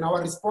response? And our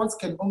response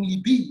can only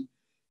be,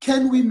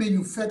 can we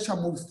manufacture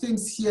most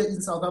things here in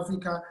South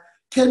Africa?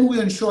 Can we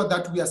ensure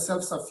that we are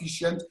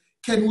self-sufficient?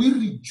 Can we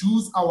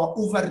reduce our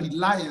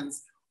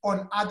over-reliance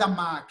on other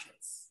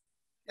markets?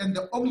 And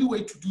the only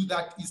way to do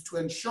that is to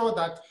ensure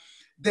that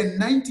the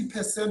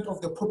 90% of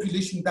the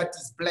population that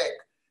is Black,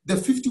 the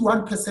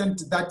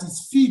 51% that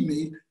is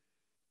female,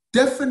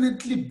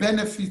 definitely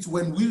benefits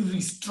when we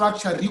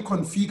restructure,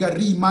 reconfigure,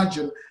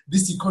 reimagine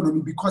this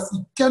economy, because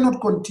it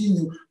cannot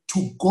continue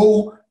to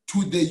go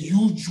to the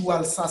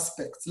usual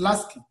suspects.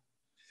 Lastly,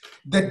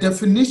 the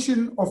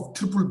definition of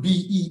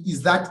BBBEE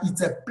is that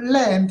it's a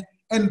planned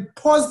and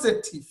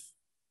positive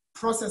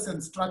process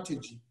and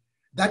strategy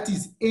that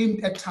is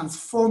aimed at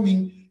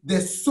transforming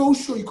the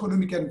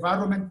socio-economic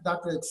environment that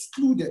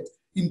excluded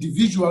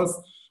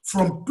individuals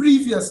from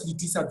previously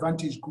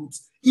disadvantaged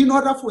groups, in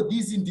order for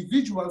these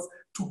individuals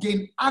to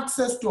gain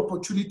access to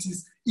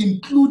opportunities,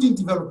 including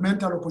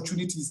developmental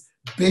opportunities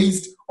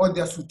based on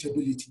their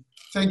suitability.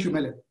 Thank you,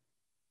 Melanie.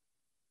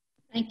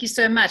 Thank you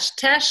so much.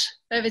 Tash,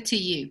 over to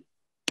you.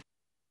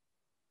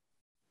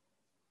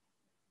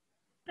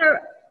 So,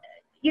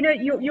 you know,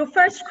 your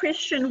first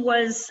question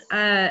was,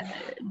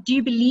 do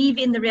you believe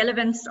in the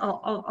relevance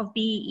of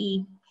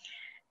BBEE?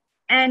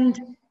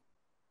 And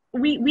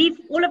we've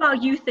all of our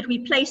youth that we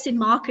place in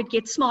market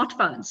get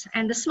smartphones,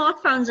 and the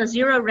smartphones are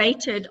 0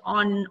 rated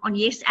on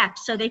Yes apps,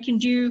 so they can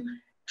do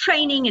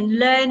training and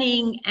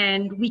learning,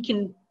 and we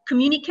can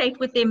communicate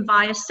with them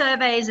via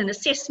surveys and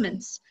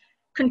assessments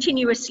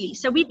continuously.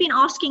 So we've been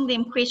asking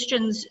them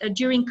questions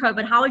during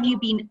COVID. How have you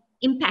been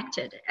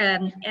impacted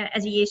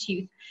as a Yes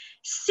youth?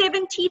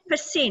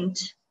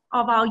 70%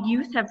 of our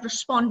youth have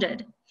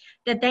responded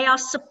that they are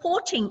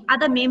supporting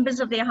other members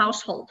of their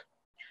household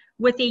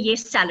with their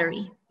YES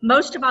salary.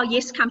 Most of our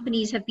YES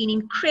companies have been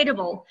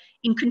incredible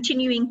in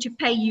continuing to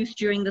pay youth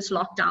during this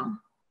lockdown.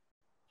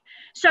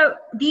 So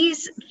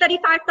these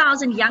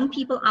 35,000 young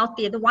people out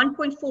there, the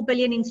 1.4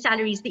 billion in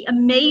salaries, the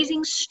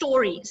amazing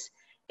stories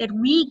that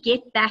we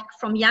get back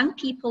from young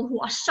people who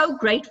are so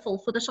grateful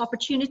for this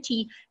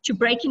opportunity to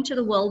break into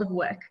the world of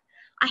work.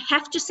 I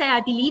have to say,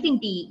 I believe in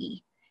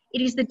BEE.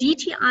 It is the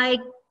DTI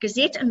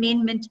Gazette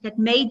amendment that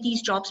made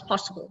these jobs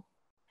possible.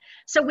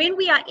 So when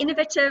we are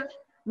innovative,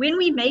 when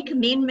we make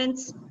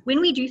amendments,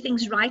 when we do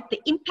things right, the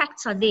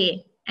impacts are there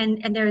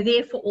and they're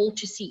there for all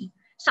to see.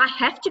 So I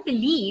have to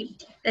believe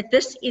that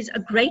this is a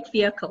great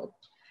vehicle.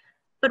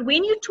 But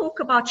when you talk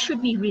about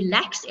should we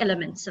relax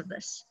elements of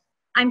this,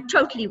 I'm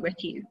totally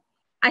with you.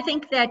 I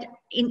think that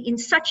in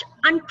such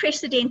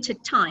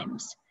unprecedented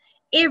times,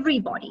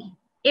 everybody,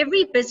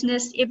 every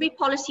business, every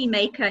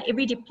policymaker,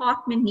 every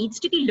department needs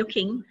to be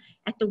looking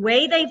at the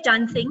way they've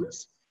done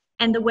things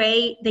and the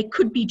way they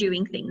could be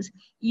doing things.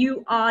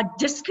 You are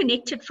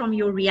disconnected from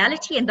your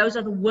reality, and those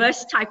are the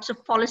worst types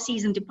of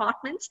policies and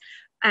departments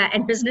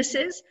and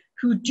businesses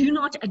who do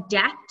not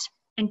adapt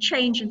and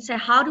change and say,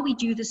 how do we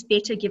do this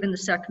better given the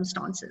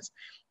circumstances?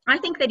 I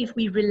think that if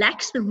we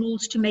relax the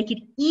rules to make it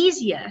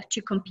easier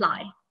to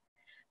comply,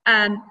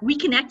 we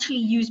can actually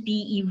use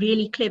BEE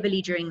really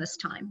cleverly during this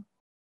time.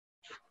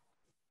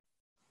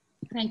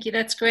 Thank you,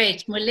 that's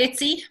great.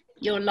 Moeletsi,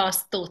 your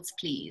last thoughts,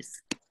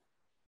 please.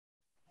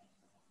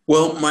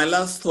 Well, my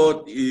last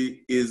thought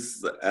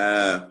is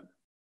as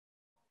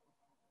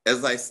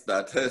I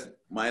started,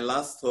 my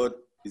last thought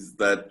is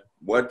that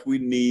what we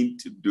need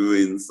to do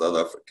in South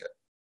Africa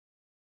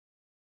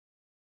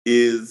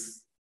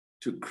is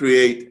to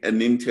create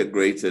an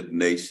integrated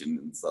nation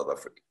in South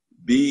Africa.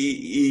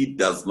 BEE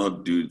does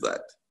not do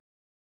that.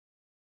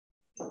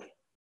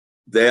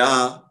 They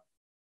are,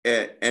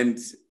 and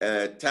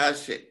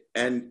Tash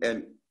and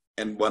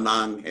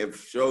Bonang have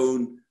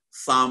shown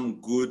some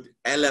good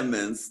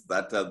elements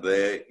that are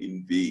there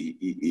in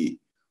BEE.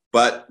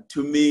 But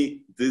to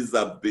me, these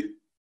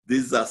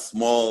are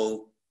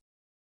small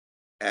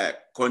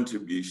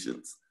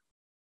contributions.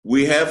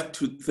 We have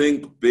to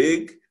think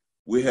big.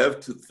 We have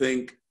to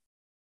think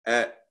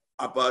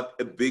about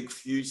a big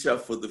future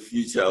for the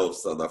future of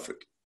South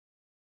Africa.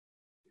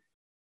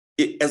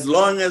 As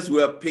long as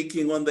we are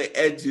picking on the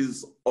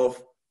edges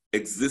of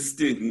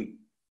existing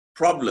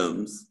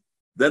problems,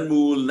 then we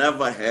will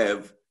never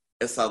have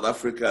a South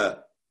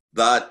Africa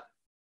that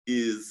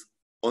is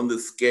on the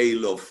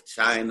scale of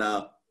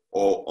China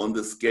or on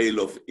the scale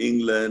of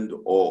England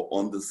or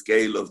on the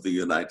scale of the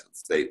United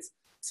States.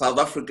 South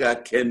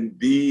Africa can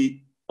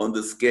be on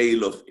the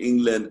scale of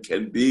England,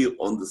 can be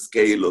on the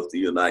scale of the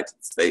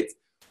United States,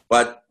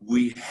 but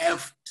we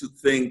have to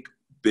think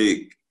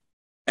big.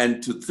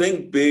 And to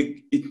think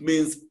big, it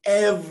means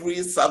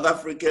every South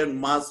African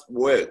must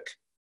work.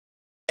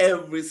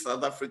 Every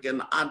South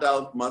African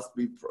adult must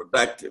be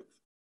productive,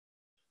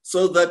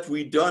 so that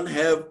we don't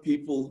have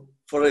people,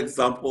 for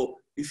example,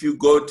 if you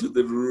go to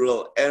the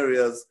rural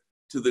areas,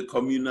 to the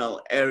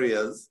communal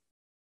areas,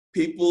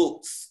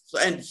 people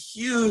spend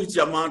huge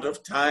amount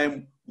of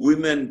time,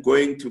 women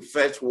going to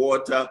fetch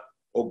water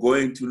or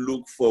going to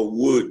look for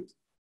wood.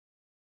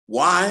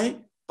 Why?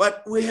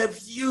 But we have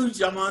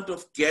huge amount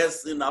of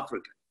gas in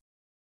Africa.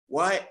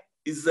 Why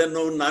is there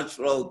no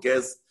natural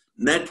gas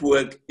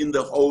network in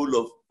the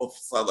whole of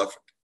South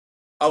Africa?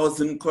 I was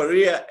in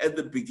Korea at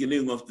the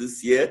beginning of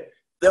this year.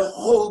 The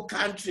whole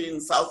country in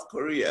South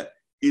Korea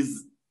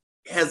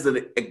has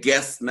a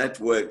gas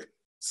network,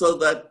 so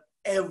that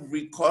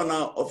every corner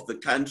of the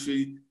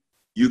country,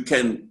 you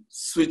can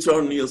switch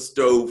on your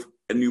stove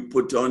and you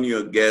put on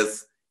your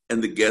gas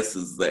and the gas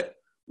is there.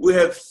 We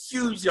have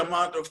huge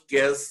amount of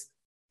gas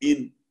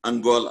in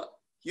Angola,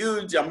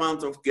 huge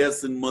amount of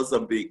gas in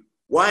Mozambique.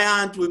 Why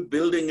aren't we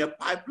building a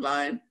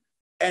pipeline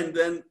and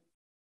then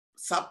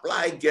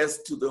supply gas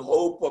to the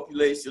whole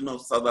population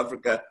of South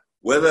Africa,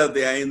 whether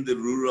they are in the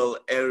rural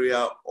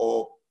area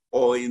or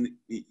in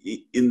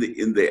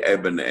the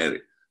urban area?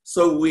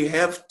 So we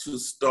have to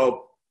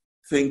stop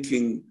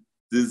thinking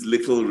these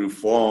little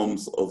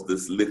reforms of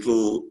this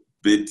little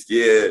bit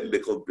here,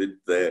 little bit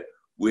there.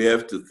 We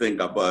have to think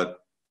about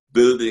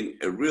building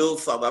a real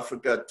South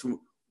Africa.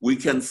 We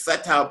can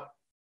set up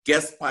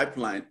gas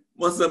pipeline,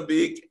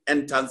 Mozambique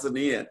and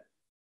Tanzania.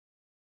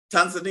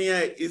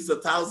 Tanzania is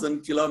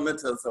 1,000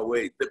 kilometers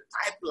away. The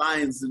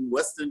pipelines in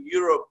Western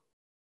Europe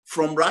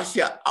from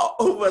Russia are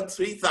over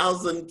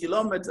 3,000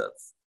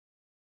 kilometers.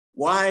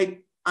 Why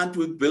aren't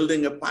we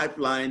building a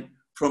pipeline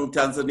from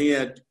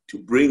Tanzania to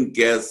bring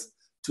gas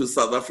to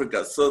South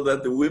Africa, so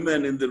that the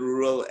women in the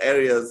rural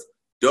areas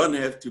don't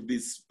have to be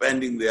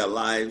spending their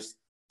lives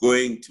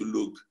going to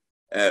look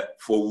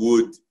for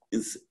wood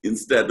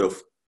instead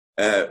of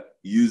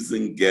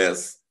using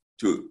gas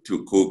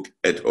to cook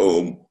at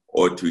home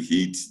or to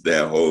heat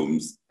their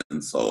homes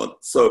and so on.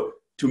 So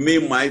to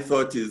me, my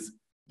thought is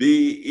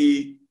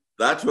BEE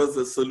that was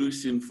a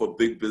solution for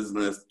big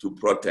business to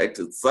protect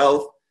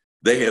itself.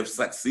 They have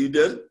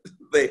succeeded.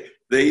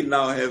 They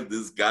now have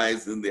these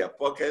guys in their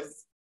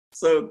pockets.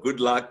 So good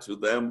luck to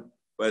them,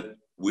 but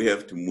we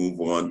have to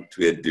move on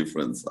to a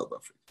different South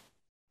Africa.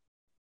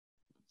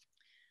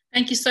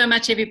 Thank you so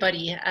much,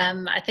 everybody.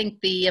 I think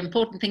the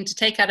important thing to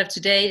take out of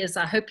today is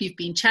I hope you've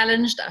been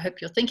challenged. I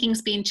hope your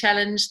thinking's been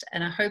challenged,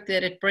 and I hope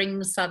that it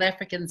brings South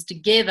Africans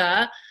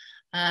together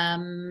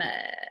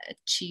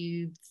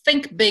to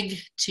think big,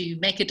 to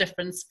make a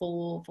difference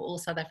for all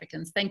South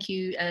Africans. Thank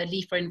you,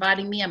 Lee, for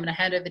inviting me. I'm going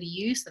to hand over to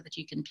you so that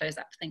you can close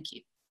up. Thank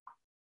you.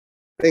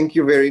 Thank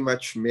you very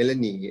much,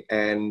 Melanie,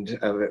 and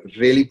a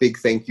really big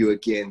thank you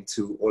again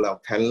to all our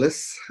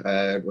panelists.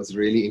 It was a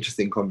really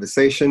interesting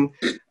conversation.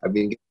 I've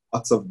been getting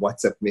lots of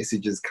WhatsApp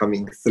messages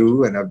coming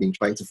through, and I've been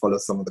trying to follow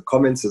some of the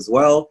comments as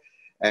well.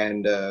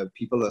 And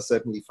people are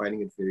certainly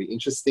finding it very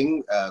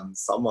interesting.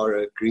 Some are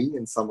agreeing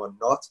and some are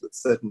not with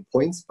certain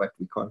points, but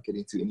we can't get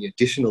into any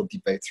additional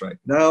debates right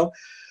now.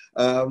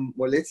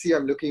 Moeletsi,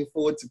 I'm looking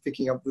forward to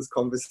picking up this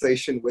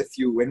conversation with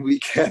you when we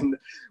can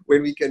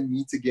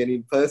meet again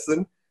in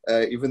person,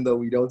 even though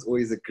we don't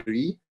always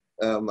agree.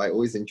 I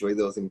always enjoy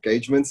those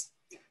engagements.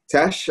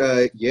 Tash,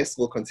 yes,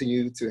 we'll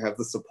continue to have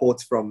the support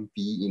from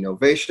BBBEE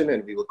Innovation,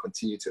 and we will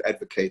continue to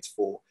advocate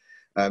for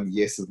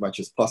yes as much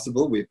as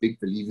possible. We're big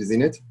believers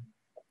in it.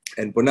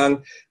 And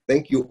Bonang,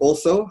 thank you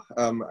also.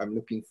 I'm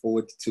looking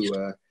forward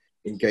to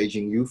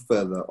engaging you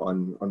further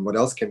on what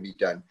else can be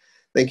done.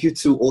 Thank you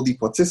to all the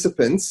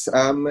participants.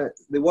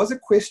 There was a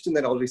question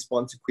that I'll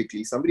respond to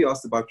quickly. Somebody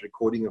asked about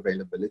recording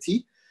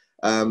availability.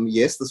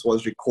 Yes, this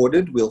was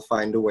recorded. We'll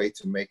find a way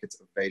to make it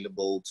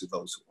available to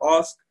those who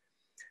ask.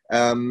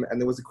 And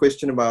there was a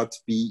question about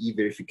BBBEE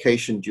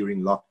verification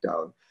during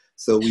lockdown.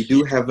 So we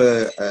do have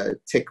a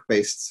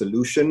tech-based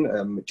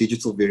solution,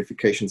 digital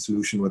verification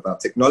solution with our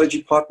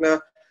technology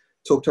partner.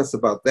 Talk to us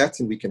about that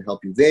and we can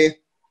help you there.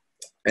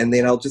 And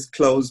then I'll just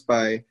close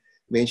by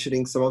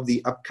mentioning some of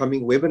the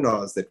upcoming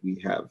webinars that we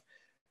have.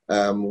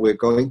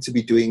 We're going to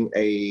be doing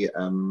a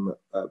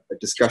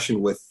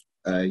discussion with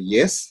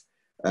YES,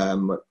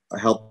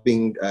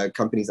 helping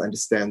companies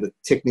understand the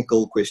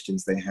technical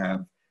questions they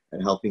have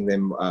and helping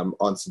them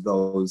answer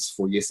those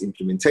for YES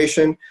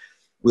implementation.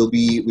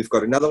 We've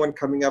got another one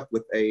coming up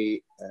with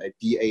a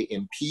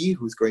DAMP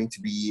who's going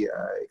to be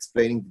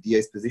explaining the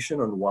DA's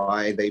position on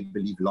why they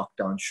believe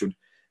lockdown should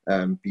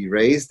be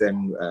raised.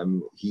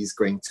 And he's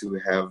going to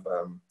have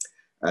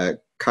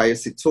Kaya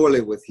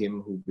Sitole with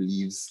him, who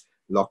believes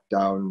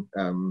lockdown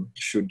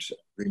should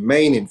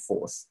remain in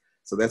force.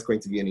 So that's going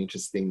to be an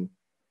interesting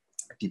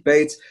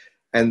debate.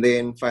 And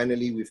then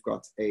finally, we've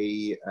got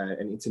an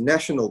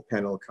international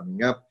panel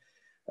coming up,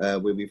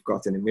 where we've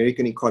got an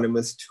American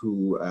economist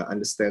who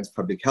understands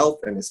public health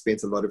and has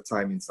spent a lot of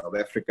time in South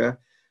Africa.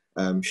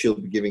 She'll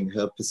be giving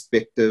her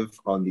perspective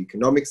on the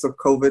economics of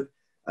COVID.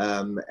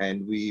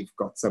 And we've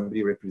got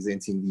somebody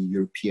representing the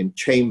European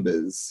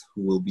Chambers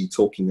who will be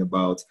talking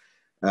about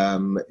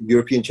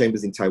European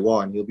Chambers in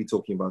Taiwan. He'll be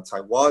talking about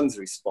Taiwan's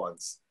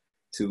response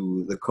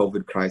to the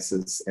COVID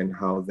crisis and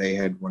how they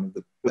had one of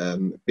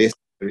the best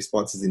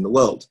responses in the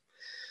world.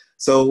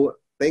 So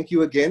thank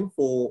you again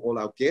for all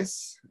our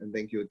guests, and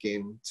thank you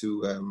again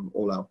to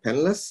all our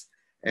panelists.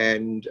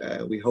 And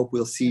we hope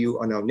we'll see you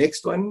on our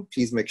next one.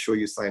 Please make sure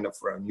you sign up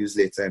for our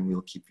newsletter and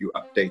we'll keep you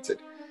updated.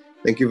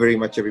 Thank you very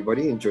much,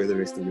 everybody. Enjoy the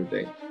rest of your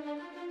day.